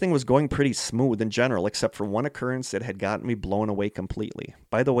 Everything was going pretty smooth in general, except for one occurrence that had gotten me blown away completely.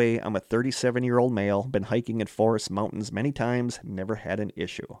 By the way, I'm a 37-year-old male, been hiking in forest mountains many times, never had an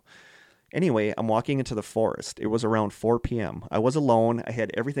issue. Anyway, I'm walking into the forest. It was around 4 p.m. I was alone. I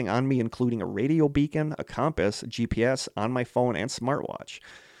had everything on me, including a radio beacon, a compass, GPS, on my phone, and smartwatch.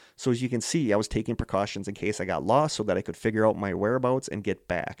 So as you can see, I was taking precautions in case I got lost so that I could figure out my whereabouts and get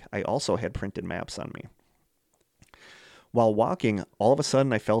back. I also had printed maps on me. While walking, all of a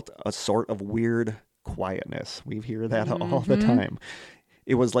sudden I felt a sort of weird quietness. We hear that all the time.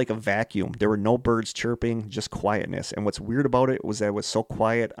 It was like a vacuum. There were no birds chirping, just quietness. And what's weird about it was that it was so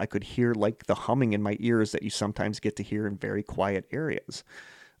quiet, I could hear like the humming in my ears that you sometimes get to hear in very quiet areas.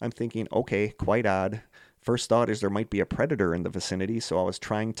 I'm thinking, okay, quite odd. First thought is there might be a predator in the vicinity, so I was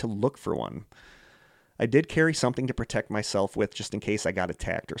trying to look for one. I did carry something to protect myself with just in case I got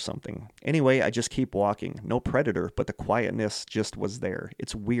attacked or something. Anyway, I just keep walking. No predator, but the quietness just was there.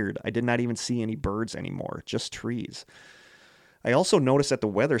 It's weird. I did not even see any birds anymore, just trees. I also noticed that the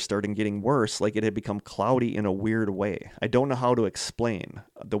weather started getting worse, like it had become cloudy in a weird way. I don't know how to explain.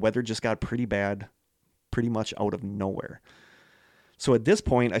 The weather just got pretty bad, pretty much out of nowhere. So at this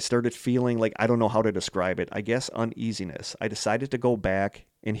point, I started feeling like, I don't know how to describe it, I guess uneasiness. I decided to go back,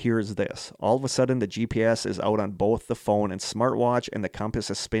 and here's this. All of a sudden, the GPS is out on both the phone and smartwatch, and the compass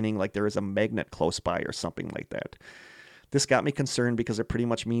is spinning like there is a magnet close by or something like that. This got me concerned because it pretty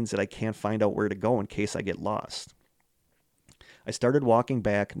much means that I can't find out where to go in case I get lost. I started walking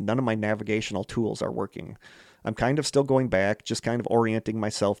back. None of my navigational tools are working. I'm kind of still going back, just kind of orienting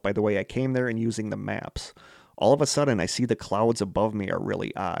myself by the way I came there and using the maps. All of a sudden, I see the clouds above me are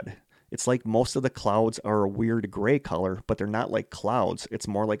really odd. It's like most of the clouds are a weird gray color, but they're not like clouds. It's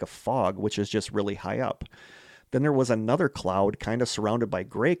more like a fog, which is just really high up. Then there was another cloud kind of surrounded by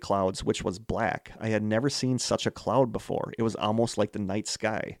gray clouds, which was black. I had never seen such a cloud before. It was almost like the night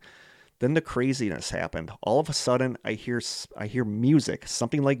sky. Then the craziness happened. All of a sudden, I hear music,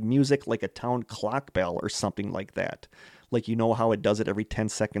 something like music like a town clock bell or something like that. Like you know how it does it every 10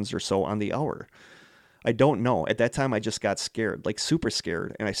 seconds or so on the hour. I don't know. At that time, I just got scared, like super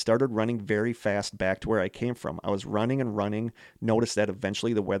scared, and I started running very fast back to where I came from. I was running and running, noticed that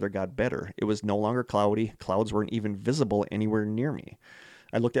eventually the weather got better. It was no longer cloudy. Clouds weren't even visible anywhere near me.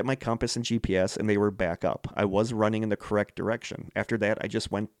 I looked at my compass and GPS, and they were back up. I was running in the correct direction. After that, I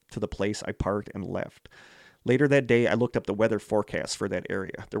just went to the place I parked and left. Later that day, I looked up the weather forecast for that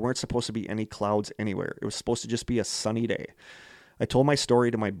area. There weren't supposed to be any clouds anywhere. It was supposed to just be a sunny day. I told my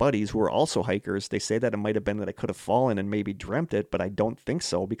story to my buddies who are also hikers. They say that it might have been that I could have fallen and maybe dreamt it, but I don't think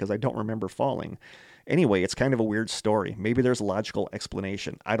so because I don't remember falling. Anyway, it's kind of a weird story. Maybe there's a logical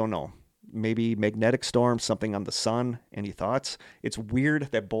explanation. I don't know. Maybe magnetic storm, something on the sun. Any thoughts? It's weird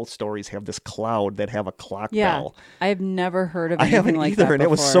that both stories have this cloud that have a clock bell. I've never heard of anything like that either, and before. It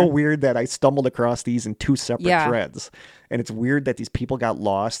was so weird that I stumbled across these in two separate threads. And it's weird that these people got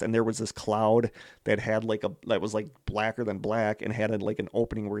lost, and there was this cloud that had that was like blacker than black and had like an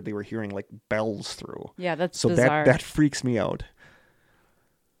opening where they were hearing like bells through. Yeah, that's bizarre. That freaks me out.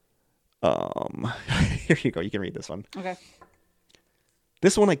 Here you go. You can read this one. Okay.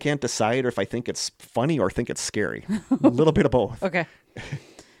 This one I can't decide if I think it's funny or think it's scary. A little bit of both. Okay.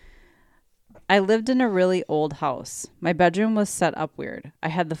 I lived in a really old house. My bedroom was set up weird. I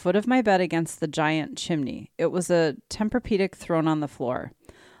had the foot of my bed against the giant chimney. It was a Tempur-Pedic thrown on the floor.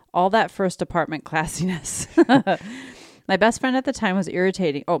 All that first apartment classiness. My best friend at the time was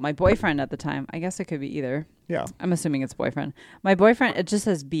irritating. Oh, my boyfriend at the time. I guess it could be either. Yeah. I'm assuming it's boyfriend. My boyfriend, it just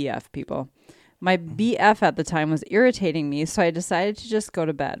says BF, people. My BF at the time was irritating me, so I decided to just go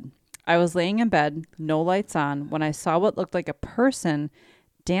to bed. I was laying in bed, no lights on, when I saw what looked like a person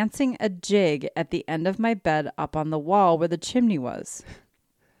dancing a jig at the end of my bed up on the wall where the chimney was.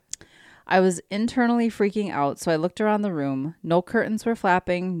 I was internally freaking out, so I looked around the room. No curtains were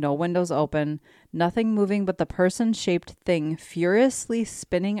flapping, no windows open, nothing moving but the person-shaped thing furiously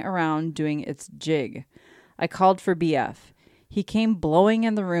spinning around doing its jig. I called for BF. He came blowing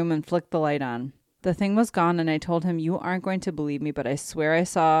in the room and flicked the light on. The thing was gone, and I told him, "You aren't going to believe me, but I swear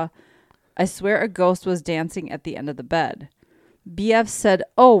a ghost was dancing at the end of the bed." BF said,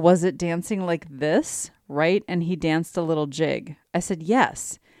 "Oh, was it dancing like this? Right?" And he danced a little jig. I said,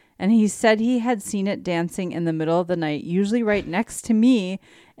 "Yes." And he said he had seen it dancing in the middle of the night, usually right next to me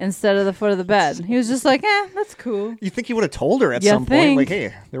instead of the foot of the bed. He was just like, that's cool. You think he would have told her at some point, like,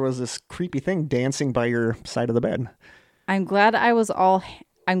 hey, there was this creepy thing dancing by your side of the bed. I'm glad I was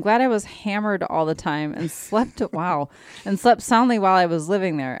hammered all the time and slept soundly while I was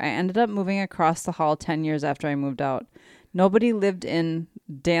living there. I ended up moving across the hall 10 years after I moved out. Nobody lived in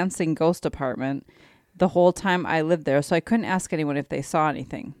dancing ghost apartment the whole time I lived there, so I couldn't ask anyone if they saw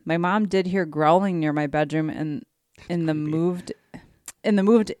anything. My mom did hear growling near my bedroom in the moved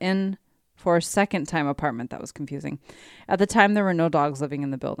in for a second time apartment. That was confusing. At the time, there were no dogs living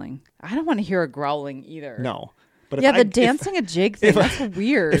in the building. I don't want to hear a growling either. No. But yeah, dancing a jig thing, that's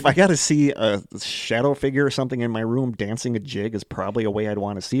weird. If I got to see a shadow figure or something in my room dancing a jig is probably a way I'd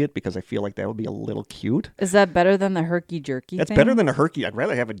want to see it because I feel like that would be a little cute. Is that better than the herky-jerky That's better than a herky. I'd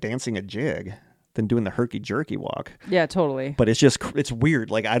rather have it dancing a jig than doing the herky-jerky walk. Yeah, totally. But it's weird.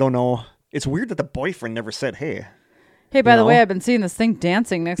 Like, I don't know. It's weird that the boyfriend never said, hey, by the way, I've been seeing this thing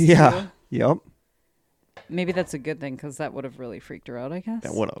dancing next to you. Yeah, yep. Maybe that's a good thing because that would have really freaked her out, I guess.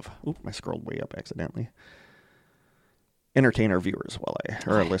 That would have. Oop, I scrolled way up accidentally. Entertain our viewers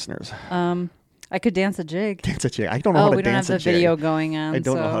or our listeners. I could dance a jig. Dance a jig. I don't know how to dance a jig. We don't have the video going on. I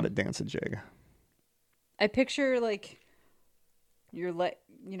don't know how to dance a jig. I picture like you're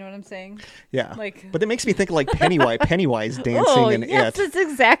you know what I'm saying? Yeah. Like, but it makes me think like Pennywise dancing and yes, It. That's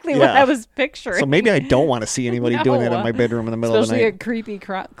exactly what I was picturing. So maybe I don't want to see anybody doing that in my bedroom in the middle of the night. Especially a creepy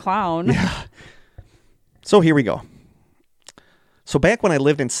clown. Yeah. So here we go. So back when I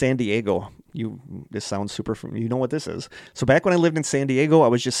lived in San Diego, this sounds super familiar. You know what this is. So back when I lived in San Diego, I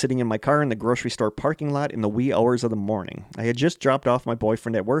was just sitting in my car in the grocery store parking lot in the wee hours of the morning. I had just dropped off my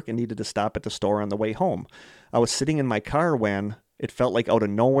boyfriend at work and needed to stop at the store on the way home. I was sitting in my car when it felt like out of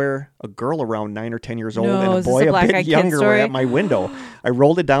nowhere, a girl around 9 or 10 years old and a boy a bit younger were at my window. I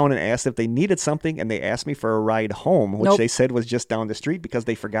rolled it down and asked if they needed something, and they asked me for a ride home, which they said was just down the street because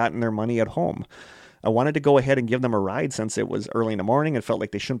they'd forgotten their money at home. I wanted to go ahead and give them a ride since it was early in the morning and felt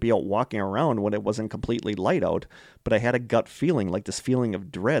like they shouldn't be out walking around when it wasn't completely light out, but I had a gut feeling, like this feeling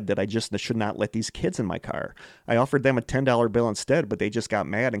of dread that I just should not let these kids in my car. I offered them a $10 bill instead, but they just got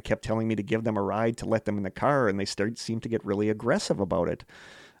mad and kept telling me to give them a ride to let them in the car, and they seemed to get really aggressive about it.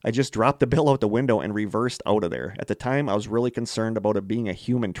 I just dropped the bill out the window and reversed out of there. At the time, I was really concerned about it being a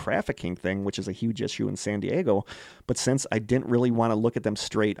human trafficking thing, which is a huge issue in San Diego, but since I didn't really want to look at them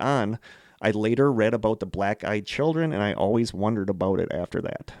straight on, I later read about the black-eyed children, and I always wondered about it after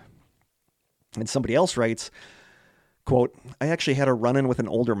that. And somebody else writes, quote, I actually had a run-in with an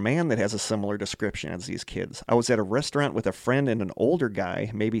older man that has a similar description as these kids. I was at a restaurant with a friend, and an older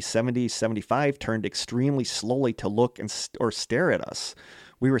guy, maybe 70, 75, turned extremely slowly to look or stare at us.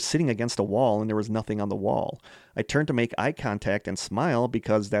 We were sitting against a wall, and there was nothing on the wall. I turned to make eye contact and smile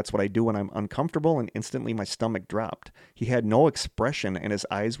because that's what I do when I'm uncomfortable, and instantly my stomach dropped. He had no expression, and his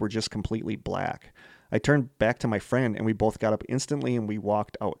eyes were just completely black. I turned back to my friend, and we both got up instantly, and we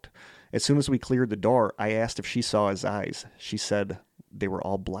walked out. As soon as we cleared the door, I asked if she saw his eyes. She said they were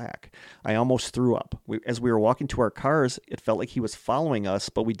all black. I almost threw up. As we were walking to our cars, it felt like he was following us,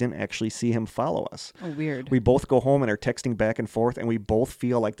 but we didn't actually see him follow us. Oh, weird. We both go home and are texting back and forth, and we both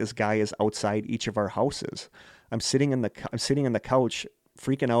feel like this guy is outside each of our houses. I'm sitting in the couch,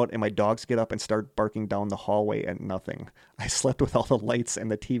 freaking out, and my dogs get up and start barking down the hallway at nothing. I slept with all the lights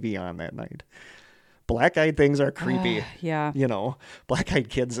and the TV on that night. Black-eyed things are creepy. Yeah. You know, black-eyed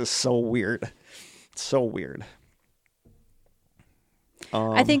kids is so weird. So weird.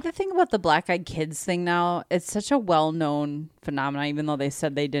 I think the thing about the black-eyed kids thing now, it's such a well-known phenomenon, even though they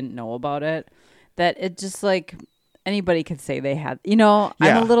said they didn't know about it, that it just like anybody could say they had. You know,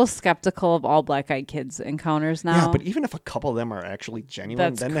 yeah. I'm a little skeptical of all black-eyed kids encounters now. Yeah, but even if a couple of them are actually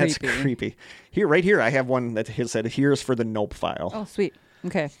genuine, that's creepy. Right here, I have one that said, here's for the Nope file. Oh, sweet.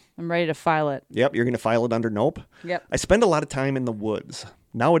 Okay, I'm ready to file it. Yep, you're going to file it under Nope? Yep. I spend a lot of time in the woods.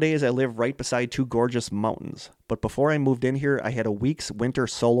 Nowadays, I live right beside 2 gorgeous mountains. But before I moved in here, I had a week's winter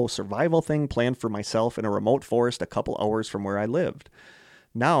solo survival thing planned for myself in a remote forest a couple hours from where I lived.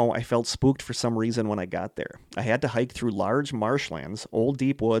 Now, I felt spooked for some reason when I got there. I had to hike through large marshlands, old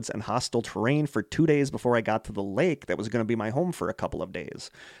deep woods, and hostile terrain for 2 days before I got to the lake that was going to be my home for a couple of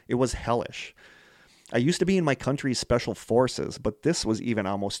days. It was hellish. I used to be in my country's special forces, but this was even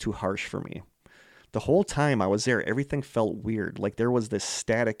almost too harsh for me. The whole time I was there, everything felt weird, like there was this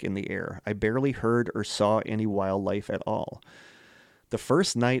static in the air. I barely heard or saw any wildlife at all. The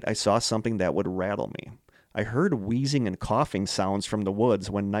first night, I saw something that would rattle me. I heard wheezing and coughing sounds from the woods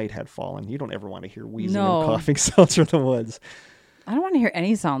when night had fallen. You don't ever want to hear wheezing and coughing sounds from the woods. I don't want to hear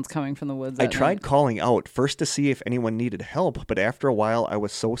any sounds coming from the woods. I tried calling out, first to see if anyone needed help, but after a while I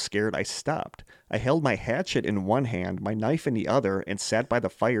was so scared I stopped. I held my hatchet in one hand, my knife in the other, and sat by the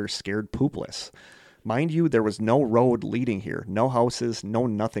fire scared poopless. Mind you, there was no road leading here, no houses, no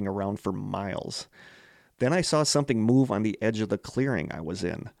nothing around for miles. Then I saw something move on the edge of the clearing I was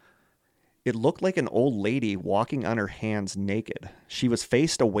in. It looked like an old lady walking on her hands naked. She was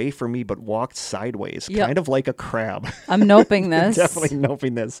faced away from me but walked sideways, kind of like a crab. I'm noping this. Definitely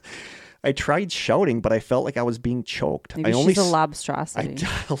noping this. I tried shouting, but I felt like I was being choked. Maybe she's a lobstrosity.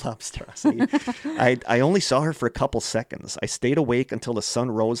 I only saw her for a couple seconds. I stayed awake until the sun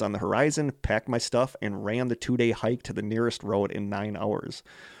rose on the horizon, packed my stuff, and ran the 2-day hike to the nearest road in 9 hours.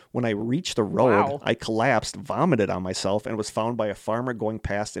 When I reached the road, I collapsed, vomited on myself, and was found by a farmer going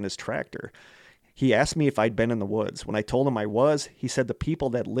past in his tractor. He asked me if I'd been in the woods. When I told him I was, he said the people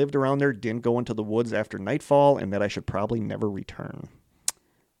that lived around there didn't go into the woods after nightfall and that I should probably never return.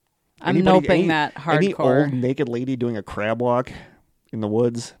 I'm noping that hardcore. Any old naked lady doing a crab walk in the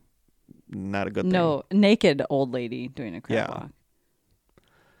woods, not a good thing. No, naked old lady doing a crab walk.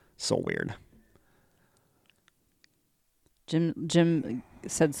 So weird. Jim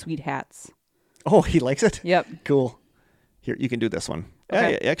said sweet hats. Oh, he likes it? Yep. Cool. Here, you can do this one.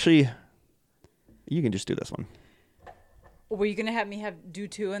 Okay. Actually, you can just do this one. Were you going to have me do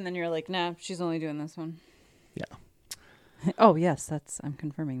 2 and then you're like, nah, she's only doing this one? Yeah. Oh, yes, I'm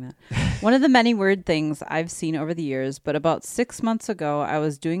confirming that. One of the many weird things I've seen over the years, but about 6 months ago, I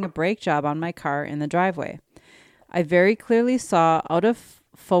was doing a brake job on my car in the driveway. I very clearly saw out of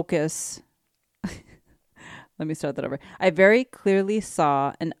focus. Let me start that over. I very clearly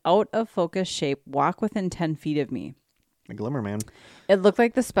saw an out of focus shape walk within 10 feet of me. The Glimmer Man. It looked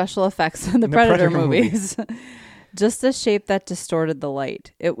like the special effects in the Predator movies. Just a shape that distorted the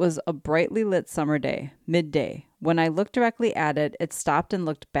light. It was a brightly lit summer day, midday. When I looked directly at it, it stopped and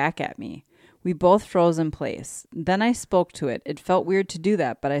looked back at me. We both froze in place. Then I spoke to it. It felt weird to do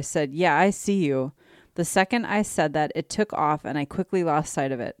that, but I said, "Yeah, I see you." The second I said that, it took off and I quickly lost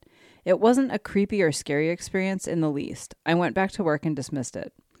sight of it. It wasn't a creepy or scary experience in the least. I went back to work and dismissed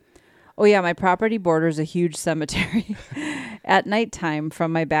it. Oh yeah, my property borders a huge cemetery. At nighttime,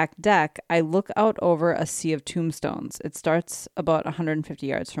 from my back deck, I look out over a sea of tombstones. It starts about 150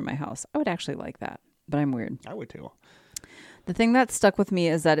 yards from my house. I would actually like that, but I'm weird. I would too. The thing that stuck with me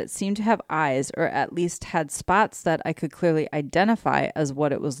is that it seemed to have eyes, or at least had spots that I could clearly identify as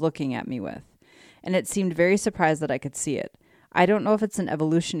what it was looking at me with. And it seemed very surprised that I could see it. I don't know if it's an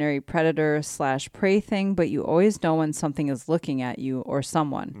evolutionary predator/prey thing, but you always know when something is looking at you or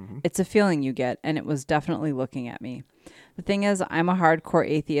someone. Mm-hmm. It's a feeling you get, and it was definitely looking at me. The thing is, I'm a hardcore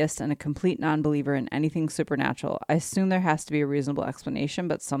atheist and a complete non-believer in anything supernatural. I assume there has to be a reasonable explanation,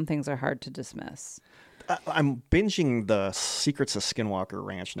 but some things are hard to dismiss. I'm binging the Secrets of Skinwalker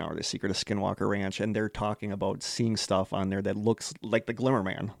Ranch now, or the Secret of Skinwalker Ranch, and they're talking about seeing stuff on there that looks like the Glimmer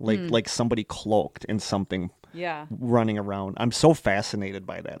Man, like somebody cloaked in something running around. I'm so fascinated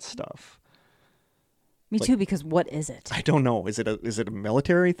by that stuff. Me too, because what is it? I don't know. Is it a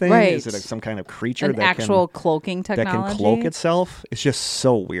military thing? Right. Is it some kind of creature An actual cloaking technology? That can cloak itself? It's just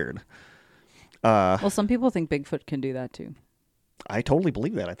so weird. Well, some people think Bigfoot can do that too. I totally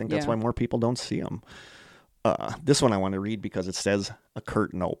believe that. I think that's why more people don't see them. This one I want to read because it says a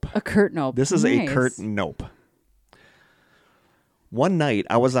Kurt nope. A Kurt nope. This is a Kurt nope. One night,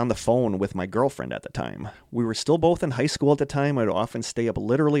 I was on the phone with my girlfriend at the time. We were still both in high school at the time. I'd often stay up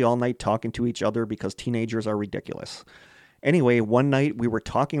literally all night talking to each other because teenagers are ridiculous. Anyway, one night we were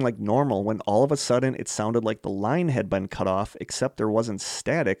talking like normal when all of a sudden it sounded like the line had been cut off, except there wasn't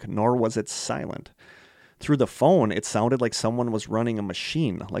static, nor was it silent. Through the phone, it sounded like someone was running a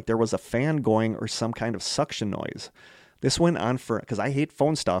machine, like there was a fan going or some kind of suction noise. This went on because I hate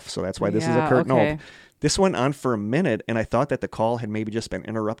phone stuff, so that's why this is a Kurt nope. This went on for a minute, and I thought that the call had maybe just been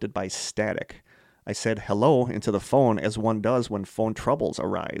interrupted by static. I said hello into the phone, as one does when phone troubles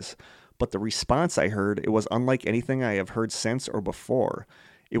arise. But the response I heard, it was unlike anything I have heard since or before.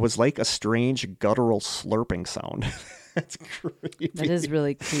 It was like a strange guttural slurping sound. That's creepy. That is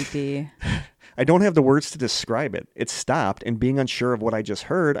really creepy. I don't have the words to describe it. It stopped, and being unsure of what I just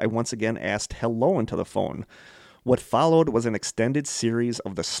heard, I once again asked hello into the phone. What followed was an extended series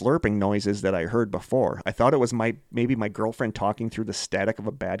of the slurping noises that I heard before. I thought it was maybe my girlfriend talking through the static of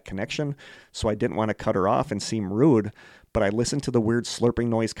a bad connection, so I didn't want to cut her off and seem rude, but I listened to the weird slurping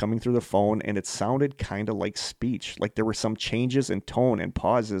noise coming through the phone, and it sounded kind of like speech, like there were some changes in tone and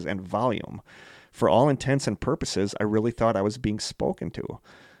pauses and volume. For all intents and purposes, I really thought I was being spoken to.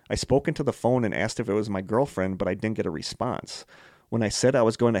 I spoke into the phone and asked if it was my girlfriend, but I didn't get a response. When I said I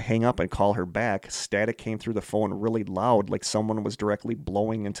was going to hang up and call her back, static came through the phone really loud, like someone was directly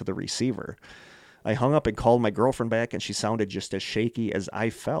blowing into the receiver. I hung up and called my girlfriend back, and she sounded just as shaky as I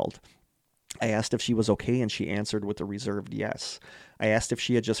felt. I asked if she was okay, and she answered with a reserved yes. I asked if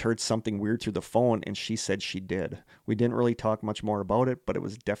she had just heard something weird through the phone, and she said she did. We didn't really talk much more about it, but it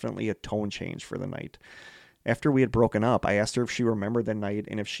was definitely a tone change for the night. After we had broken up, I asked her if she remembered the night,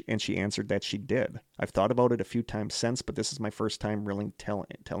 and she answered that she did. I've thought about it a few times since, but this is my first time really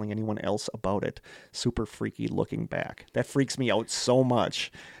telling anyone else about it. Super freaky looking back. That freaks me out so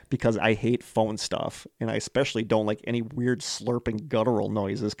much because I hate phone stuff, and I especially don't like any weird slurping guttural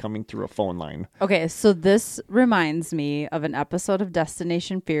noises coming through a phone line. Okay, so this reminds me of an episode of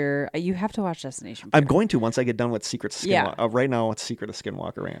Destination Fear. You have to watch Destination Fear. I'm going to once I get done with Secret of Skinwalker. Yeah. Right now, it's Secret of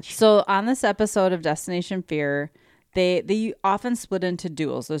Skinwalker Ranch. So on this episode of Destination Fear, they often split into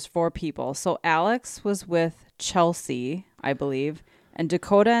duels. There's 4 people. So Alex was with Chelsea, I believe, and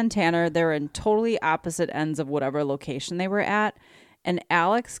Dakota and Tanner, they're in totally opposite ends of whatever location they were at. And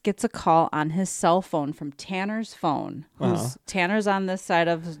Alex gets a call on his cell phone from Tanner's phone. Tanner's on this side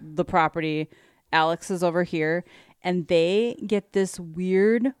of the property. Alex is over here. And they get this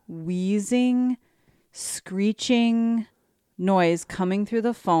weird wheezing, screeching noise coming through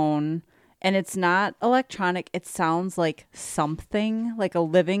the phone. And it's not electronic. It sounds like something, like a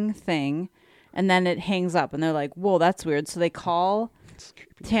living thing. And then it hangs up. And they're like, whoa, that's weird. So they call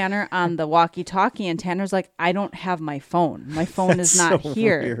Tanner on the walkie-talkie, and Tanner's like, I don't have my phone. My phone is not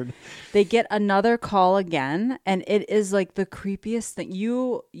here. Weird. They get another call again, and it is like the creepiest thing.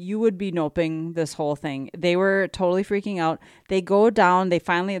 You would be noping this whole thing. They were totally freaking out. They go down.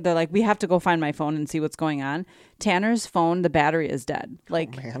 They're like, we have to go find my phone and see what's going on. Tanner's phone, the battery is dead.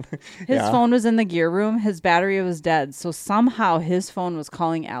 Like, his phone was in the gear room. His battery was dead. So somehow his phone was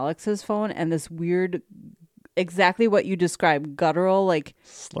calling Alex's phone, and this weird, exactly what you described, guttural, like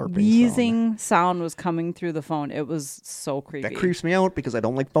slurping wheezing sound was coming through the phone. It was so creepy. That creeps me out because I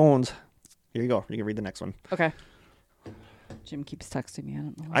don't like phones. Here you go. You can read the next one. Okay. Jim keeps texting me. I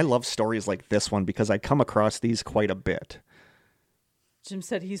don't know why. I love stories like this one because I come across these quite a bit. Jim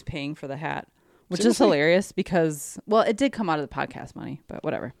said he's paying for the hat, which is hilarious because, well, it did come out of the podcast money, but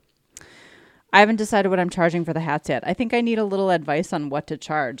whatever. I haven't decided what I'm charging for the hats yet. I think I need a little advice on what to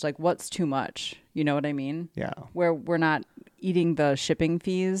charge. Like, what's too much? You know what I mean? Yeah. Where we're not eating the shipping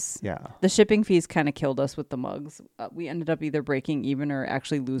fees. Yeah. The shipping fees kind of killed us with the mugs. We ended up either breaking even or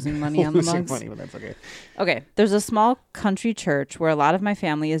actually losing money on the mugs. Money, but that's okay. Okay. There's a small country church where a lot of my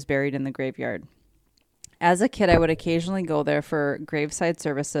family is buried in the graveyard. As a kid, I would occasionally go there for graveside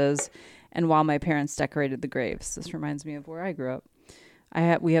services and while my parents decorated the graves. This reminds me of where I grew up.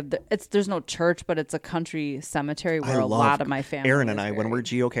 There's no church, but it's a country cemetery where a lot of my family Aaron and is I, buried. when we're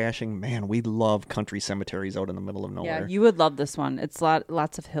geocaching, man, we love country cemeteries out in the middle of nowhere. Yeah, you would love this one. It's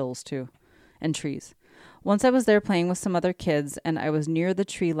lots of hills too, and trees. Once I was there playing with some other kids, and I was near the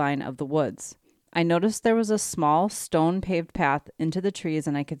tree line of the woods. I noticed there was a small stone-paved path into the trees,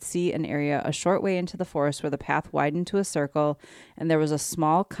 and I could see an area a short way into the forest where the path widened to a circle, and there was a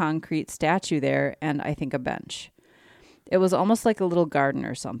small concrete statue there, and I think a bench. It was almost like a little garden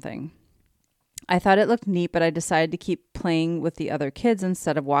or something. I thought it looked neat, but I decided to keep playing with the other kids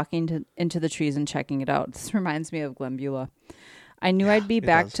instead of walking into the trees and checking it out. This reminds me of Glen Beulah. I knew I'd be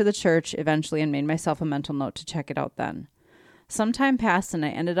back to the church eventually and made myself a mental note to check it out then. Some time passed and I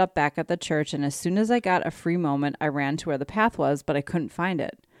ended up back at the church, and as soon as I got a free moment, I ran to where the path was, but I couldn't find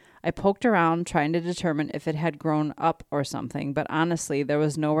it. I poked around trying to determine if it had grown up or something, but honestly, there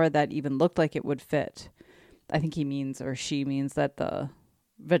was nowhere that even looked like it would fit. I think he means, or she means, that the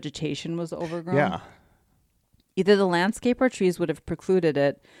vegetation was overgrown. Yeah. Either the landscape or trees would have precluded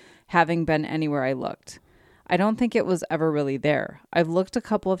it having been anywhere I looked. I don't think it was ever really there. I've looked a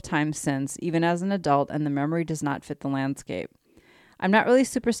couple of times since, even as an adult, and the memory does not fit the landscape. I'm not really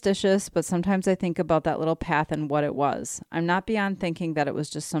superstitious, but sometimes I think about that little path and what it was. I'm not beyond thinking that it was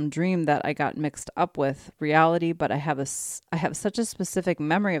just some dream that I got mixed up with reality, but I have such a specific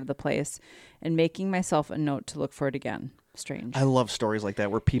memory of the place and making myself a note to look for it again. Strange. I love stories like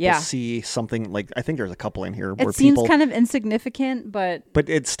that where people see something like, I think there's a couple in here where it seems kind of insignificant, but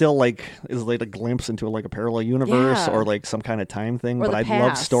it's still like is like a glimpse into like a parallel universe or like some kind of time thing. Or but I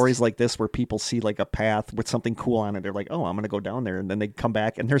love stories like this where people see like a path with something cool on it. They're like, oh, I'm going to go down there, and then they come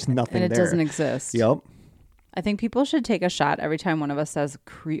back and there's nothing and it there. doesn't exist. Yep. I think people should take a shot every time one of us says,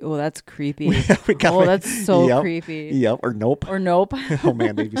 oh, that's creepy. That's so creepy. Yep. Or nope. Oh,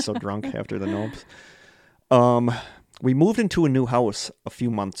 man, they'd be so drunk after the nopes. We moved into a new house a few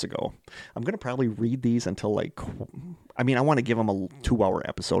months ago. I'm going to probably read these until I want to give them a 2-hour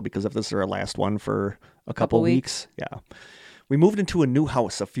episode because if this is our last one for a couple weeks. Yeah. We moved into a new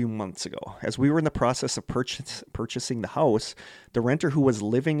house a few months ago. As we were in the process of purchasing the house, the renter who was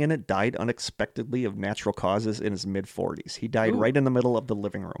living in it died unexpectedly of natural causes in his mid-40s. He died right in the middle of the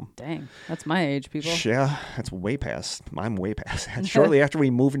living room. Dang, that's my age, people. Yeah, that's way past. I'm way past that. Shortly after we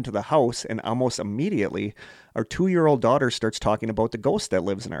moved into the house, and almost immediately, our 2-year-old daughter starts talking about the ghost that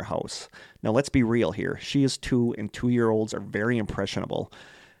lives in our house. Now, let's be real here. She is 2, and 2-year-olds are very impressionable.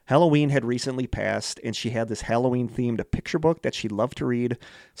 Halloween had recently passed, and she had this Halloween-themed picture book that she loved to read,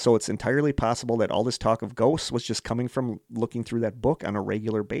 so it's entirely possible that all this talk of ghosts was just coming from looking through that book on a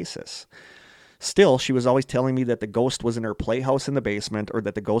regular basis. Still, she was always telling me that the ghost was in her playhouse in the basement, or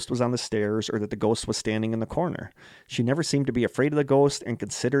that the ghost was on the stairs, or that the ghost was standing in the corner. She never seemed to be afraid of the ghost and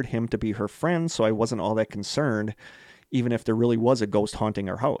considered him to be her friend, so I wasn't all that concerned, even if there really was a ghost haunting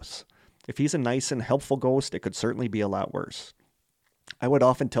our house. If he's a nice and helpful ghost, it could certainly be a lot worse. I would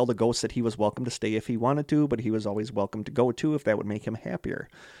often tell the ghost that he was welcome to stay if he wanted to, but he was always welcome to go too if that would make him happier.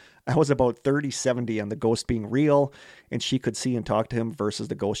 I was about 30-70 on the ghost being real, and she could see and talk to him versus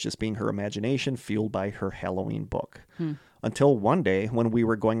the ghost just being her imagination fueled by her Halloween book. Until one day when we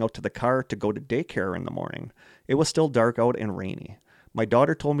were going out to the car to go to daycare in the morning. It was still dark out and rainy. My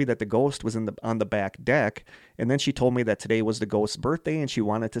daughter told me that the ghost was on the back deck, And then she told me that today was the ghost's birthday and she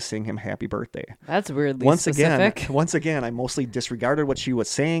wanted to sing him happy birthday. That's weirdly specific. Once again, I mostly disregarded what she was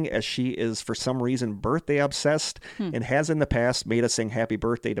saying, as she is for some reason birthday obsessed and has in the past made us sing happy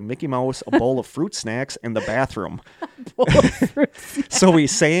birthday to Mickey Mouse, a bowl of fruit snacks, and the bathroom. So we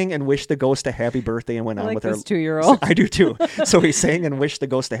sang and wished the ghost a happy birthday and went on with our 2-year-old. I do too. So we sang and wished the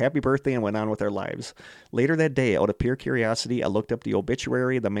ghost a happy birthday and went on with our lives. Later that day, out of pure curiosity, I looked up the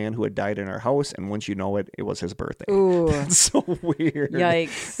obituary, the man who had died in our house, and once you know it, it was his birthday. Ooh. That's so weird.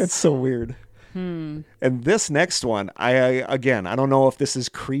 Yikes. That's so weird. And this next one, I don't know if this is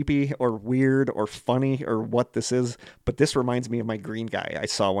creepy or weird or funny or what this is, but this reminds me of my green guy I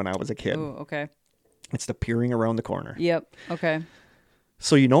saw when I was a kid. Ooh, okay. It's the peering around the corner. Yep. Okay.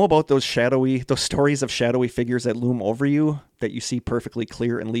 So you know about those stories of shadowy figures that loom over you, that you see perfectly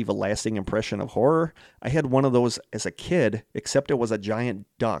clear and leave a lasting impression of horror? I had one of those as a kid, except it was a giant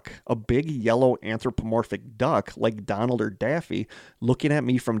duck, a big yellow anthropomorphic duck like Donald or Daffy, looking at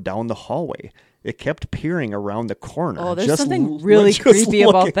me from down the hallway. It kept peering around the corner. Oh, there's something really creepy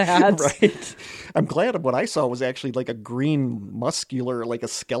about that. Right. I'm glad what I saw was actually like a green, muscular, like a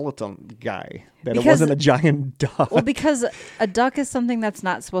skeleton guy. It wasn't a giant duck. Well, because a duck is something that's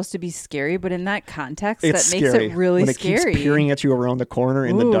not supposed to be scary, but in that context, it's that makes it really scary. When it keeps peering at you around the corner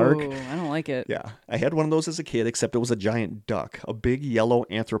in the dark. I don't like it. Yeah. I had one of those as a kid, except it was a giant duck. A big yellow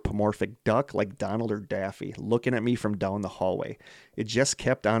anthropomorphic duck like Donald or Daffy, looking at me from down the hallway. It just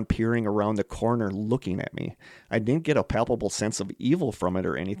kept on peering around the corner looking at me. I didn't get a palpable sense of evil from it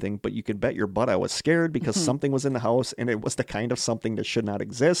or anything, but you could bet your butt I was scared because something was in the house and it was the kind of something that should not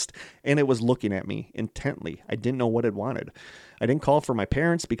exist, and it was looking at me intently. I didn't know what it wanted. I didn't call for my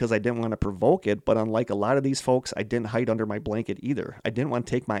parents because I didn't want to provoke it, but unlike a lot of these folks, I didn't hide under my blanket either. I didn't want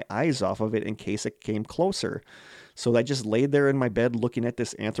to take my eyes off of it in case it came closer. So I just laid there in my bed looking at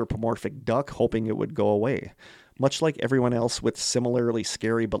this anthropomorphic duck, hoping it would go away. Much like everyone else with similarly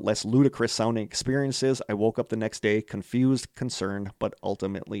scary but less ludicrous sounding experiences, I woke up the next day confused, concerned, but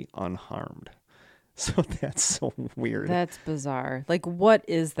ultimately unharmed. So that's so weird. That's bizarre. Like, what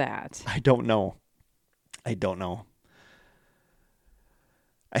is that? I don't know. I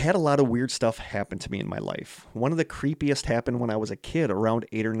had a lot of weird stuff happen to me in my life. One of the creepiest happened when I was a kid, around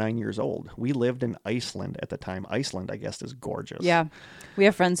 8 or 9 years old. We lived in Iceland at the time. Iceland, I guess, is gorgeous. Yeah. We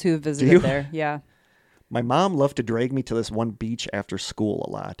have friends who have visited there. Yeah. My mom loved to drag me to this one beach after school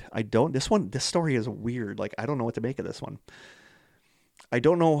a lot. This story is weird. Like, I don't know what to make of this one. I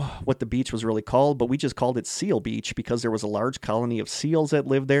don't know what the beach was really called, but we just called it Seal Beach because there was a large colony of seals that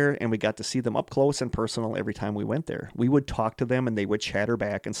lived there, and we got to see them up close and personal every time we went there. We would talk to them, and they would chatter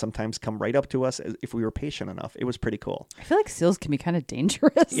back and sometimes come right up to us if we were patient enough. It was pretty cool. I feel like seals can be kind of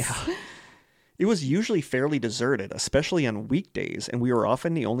dangerous. Yeah. It was usually fairly deserted, especially on weekdays, and we were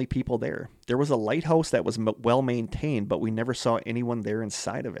often the only people there. There was a lighthouse that was well maintained, but we never saw anyone there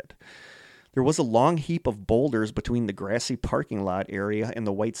inside of it. There was a long heap of boulders between the grassy parking lot area and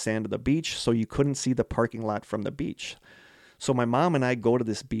the white sand of the beach, so you couldn't see the parking lot from the beach. So my mom and I go to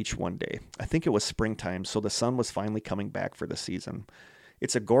this beach one day. I think it was springtime, so the sun was finally coming back for the season.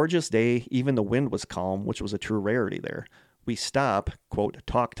 It's a gorgeous day. Even the wind was calm, which was a true rarity there. We stop, quote,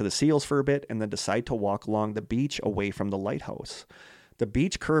 talk to the seals for a bit, and then decide to walk along the beach away from the lighthouse. The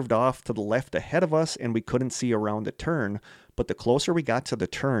beach curved off to the left ahead of us, and we couldn't see around the turn, but the closer we got to the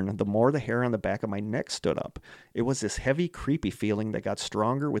turn, the more the hair on the back of my neck stood up. It was this heavy, creepy feeling that got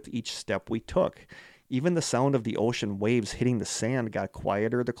stronger with each step we took. Even the sound of the ocean waves hitting the sand got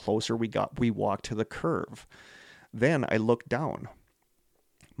quieter the closer we walked to the curve. Then I looked down.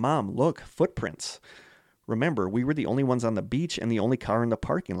 Mom, look, footprints. Remember, we were the only ones on the beach and the only car in the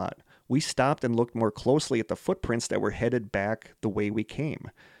parking lot. We stopped and looked more closely at the footprints that were headed back the way we came.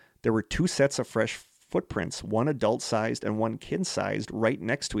 There were 2 sets of fresh footprints, one adult-sized and one kid-sized, right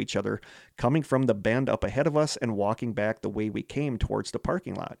next to each other, coming from the bend up ahead of us and walking back the way we came towards the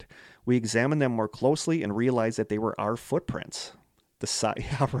parking lot. We examined them more closely and realized that they were our footprints. The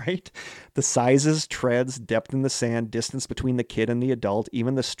sizes, treads, depth in the sand, distance between the kid and the adult,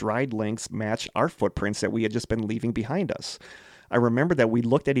 even the stride lengths match our footprints that we had just been leaving behind us. I remember that we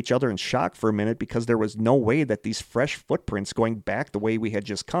looked at each other in shock for a minute because there was no way that these fresh footprints going back the way we had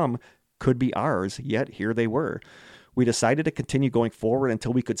just come could be ours, yet here they were. We decided to continue going forward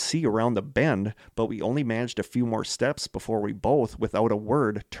until we could see around the bend, but we only managed a few more steps before we both, without a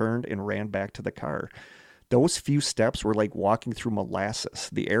word, turned and ran back to the car. Those few steps were like walking through molasses.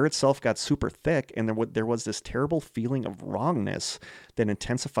 The air itself got super thick, and there was this terrible feeling of wrongness that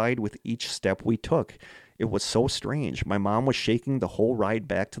intensified with each step we took. It was so strange. My mom was shaking the whole ride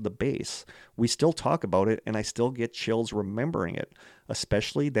back to the base. We still talk about it, and I still get chills remembering it,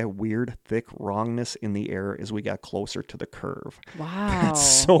 especially that weird, thick wrongness in the air as we got closer to the curve. Wow. That's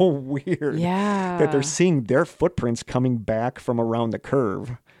so weird. Yeah. That they're seeing their footprints coming back from around the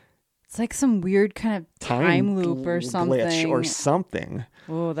curve. It's like some weird kind of time loop or something. Glitch or something.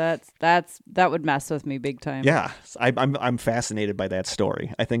 Oh, that would mess with me big time. Yeah, I'm fascinated by that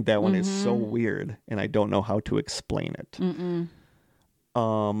story. I think that one is so weird, and I don't know how to explain it.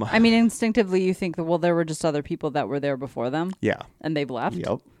 I mean, instinctively, you think that there were just other people that were there before them. Yeah, and they've left.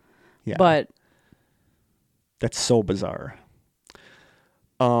 Yep. Yeah, but that's so bizarre.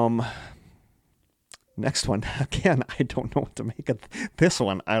 Next one. Again, I don't know what to make of this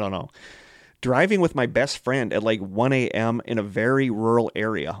one. I don't know. Driving with my best friend at like 1 a.m. in a very rural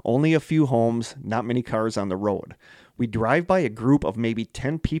area. Only a few homes, not many cars on the road. We drive by a group of maybe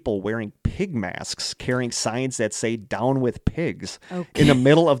 10 people wearing pig masks, carrying signs that say "Down with Pigs" in the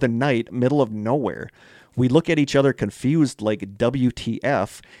middle of the night, middle of nowhere. We look at each other confused like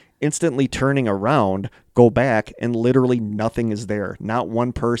WTF, instantly turning around, go back, and literally nothing is there. Not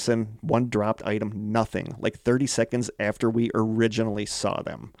one person, one dropped item, nothing. Like 30 seconds after we originally saw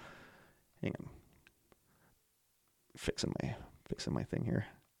them. Hang on. Fixing my thing here.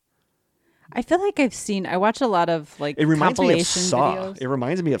 I feel like I watch a lot of like compilation videos. It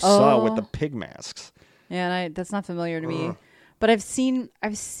reminds me of Saw with the pig masks. Yeah, and that's not familiar to me. But I've seen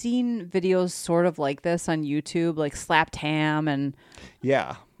videos sort of like this on YouTube, like Slapped Ham and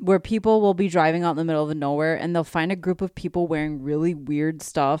where people will be driving out in the middle of nowhere and they'll find a group of people wearing really weird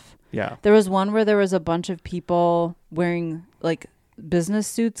stuff. Yeah. There was one where there was a bunch of people wearing like business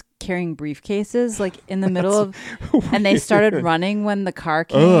suits carrying briefcases like in the middle of and they started running when the car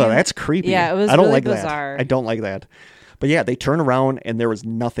came. Oh, that's creepy. Yeah, it was I don't really like bizarre. That. I don't like that. But yeah, they turn around and there was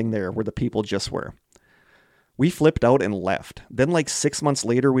nothing there where the people just were. We flipped out and left. Then like 6 months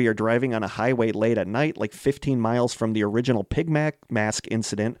later, we are driving on a highway late at night, like 15 miles from the original pig mask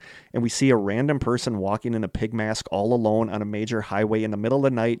incident, and we see a random person walking in a pig mask all alone on a major highway in the middle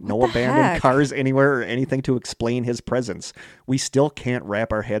of the night, no abandoned cars anywhere or anything to explain his presence. We still can't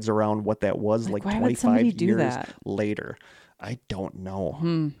wrap our heads around what that was like 25 years later. I don't know.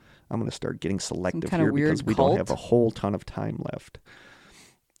 I'm going to start getting selective here because we don't have a whole ton of time left.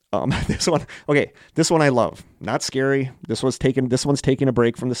 This one I love. Not scary. This one's taking a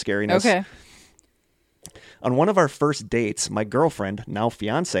break from the scariness. Okay. On one of our first dates, my girlfriend, now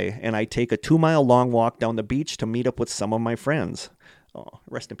fiance, and I take a 2-mile long walk down the beach to meet up with some of my friends. Oh,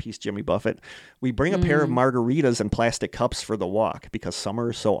 rest in peace, Jimmy Buffett. We bring a pair of margaritas and plastic cups for the walk because summer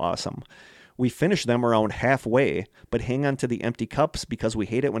is so awesome. We finish them around halfway, but hang on to the empty cups because we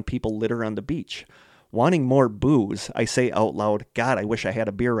hate it when people litter on the beach. Wanting more booze, I say out loud, God, I wish I had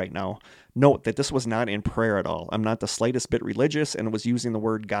a beer right now. Note that this was not in prayer at all. I'm not the slightest bit religious and was using the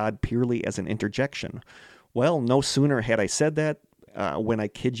word God purely as an interjection. Well, no sooner had I said that, when I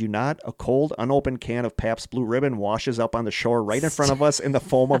kid you not, a cold, unopened can of Pabst Blue Ribbon washes up on the shore right in front of us in the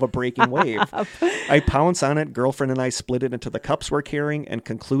foam of a breaking wave. I pounce on it, girlfriend and I split it into the cups we're carrying and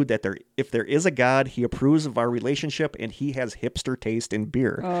conclude that if there is a God, he approves of our relationship and he has hipster taste in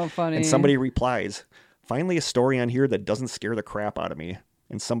beer. Oh, funny. And somebody replies, finally a story on here that doesn't scare the crap out of me.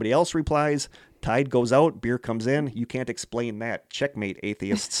 And somebody else replies, tide goes out, beer comes in. You can't explain that. Checkmate,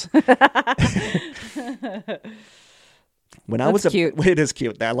 atheists. Cute. It is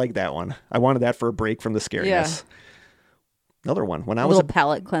cute. I like that one. I wanted that for a break from the scariness. Yeah. Another one.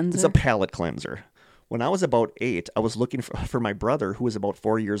 Palate cleanser. It's a palate cleanser. When I was about 8, I was looking for my brother, who was about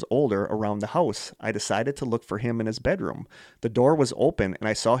 4 years older, around the house. I decided to look for him in his bedroom. The door was open, and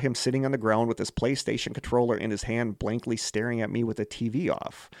I saw him sitting on the ground with his PlayStation controller in his hand, blankly staring at me with the TV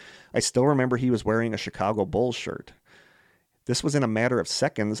off. I still remember he was wearing a Chicago Bulls shirt. This was in a matter of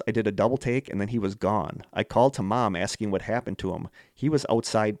seconds. I did a double take, and then he was gone. I called to Mom, asking what happened to him. He was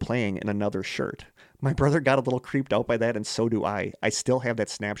outside playing in another shirt. My brother got a little creeped out by that, and so do I. I still have that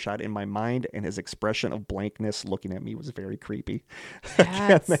snapshot in my mind, and his expression of blankness looking at me was very creepy.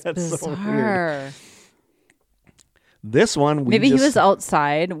 That's bizarre. So weird. This one, maybe he was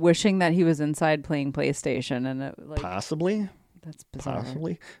outside, wishing that he was inside playing PlayStation, and possibly. That's bizarre.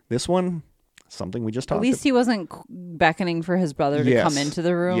 Possibly. This one, something we just talked about. At least he wasn't beckoning for his brother to come into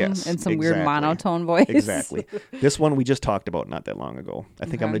the room in some weird monotone voice. Exactly. This one we just talked about not that long ago. I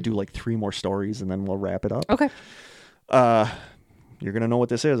think I'm going to do like 3 more stories and then we'll wrap it up. Okay. You're going to know what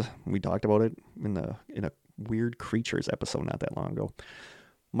this is. We talked about it in a Weird Creatures episode not that long ago.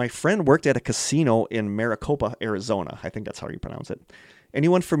 My friend worked at a casino in Maricopa, Arizona. I think that's how you pronounce it.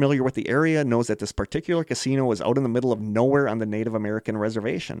 Anyone familiar with the area knows that this particular casino is out in the middle of nowhere on the Native American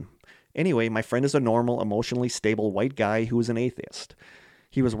reservation. Anyway, my friend is a normal, emotionally stable white guy who is an atheist.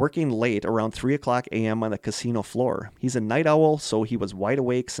 He was working late around 3 o'clock a.m. on the casino floor. He's a night owl, so he was wide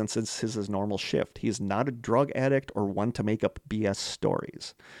awake since this is his normal shift. He is not a drug addict or one to make up BS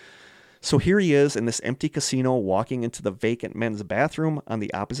stories. So here he is in this empty casino walking into the vacant men's bathroom on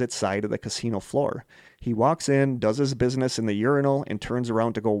the opposite side of the casino floor. He walks in, does his business in the urinal, and turns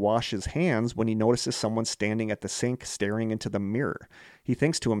around to go wash his hands when he notices someone standing at the sink staring into the mirror. He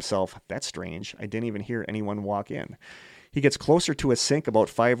thinks to himself, "That's strange. I didn't even hear anyone walk in." He gets closer to his sink about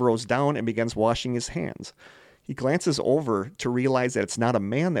 5 rows down and begins washing his hands. He glances over to realize that it's not a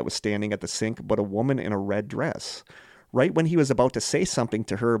man that was standing at the sink, but a woman in a red dress. Right when he was about to say something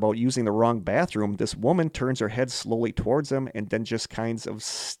to her about using the wrong bathroom, this woman turns her head slowly towards him and then just kind of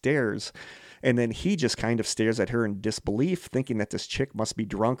stares. And then he just kind of stares at her in disbelief, thinking that this chick must be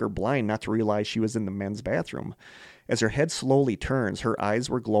drunk or blind not to realize she was in the men's bathroom. As her head slowly turns, her eyes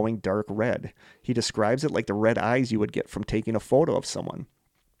were glowing dark red. He describes it like the red eyes you would get from taking a photo of someone.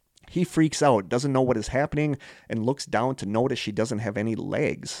 He freaks out, doesn't know what is happening, and looks down to notice she doesn't have any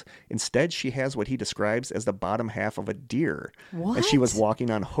legs. Instead, she has what he describes as the bottom half of a deer. What? And she was walking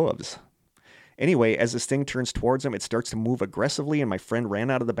on hooves. Anyway, as this thing turns towards him, it starts to move aggressively, and my friend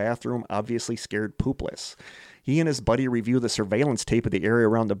ran out of the bathroom, obviously scared poopless. He and his buddy review the surveillance tape of the area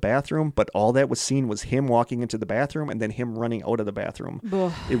around the bathroom, but all that was seen was him walking into the bathroom and then him running out of the bathroom.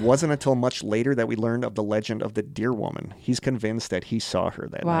 Ugh. It wasn't until much later that we learned of the legend of the deer woman. He's convinced that he saw her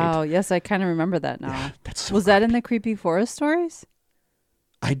that night. Wow, yes, I kind of remember that now. Yeah, that's so was that in the Creepy Forest stories?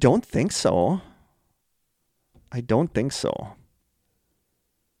 I don't think so. I don't think so.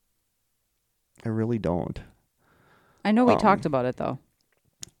 I really don't. I know we talked about it, though.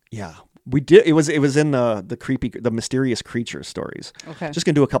 Yeah. We did. It was in the mysterious creature stories. Okay. Just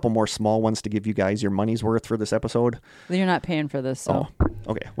gonna do a couple more small ones to give you guys your money's worth for this episode. Well, you're not paying for this, so.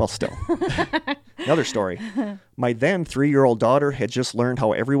 Oh, okay. Well, still. Another story. My then 3-year-old daughter had just learned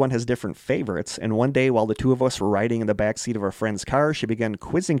how everyone has different favorites, and one day while the two of us were riding in the backseat of our friend's car, she began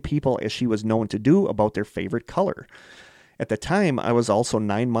quizzing people, as she was known to do, about their favorite color. At the time, I was also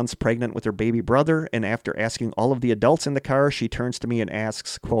 9 months pregnant with her baby brother, and after asking all of the adults in the car, she turns to me and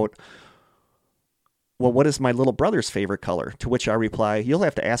asks, quote, "Well, what is my little brother's favorite color?" To which I reply, "You'll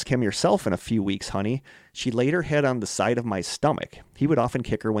have to ask him yourself in a few weeks, honey." She laid her head on the side of my stomach. He would often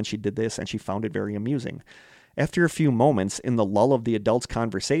kick her when she did this, and she found it very amusing. After a few moments, in the lull of the adults'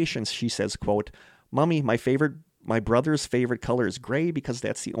 conversations, she says, quote, "Mommy, my brother's favorite color is gray because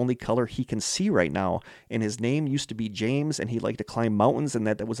that's the only color he can see right now. And his name used to be James, and he liked to climb mountains, and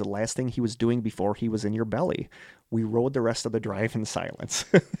that was the last thing he was doing before he was in your belly." We rode the rest of the drive in silence.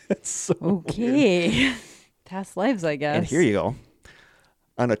 That's so okay. Weird. Past lives, I guess. And here you go.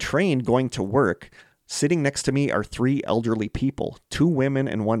 On a train going to work, sitting next to me are 3 elderly people, 2 women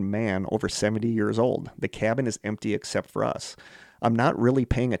and 1 man over 70 years old. The cabin is empty except for us. I'm not really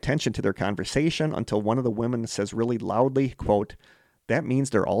paying attention to their conversation until one of the women says really loudly, quote, "That means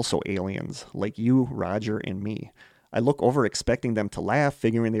they're also aliens, like you, Roger, and me." I look over expecting them to laugh,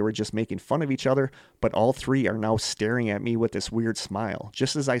 figuring they were just making fun of each other, but all 3 are now staring at me with this weird smile.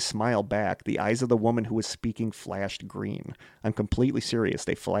 Just as I smile back, the eyes of the woman who was speaking flashed green. I'm completely serious.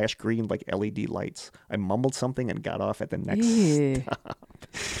 They flashed green like LED lights. I mumbled something and got off at the next stop.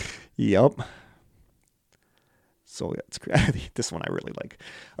 Yep. So this one I really like.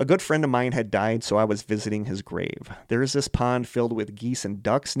 A good friend of mine had died, so I was visiting his grave. There is this pond filled with geese and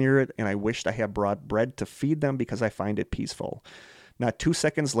ducks near it, and I wished I had brought bread to feed them because I find it peaceful. Not 2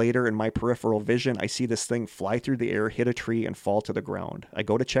 seconds later, in my peripheral vision, I see this thing fly through the air, hit a tree, and fall to the ground. I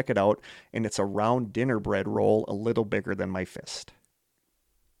go to check it out, and it's a round dinner bread roll a little bigger than my fist.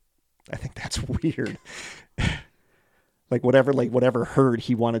 I think that's weird. Like whatever herd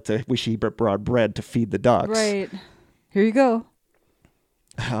he wanted to, wish he brought bread to feed the ducks. Right. Here you go.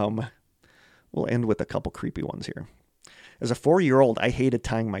 We'll end with a couple creepy ones here. As a 4-year-old, I hated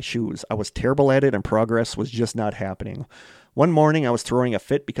tying my shoes. I was terrible at it and progress was just not happening. One morning, I was throwing a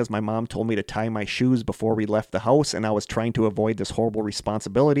fit because my mom told me to tie my shoes before we left the house, and I was trying to avoid this horrible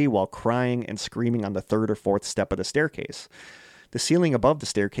responsibility while crying and screaming on the 3rd or 4th step of the staircase. The ceiling above the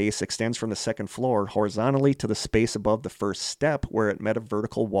staircase extends from the 2nd floor horizontally to the space above the 1st step, where it met a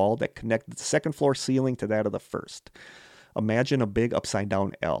vertical wall that connected the 2nd floor ceiling to that of the 1st. Imagine a big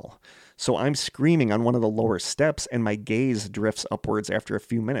upside-down L. So I'm screaming on one of the lower steps, and my gaze drifts upwards after a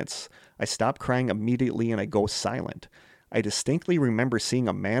few minutes. I stop crying immediately, and I go silent. I distinctly remember seeing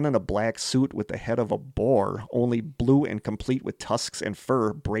a man in a black suit with the head of a boar, only blue and complete with tusks and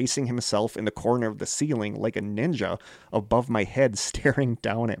fur, bracing himself in the corner of the ceiling like a ninja above my head, staring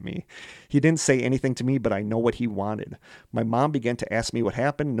down at me. He didn't say anything to me, but I know what he wanted. My mom began to ask me what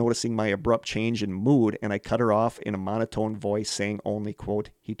happened, noticing my abrupt change in mood, and I cut her off in a monotone voice, saying only,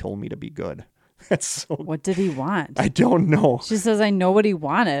 quote, "He told me to be good." That's so. What did he want? I don't know. She says, "I know what he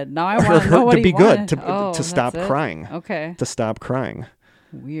wanted. Now I want to know what he wanted." To be good, to stop crying. Okay. To stop crying.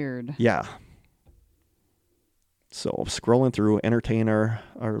 Weird. Yeah. So scrolling through, entertain our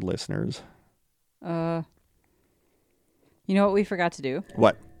listeners. You know what we forgot to do?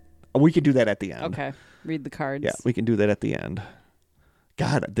 What? We could do that at the end. Okay. Read the cards. Yeah, we can do that at the end.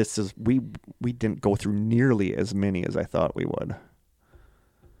 God, this is we didn't go through nearly as many as I thought we would.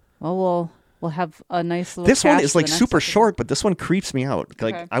 Well, we'll have a nice little. This one is like super short, but this one creeps me out.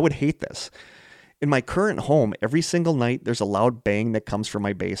 Like, okay. I would hate this. In my current home, every single night there's a loud bang that comes from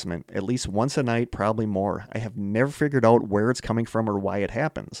my basement. At least once a night, probably more. I have never figured out where it's coming from or why it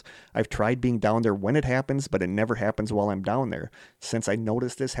happens. I've tried being down there when it happens, but it never happens while I'm down there. Since I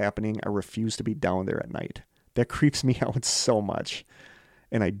noticed this happening, I refuse to be down there at night. That creeps me out so much,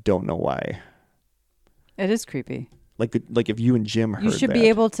 and I don't know why. It is creepy. Like if you and Jim heard that. You should be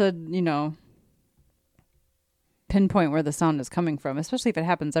able to, pinpoint where the sound is coming from, especially if it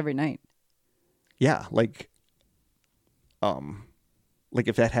happens every night. Yeah, like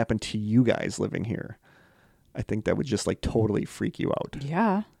if that happened to you guys living here, I think that would just like totally freak you out.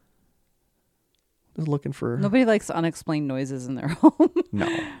 Yeah. Just looking for. Nobody likes unexplained noises in their home.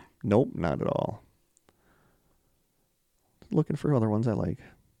 No. Nope, not at all. Looking for other ones I like.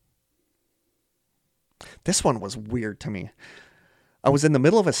 This one was weird to me. I was in the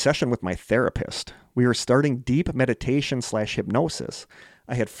middle of a session with my therapist. We were starting deep meditation/hypnosis.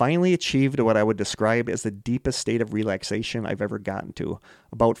 I had finally achieved what I would describe as the deepest state of relaxation I've ever gotten to.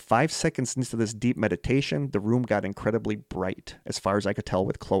 About 5 seconds into this deep meditation, the room got incredibly bright, as far as I could tell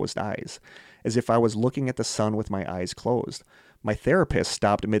with closed eyes, as if I was looking at the sun with my eyes closed. My therapist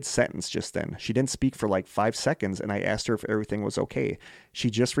stopped mid-sentence just then. She didn't speak for like 5 seconds, and I asked her if everything was okay.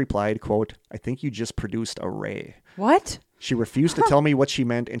 She just replied, quote, "I think you just produced a ray." What? She refused to tell me what she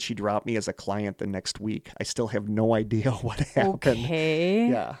meant, and she dropped me as a client the next week. I still have no idea what happened. Okay.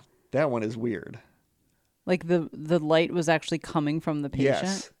 Yeah, that one is weird. Like the light was actually coming from the patient?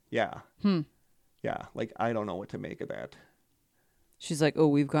 Yes. Yeah. Yeah, like I don't know what to make of that. She's like, "Oh,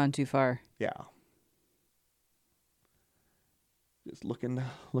 we've gone too far." Yeah. Just looking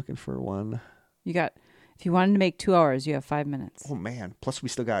for one. If you wanted to make 2 hours, you have 5 minutes. Oh, man. Plus, we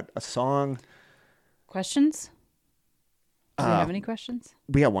still got a song. Questions? Do you have any questions?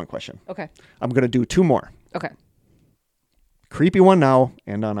 We have one question. Okay. I'm going to do 2 more. Okay. Creepy one now,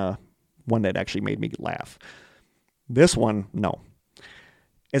 and on one that actually made me laugh. This one, no.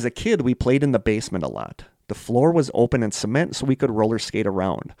 As a kid, we played in the basement a lot. The floor was open and cement, so we could roller skate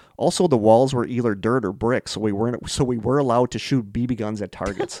around. Also, the walls were either dirt or brick, so we were allowed to shoot BB guns at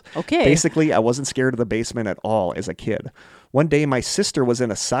targets. Okay. Basically, I wasn't scared of the basement at all as a kid. One day, my sister was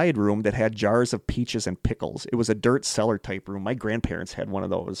in a side room that had jars of peaches and pickles. It was a dirt cellar type room. My grandparents had one of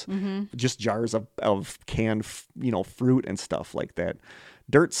those. Mm-hmm. Just jars of canned, fruit and stuff like that.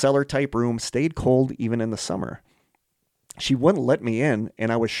 Dirt cellar type room, stayed cold even in the summer. She wouldn't let me in,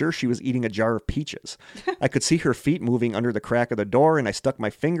 and I was sure she was eating a jar of peaches. I could see her feet moving under the crack of the door, and I stuck my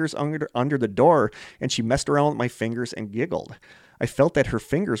fingers under the door, and she messed around with my fingers and giggled. I felt that her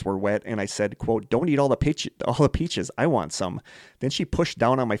fingers were wet, and I said, quote, "Don't eat all the peaches. I want some." Then she pushed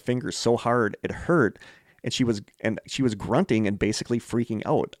down on my fingers so hard it hurt, and she was grunting and basically freaking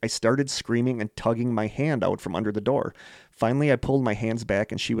out. I started screaming and tugging my hand out from under the door. Finally, I pulled my hands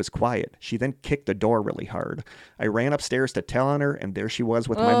back and she was quiet. She then kicked the door really hard. I ran upstairs to tell on her, and there she was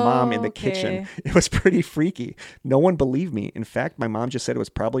with my mom in the kitchen. It was pretty freaky. No one believed me. In fact, my mom just said it was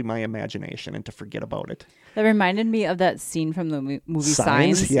probably my imagination and to forget about it. That reminded me of that scene from the movie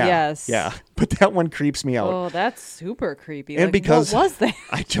Signs. Yeah, yes. Yeah. But that one creeps me out. Oh, that's super creepy. And because what was that?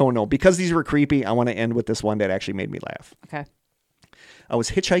 I don't know. Because these were creepy, I want to end with this one that actually made me laugh. Okay. I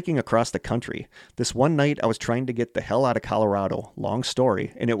was hitchhiking across the country. This one night, I was trying to get the hell out of Colorado. Long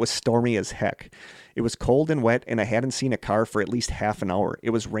story. And it was stormy as heck. It was cold and wet, and I hadn't seen a car for at least half an hour.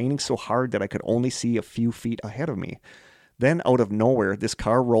 It was raining so hard that I could only see a few feet ahead of me. Then, out of nowhere, this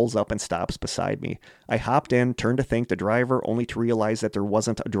car rolls up and stops beside me. I hopped in, turned to thank the driver, only to realize that there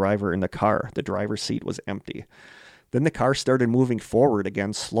wasn't a driver in the car. The driver's seat was empty. Then the car started moving forward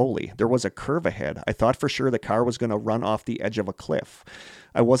again slowly. There was a curve ahead. I thought for sure the car was going to run off the edge of a cliff.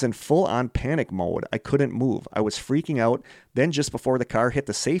 I was in full-on panic mode. I couldn't move. I was freaking out. Then just before the car hit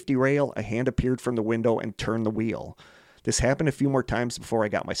the safety rail, a hand appeared from the window and turned the wheel. This happened a few more times before I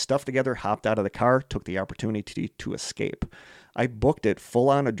got my stuff together, hopped out of the car, took the opportunity to escape. I booked it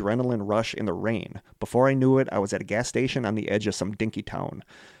full-on adrenaline rush in the rain. Before I knew it, I was at a gas station on the edge of some dinky town.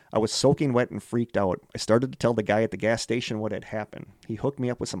 I was soaking wet and freaked out. I started to tell the guy at the gas station what had happened. He hooked me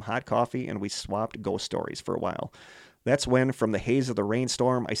up with some hot coffee, and we swapped ghost stories for a while. That's when, from the haze of the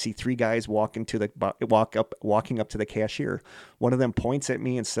rainstorm, I see three guys walking up to the cashier. One of them points at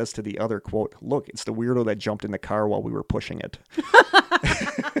me and says to the other, quote, "Look, it's the weirdo that jumped in the car while we were pushing it."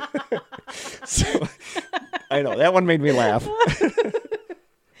 So, I know, that one made me laugh.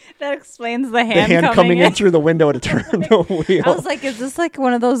 That explains the hand coming in through the window to turn the wheel. I was like, is this like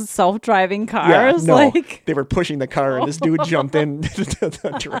one of those self-driving cars? Yeah, no, like they were pushing the car and this dude jumped in to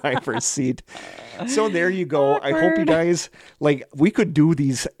the driver's seat. So there you go. Awkward. I hope you guys, like, we could do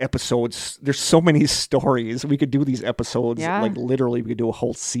these episodes. There's so many stories. We could do these episodes. Yeah. Like, literally, we could do a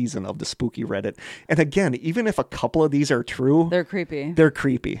whole season of the Spooky Reddit. And again, even if a couple of these are true, they're creepy. They're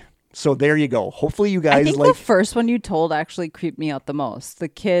creepy. So there you go. Hopefully you guys I think the first one you told actually creeped me out the most. The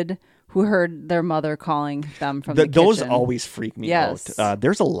kid who heard their mother calling them from the kitchen. Those always freak me out.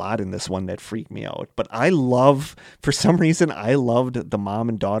 There's a lot in this one that freak me out. But for some reason, I loved the mom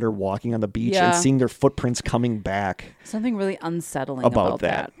and daughter walking on the beach and seeing their footprints coming back. Something really unsettling about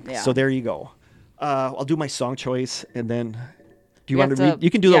that. Yeah. So there you go. I'll do my song choice, and then do you want to read?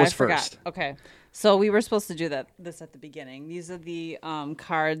 You can do those first. Okay. So we were supposed to do this at the beginning. These are the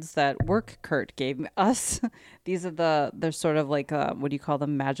cards that Kurt gave us. They're sort of like, what do you call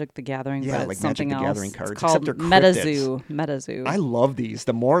them? Magic the Gathering. Yeah, but like something Magic the else. Gathering cards. It's called except they're MetaZoo. MetaZoo. I love these.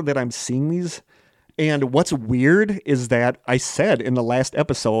 The more that I'm seeing these, and what's weird is that I said in the last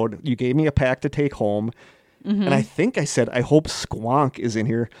episode, you gave me a pack to take home, and I think I said, I hope Squonk is in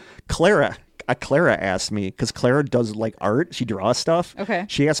here. Clara asked me, because Clara does like art. She draws stuff. Okay.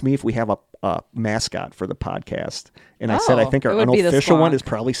 She asked me if we have a mascot for the podcast. And I said, I think our unofficial one is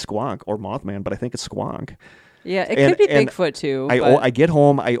probably Squonk or Mothman, but I think it's Squonk. Yeah, it could be Bigfoot too. I get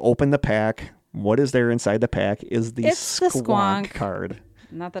home, I open the pack. What is there inside the pack is the Squonk card.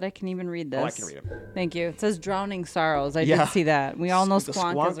 Not that I can even read this. Oh, I can read it. Thank you. It says Drowning Sorrows. I did see that. We all know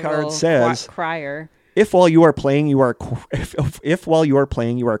Squonk is a card real says, crier. If while you are playing you are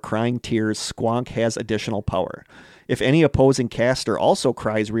crying tears, Squonk has additional power. If any opposing caster also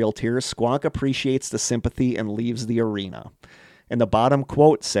cries real tears, Squonk appreciates the sympathy and leaves the arena. And the bottom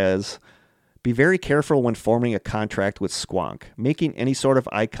quote says, "Be very careful when forming a contract with Squonk. Making any sort of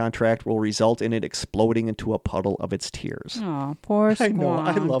eye contact will result in it exploding into a puddle of its tears." Oh, poor Squonk. I know,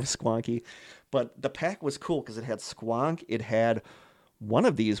 I love Squonky. But the pack was cool because it had Squonk, it had... One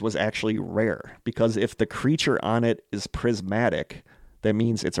of these was actually rare because if the creature on it is prismatic, that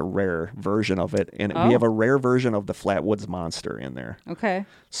means it's a rare version of it. And we have a rare version of the Flatwoods Monster in there. Okay.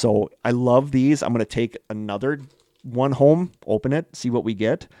 So I love these. I'm going to take another one home, open it, see what we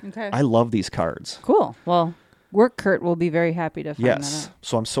get. Okay. I love these cards. Cool. Well, Kurt will be very happy to find that out.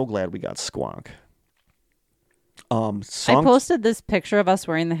 So I'm so glad we got Squonk. I posted this picture of us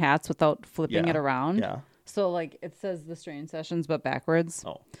wearing the hats without flipping it around. Yeah. So, like, it says the Strange Sessions, but backwards.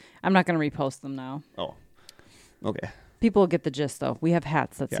 Oh. I'm not going to repost them now. Oh. Okay. People will get the gist, though. We have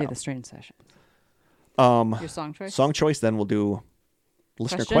hats that say the Strange Sessions. Your song choice? Song choice, then we'll do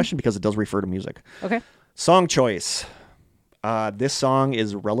listener question because it does refer to music. Okay. Song choice. This song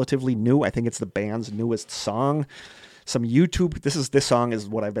is relatively new. I think it's the band's newest song. Some YouTube, this song is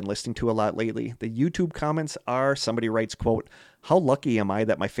what I've been listening to a lot lately. The YouTube comments are, somebody writes, quote, "How lucky am I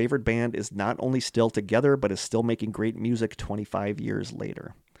that my favorite band is not only still together, but is still making great music 25 years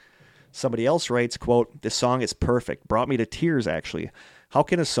later." Somebody else writes, quote, "This song is perfect. Brought me to tears, actually. How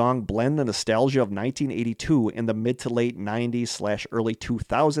can a song blend the nostalgia of 1982 and the mid to late 90s/early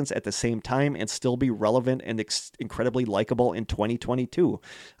 2000s at the same time and still be relevant and incredibly likable in 2022?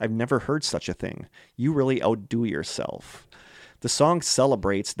 I've never heard such a thing. You really outdo yourself." The song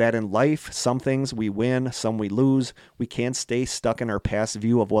celebrates that in life, some things we win, some we lose. We can't stay stuck in our past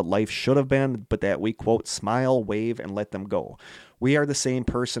view of what life should have been, but that we, quote, smile, wave, and let them go. We are the same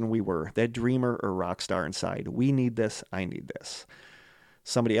person we were, that dreamer or rock star inside. We need this, I need this.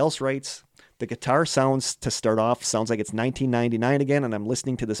 Somebody else writes, "The guitar sounds like it's 1999 again, and I'm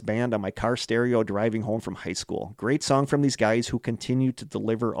listening to this band on my car stereo driving home from high school. Great song from these guys who continue to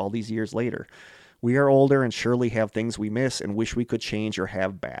deliver all these years later. We are older and surely have things we miss and wish we could change or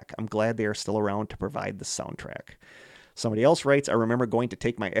have back. I'm glad they are still around to provide the soundtrack." Somebody else writes, "I remember going to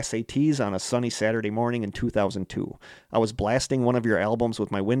take my SATs on a sunny Saturday morning in 2002. I was blasting one of your albums with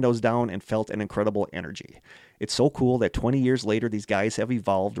my windows down and felt an incredible energy. It's so cool that 20 years later, these guys have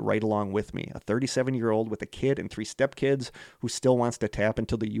evolved right along with me. A 37-year-old with a kid and 3 stepkids who still wants to tap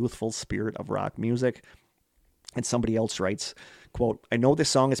into the youthful spirit of rock music. And somebody else writes, quote, I know this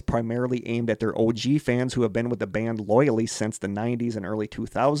song is primarily aimed at their OG fans who have been with the band loyally since the 90s and early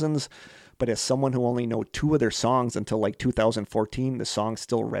 2000s. But as someone who only know 2 of their songs until like 2014, the song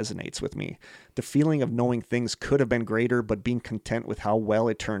still resonates with me. The feeling of knowing things could have been greater, but being content with how well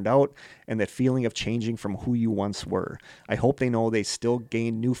it turned out, and that feeling of changing from who you once were. I hope they know they still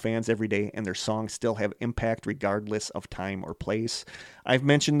gain new fans every day, and their songs still have impact regardless of time or place. I've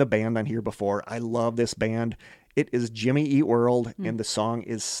mentioned the band on here before. I love this band. It is Jimmy Eat World, and the song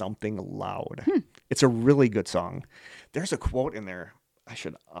is Something Loud. It's a really good song. There's a quote in there.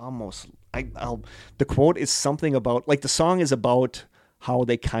 The quote is something about, like, the song is about how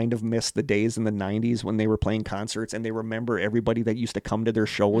they kind of missed the days in the 90s when they were playing concerts, and they remember everybody that used to come to their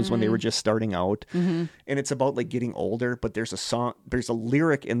shows when they were just starting out. And it's about like getting older, but there's a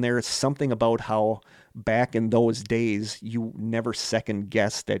lyric in there, something about how back in those days you never second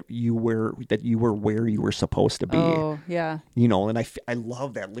guessed that you were where you were supposed to be. Oh, yeah. You know, and I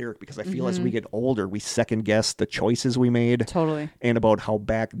love that lyric because I feel as we get older, we second guess the choices we made. Totally. And about how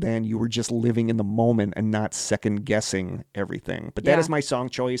back then you were just living in the moment and not second guessing everything. But that is my song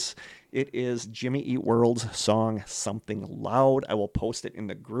choice. It is Jimmy Eat World's song, Something Loud. I will post it in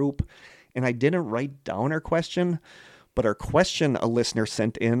the group. And I didn't write down our question, but our question a listener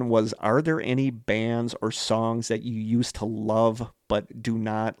sent in was, are there any bands or songs that you used to love but do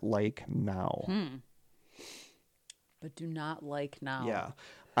not like now? But do not like now. Yeah.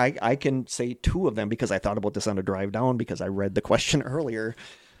 I can say 2 of them because I thought about this on the drive down because I read the question earlier.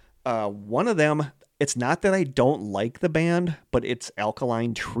 One of them, it's not that I don't like the band, but it's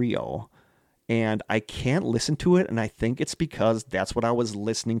Alkaline Trio. And I can't listen to it, and I think it's because that's what I was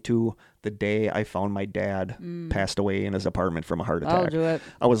listening to the day I found my dad passed away in his apartment from a heart attack. I'll do it.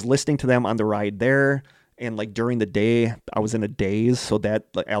 I was listening to them on the ride there, and like during the day, I was in a daze, so that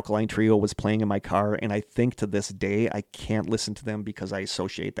Alkaline Trio was playing in my car, and I think to this day, I can't listen to them because I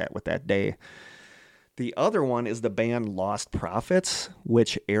associate that with that day. The other one is the band Lost Prophets,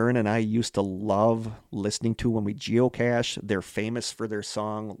 which Aaron and I used to love listening to when we geocache. They're famous for their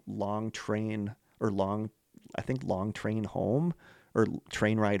song Long Train Home or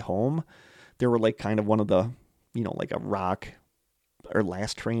Train Ride Home. They were like kind of one of the, you know, like a rock, or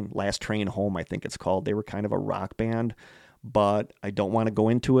Last Train Home, I think it's called. They were kind of a rock band, but I don't want to go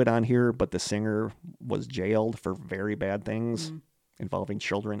into it on here, but the singer was jailed for very bad things involving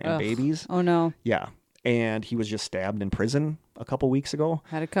children and babies. Oh no. Yeah. And he was just stabbed in prison a couple weeks ago.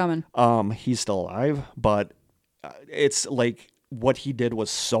 Had it coming. He's still alive, but it's like what he did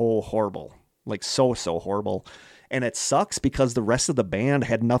was so horrible, like so horrible. And it sucks because the rest of the band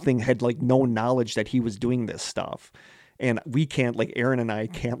had like no knowledge that he was doing this stuff. And we can't, like Aaron and I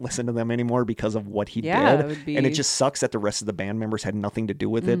can't listen to them anymore because of what he did. And it just sucks that the rest of the band members had nothing to do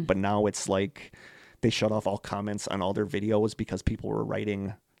with it. But now it's like they shut off all comments on all their videos because people were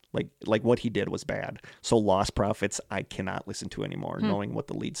writing like what he did was bad. So Lost Prophets, I cannot listen to anymore, knowing what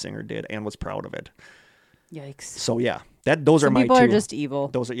the lead singer did and was proud of it. Yikes. So yeah, those are my 2. People are just evil.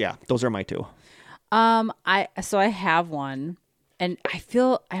 Those are my 2. I have one, and I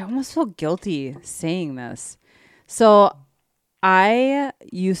almost feel guilty saying this. So I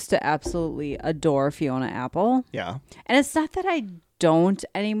used to absolutely adore Fiona Apple. Yeah. And it's not that I don't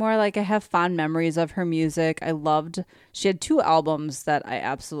anymore. Like, I have fond memories of her music. She had 2 albums that I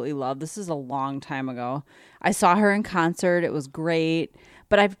absolutely love. This is a long time ago. I saw her in concert. It was great.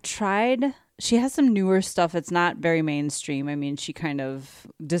 But I've tried, she has some newer stuff. It's not very mainstream. I mean, she kind of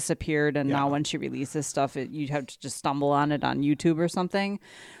disappeared, and now when she releases stuff, you'd have to just stumble on it on YouTube or something.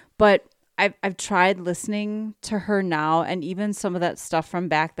 But I've tried listening to her now, and even some of that stuff from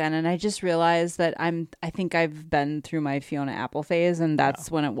back then, and I just realized that I think I've been through my Fiona Apple phase, and that's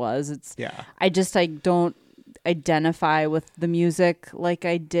when it was. I don't identify with the music like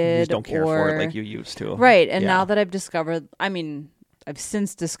I did. You just don't care for it like you used to. Right. And now that I've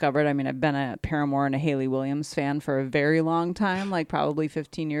since discovered, I've been a Paramore and a Hayley Williams fan for a very long time, like probably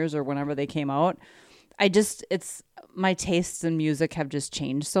 15 years or whenever they came out. My tastes in music have just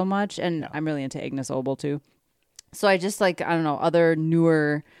changed so much, and I'm really into Agnes Obel too. So I just other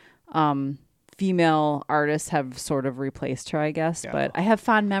newer female artists have sort of replaced her, I guess. Yeah. But I have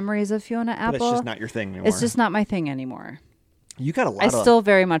fond memories of Fiona Apple. But it's just not your thing anymore. It's just not my thing anymore. You got I still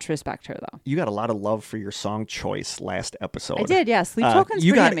very much respect her, though. You got a lot of love for your song choice last episode. I did, yeah. Sleep Token's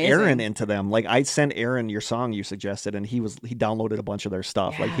you pretty got amazing. Aaron into them. Like, I sent Aaron your song you suggested, and he downloaded a bunch of their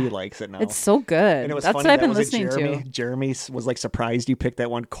stuff. Yeah. Like, he likes it now. It's so good. And it was That's funny, what I've been listening to. Jeremy was like surprised you picked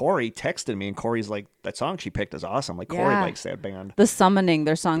that one. Corey texted me, and Corey's like, that song she picked is awesome. Like, Corey likes that band. The Summoning,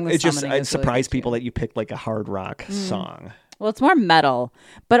 their song, The Summoning. It surprised people that you picked like a hard rock song. Well, it's more metal,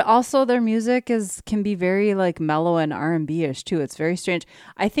 but also their music can be very like mellow and R&B-ish too. It's very strange.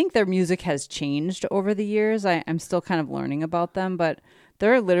 I think their music has changed over the years. I'm still kind of learning about them, but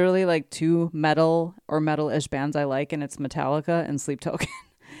there are literally like 2 metal or metal-ish bands I like, and it's Metallica and Sleep Token.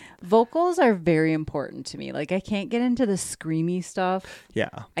 Vocals are very important to me. Like, I can't get into the screamy stuff. Yeah.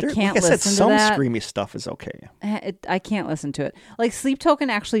 I can't listen to some that. Some screamy stuff is okay. I can't listen to it. Like, Sleep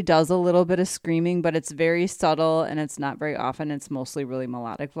Token actually does a little bit of screaming, but it's very subtle, and it's not very often. It's mostly really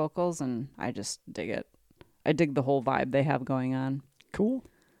melodic vocals, and I just dig it. I dig the whole vibe they have going on. Cool.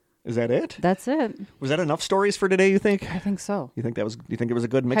 Is that it? That's it. Was that enough stories for today, you think? I think so. You think it was a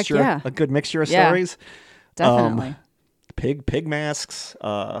good mixture? Heck yeah. A good mixture of stories? Definitely. Pig masks,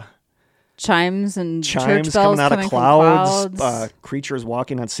 chimes church bells coming out of clouds. From clouds. Creatures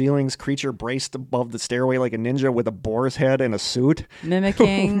walking on ceilings. Creature braced above the stairway like a ninja with a boar's head and a suit.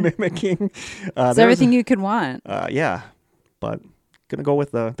 Mimicking. It's everything you could want. Yeah, but gonna go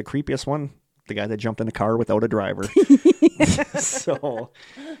with the creepiest one. The guy that jumped in a car without a driver. So,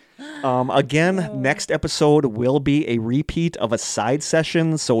 again, next episode will be a repeat of a side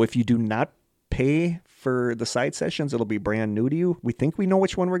session. So if you do not pay for the side sessions, it'll be brand new to you. We think we know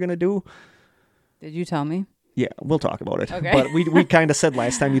which one we're going to do. Did you tell me? Yeah, we'll talk about it. Okay. But we kind of said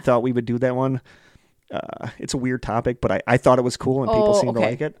last time you thought we would do that one. It's a weird topic, but I thought it was cool and people seem to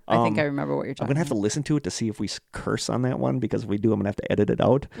like it. I think I remember what you're talking about. I'm going to have to listen to it to see if we curse on that one, because if we do, I'm going to have to edit it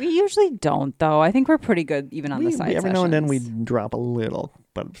out. We usually don't, though. I think we're pretty good even on the side every sessions. now and then we drop a little,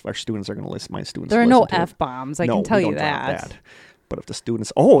 but our students are going to listen. My students There are no F-bombs. I can tell you that. But if the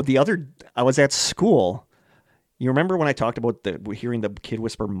students... I was at school. You remember when I talked about hearing the kid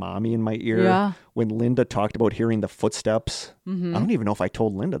whisper mommy in my ear? Yeah. When Linda talked about hearing the footsteps? Mm-hmm. I don't even know if I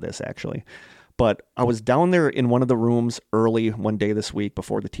told Linda this, actually. But I was down there in one of the rooms early one day this week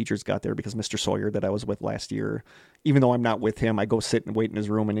before the teachers got there, because Mr. Sawyer that I was with last year, even though I'm not with him, I go sit and wait in his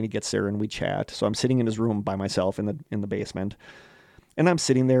room, and then he gets there and we chat. So I'm sitting in his room by myself in the basement. And I'm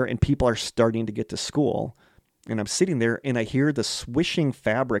sitting there and people are starting to get to school. And I'm sitting there and I hear the swishing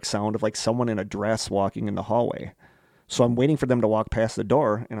fabric sound of like someone in a dress walking in the hallway. So I'm waiting for them to walk past the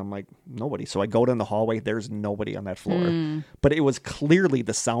door, and I'm like, nobody. So I go down the hallway. There's nobody on that floor. But it was clearly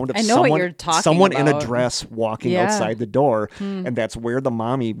the sound of someone in a dress walking outside the door. And that's where the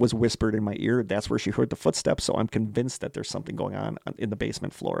mommy was whispered in my ear. That's where she heard the footsteps. So I'm convinced that there's something going on in the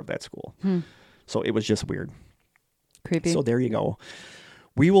basement floor of that school. So it was just weird. Creepy. So there you go.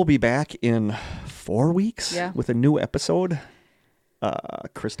 We will be back in 4 weeks with a new episode.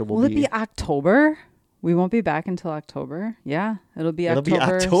 Krista will it be October? We won't be back until October. Yeah, it'll be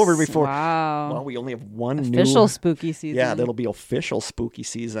October before. Wow. Well, we only have one official spooky season. Yeah, that'll be official spooky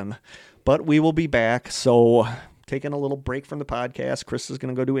season. But we will be back. So taking a little break from the podcast. Krista's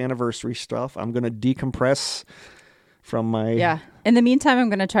going to go do anniversary stuff. I'm going to decompress from my... Yeah. In the meantime, I'm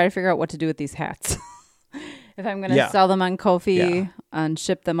going to try to figure out what to do with these hats. If I'm going to sell them on Ko-fi and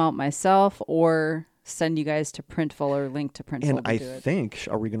ship them out myself, or send you guys to Printful or link to Printful. And I think,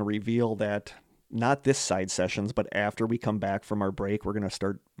 are we going to reveal that... Not this side sessions, but after we come back from our break, we're going to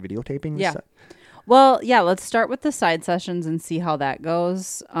start videotaping this? Well, yeah, let's start with the side sessions and see how that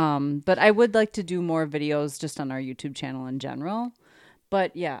goes. But I would like to do more videos just on our YouTube channel in general.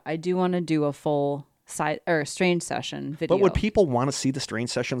 But yeah, I do want to do a full strange session video. But would people want to see the strange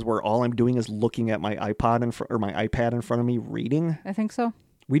sessions where all I'm doing is looking at my iPad in front of me reading? I think so.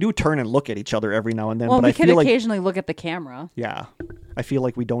 We do turn and look at each other every now and then. Well, but we could occasionally look at the camera. Yeah. I feel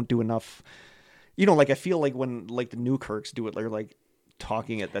like we don't do enough... You know, like I feel like when like the new Kirks do it, they're like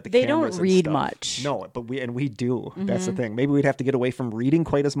talking at the cameras. They don't read much. No, but we do. Mm-hmm. That's the thing. Maybe we'd have to get away from reading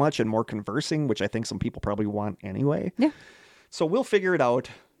quite as much and more conversing, which I think some people probably want anyway. Yeah. So we'll figure it out.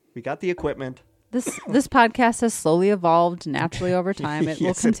 We got the equipment. This podcast has slowly evolved naturally over time. It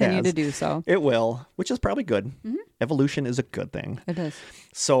will continue to do so. It will, which is probably good. Mm-hmm. Evolution is a good thing. It is.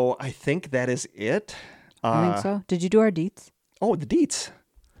 So I think that is it. I think so. Did you do our deets? Oh, the deets.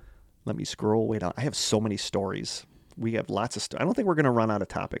 Let me scroll way down. I have so many stories. We have lots of I don't think we're going to run out of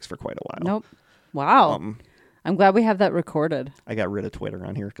topics for quite a while. Nope. Wow. I'm glad we have that recorded. I got rid of Twitter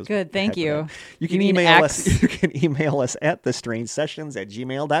on here. Good. Thank you. You can email us. You can email us at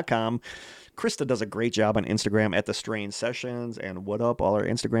thestrangesessions@gmail.com. Krista does a great job on Instagram at thestrangesessions. And what up, all our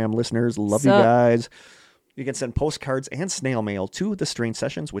Instagram listeners? Love you guys. You can send postcards and snail mail to The Strange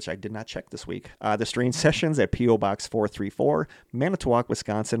Sessions, which I did not check this week. The Strange Sessions at P.O. Box 434, Manitowoc,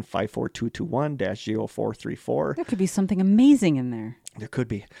 Wisconsin, 54221-0434. There could be something amazing in there. There could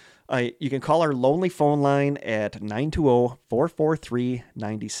be. You can call our lonely phone line at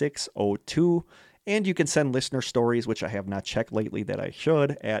 920-443-9602. And you can send listener stories, which I have not checked lately that I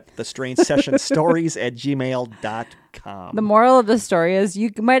should, at thestrangesessionsstories@gmail.com. gmail.com. The moral of the story is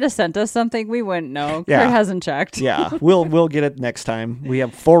you might have sent us something we wouldn't know. Yeah. Kurt hasn't checked. Yeah, we'll get it next time. We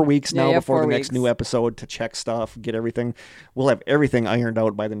have 4 weeks now before the next weeks. new episode to check stuff, get everything. We'll have everything ironed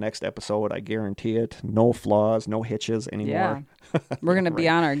out by the next episode. I guarantee it. No flaws, no hitches anymore. Yeah. We're going to be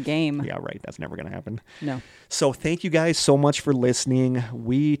on our game. Yeah, right. That's never going to happen. No. So thank you guys so much for listening.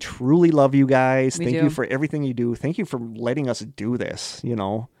 We truly love you guys. Thank you for everything you do. Thank you for letting us do this, you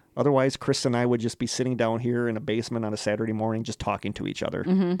know. Otherwise, Krista and I would just be sitting down here in a basement on a Saturday morning just talking to each other,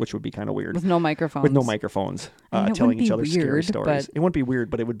 which would be kind of weird. With no microphones. Telling each other scary stories. It wouldn't be weird,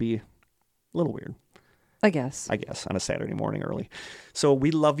 but it would be a little weird. I guess, on a Saturday morning early. So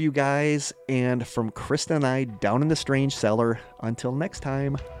we love you guys. And from Krista and I down in the strange cellar, until next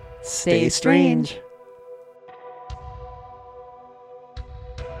time, stay strange.